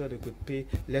countries so they could pay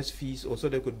less fees, or so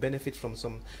they could benefit from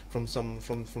some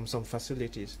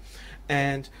facilities.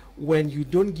 And when you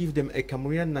don't give them a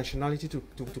Cameroonian nationality to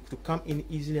come in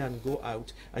easily and go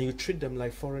out, and you treat them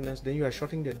like foreigners, then you are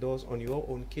shutting the doors on your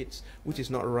own kids, which is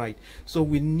not right. So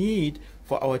we need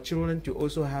for our children to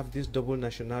also have this double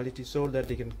nationality, so that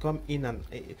they can come in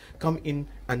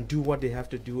and do what they have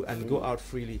to do and go out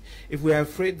freely. If we are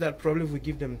afraid that probably if we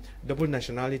give them double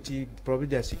nationality, probably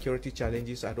there are security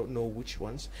challenges, I don't know which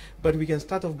ones, but we can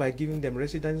start off by giving them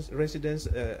residence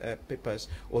papers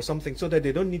or something, so that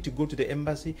they don't need to go to the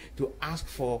embassy to ask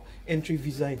for entry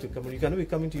visa into Cameroon. You cannot be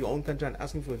coming to your own country and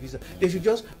asking for a visa. They should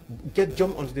just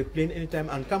jump onto the plane anytime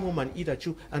and come home and eat at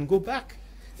you and go back.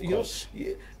 You know,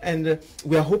 and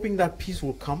we are hoping that peace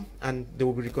will come and there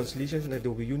will be reconciliation and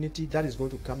there will be unity. That is going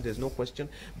to come, there's no question.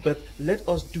 But let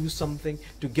us do something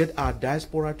to get our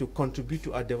diaspora to contribute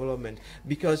to our development,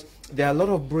 because there are a lot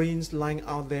of brains lying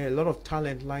out there, a lot of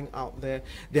talent lying out there.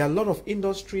 There are a lot of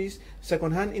industries,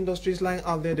 second-hand industries lying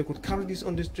out there. They could carry these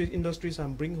industries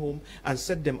and bring home and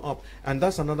set them up. And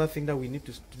that's another thing that we need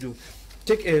to do.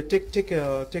 Take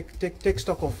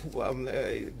stock of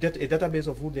a database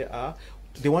of who they are.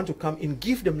 They want to come in,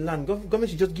 give them land. Government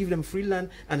should just give them free land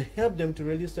and help them to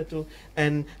really settle.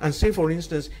 And say, for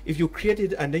instance, if you create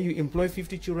it and then you employ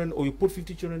 50 children, or you put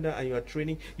 50 children there and you are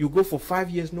training, you go for 5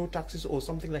 years, no taxes or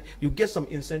something like, you get some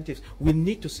incentives. We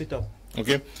need to sit up.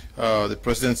 Okay. The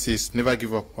president says never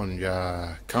give up on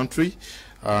your country,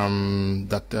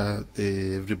 that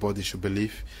everybody should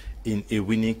believe in a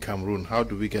winning Cameroon. How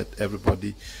do we get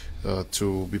everybody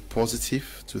to be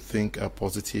positive, to think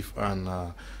positive,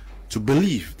 and to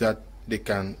believe that they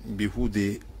can be who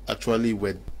they actually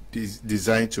were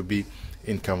designed to be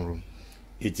in Cameroon?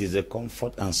 It is the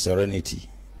comfort and serenity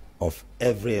of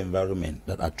every environment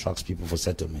that attracts people for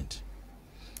settlement.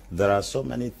 There are so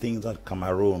many things that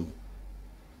Cameroon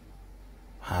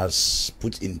has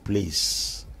put in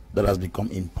place that has become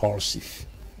impulsive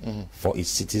for its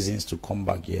citizens to come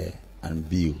back here and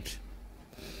build.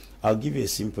 I'll give you a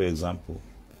simple example.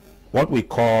 What we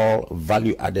call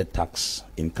value-added tax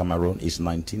in Cameroon is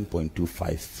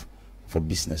 19.25 for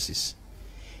businesses.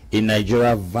 In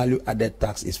Nigeria, value-added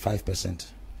tax is 5%.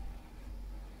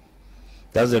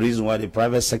 That's the reason why the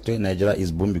private sector in Nigeria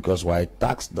is booming, because why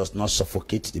tax does not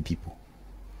suffocate the people.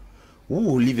 Who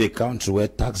will leave a country where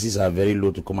taxes are very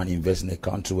low to come and invest in a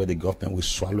country where the government will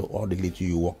swallow all the little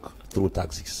you work through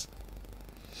taxes?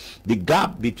 The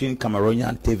gap between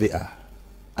Cameroonian TVA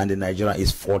and the Nigeria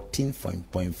is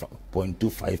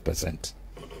 14.25%.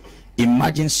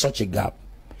 Imagine such a gap.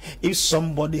 If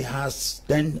somebody has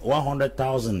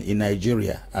 100,000 in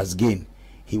Nigeria as gain,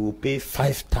 he will pay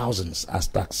 5,000 as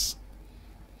tax.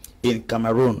 In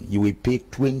Cameroon, you will pay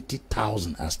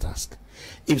 20,000 as tax.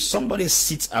 If somebody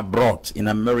sits abroad in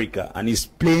America and is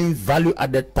paying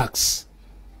value-added tax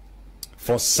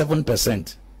for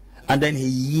 7%, and then he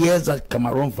hears that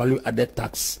Cameroon value-added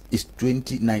tax is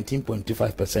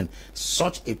 19.25%,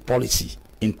 such a policy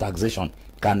in taxation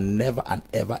can never and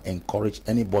ever encourage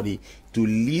anybody to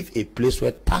leave a place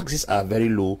where taxes are very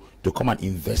low to come and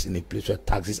invest in a place where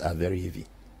taxes are very heavy.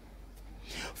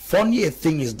 Funny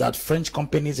thing is that French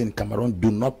companies in Cameroon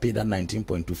do not pay that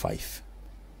 19.25.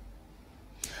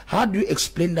 How do you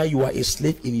explain that you are a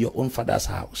slave in your own father's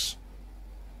house?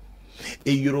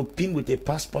 A European with a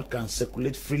passport can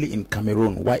circulate freely in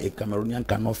Cameroon, while a Cameroonian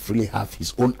cannot freely have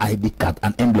his own ID card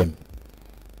and emblem,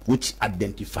 which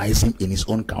identifies him in his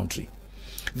own country.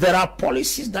 There are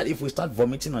policies that if we start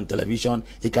vomiting on television,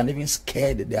 it can even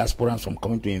scare the diasporans from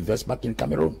coming to invest back in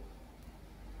Cameroon.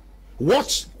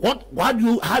 How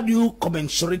do you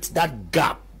commensurate that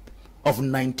gap of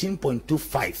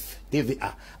 19.25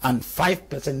 TVA and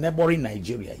 5% neighboring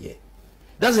Nigeria here?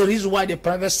 That's the reason why the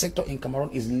private sector in Cameroon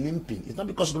is limping. It's not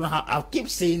because we don't have, I keep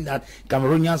saying that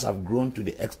Cameroonians have grown to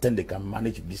the extent they can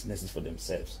manage businesses for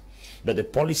themselves. But the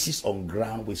policies on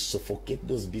ground will suffocate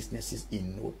those businesses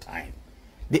in no time.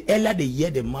 The earlier they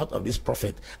hear the mouth of this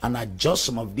prophet and adjust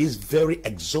some of these very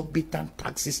exorbitant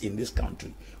taxes in this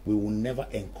country, we will never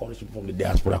encourage people from the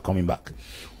diaspora coming back.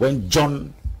 When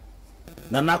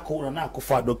Nana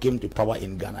Akufo-Addo came to power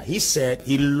in Ghana, he said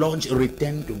he launched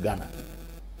Return to Ghana.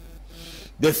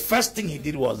 The first thing he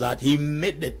did was that he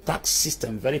made the tax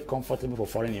system very comfortable for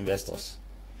foreign investors,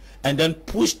 and then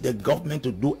pushed the government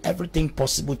to do everything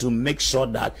possible to make sure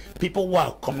that people who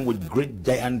are coming with great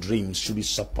giant dreams should be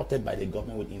supported by the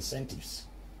government with incentives.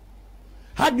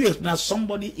 How do you explain that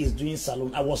somebody is doing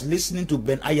salon? I was listening to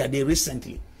Ben Ayade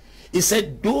recently. He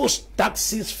said those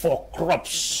taxes for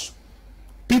crops,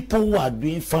 people who are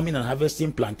doing farming and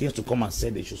harvesting plantains to come and say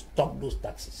they should stop those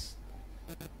taxes.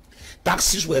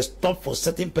 Taxes were stopped for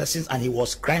certain persons, and he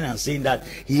was crying and saying that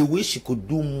he wished he could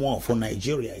do more for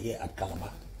Nigeria here at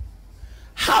Calabar.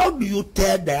 How do you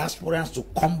tell diasporans to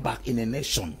come back in a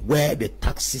nation where the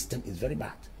tax system is very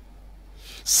bad?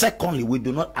 Secondly, we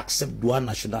do not accept dual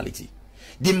nationality.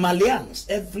 The Malians,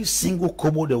 every single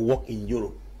kobo they work in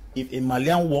Europe, if a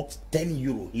Malian works 10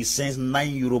 euro, he sends 9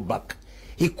 euro back.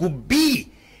 He could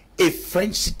be a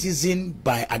French citizen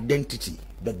by identity,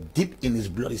 but deep in his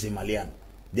blood is a Malian.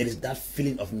 There is that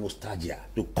feeling of nostalgia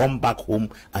to come back home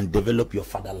and develop your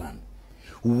fatherland.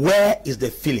 Where is the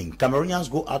feeling?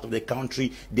 Cameroonians go out of the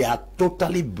country, they are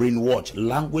totally brainwashed,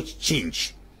 language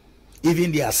change.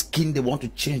 Even their skin, they want to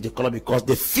change the color because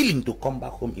the feeling to come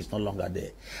back home is no longer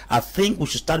there. I think we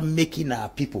should start making our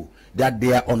people that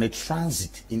they are on a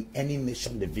transit in any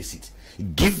nation they visit.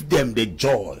 Give them the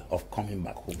joy of coming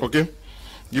back home. Okay.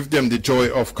 Give them the joy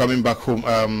of coming back home.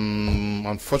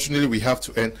 Unfortunately, we have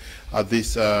to end at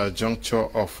this juncture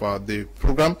of the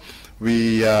program.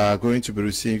 We are going to be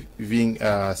receiving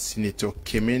Senator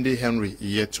Kemende Henry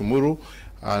here tomorrow,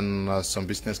 and some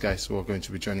business guys who are going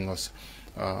to be joining us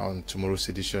on tomorrow's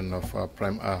edition of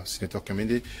Prime. Senator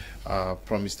Kemende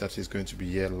promised that he's going to be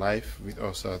here live with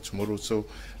us tomorrow. So,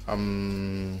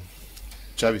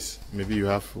 Travis, maybe you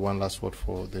have one last word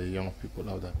for the young people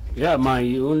out there. Yeah, my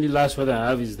only last word I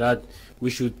have is that we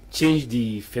should change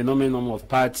the phenomenon of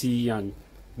party and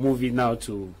move it now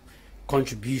to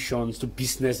contributions to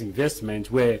business investment,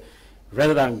 where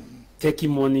rather than taking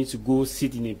money to go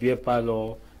sit in a beer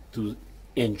parlor to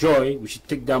enjoy, we should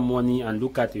take that money and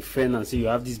look at a friend and say, you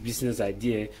have this business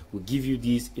idea, we'll give you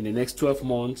this in the next 12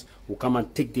 months, we'll come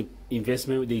and take the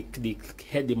investment,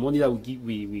 the money that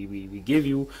we gave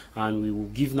you, and we will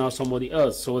give now somebody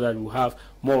else, so that we'll have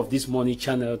more of this money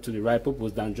channeled to the right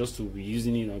purpose than just to be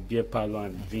using it in a beer parlor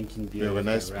and drinking beer. Yeah,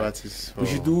 nice parties. We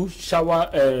should do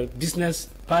business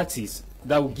parties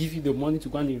that will give you the money to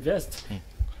go and invest.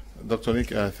 Dr. Nick,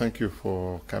 thank you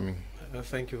for coming.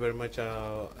 Thank you very much.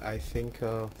 I think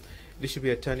this should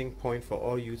be a turning point for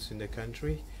all youths in the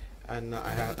country. And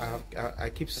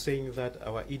I keep saying that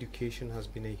our education has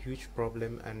been a huge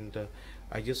problem, and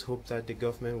I just hope that the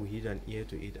government will heed an ear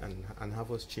to it and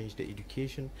have us change the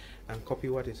education and copy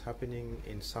what is happening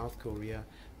in South Korea,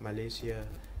 Malaysia,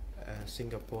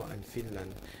 Singapore and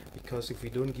Finland. Because if we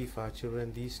don't give our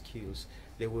children these skills,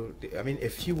 I mean, a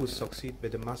few will succeed,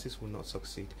 but the masses will not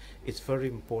succeed. It's very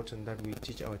important that we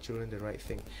teach our children the right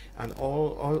thing. And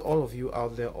all of you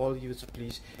out there, all youths,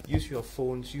 please use your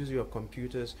phones, use your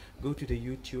computers, go to the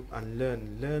YouTube and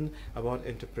learn about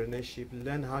entrepreneurship,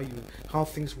 learn how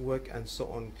things work and so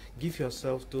on. Give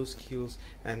yourself those skills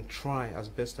and try as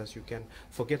best as you can.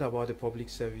 Forget about the public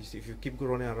service. If you keep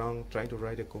running around trying to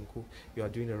write a concours, you are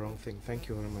doing the wrong thing. Thank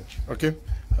you very much. Okay.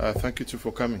 Thank you too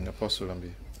for coming, Apostle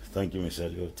Lambi. Thank you, Mr.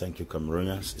 Elio. Thank you,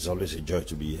 Cameroonians. It's always a joy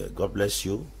to be here. God bless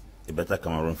you. A better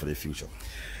Cameroon for the future.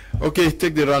 Okay,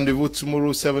 take the rendezvous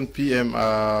tomorrow, 7 p.m.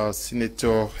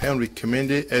 Senator Henry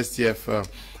Kemende, SDF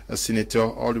Senator,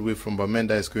 all the way from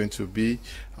Bamenda, is going to be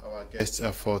our guest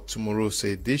for tomorrow's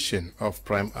edition of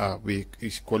Prime. We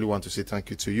equally want to say thank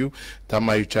you to you,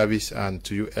 Tamari Travis, and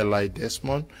to you, Eli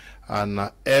Desmond,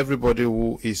 and everybody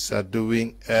who is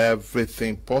doing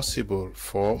everything possible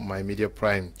for My Media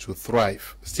Prime to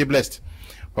thrive. Stay blessed.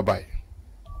 Bye-bye.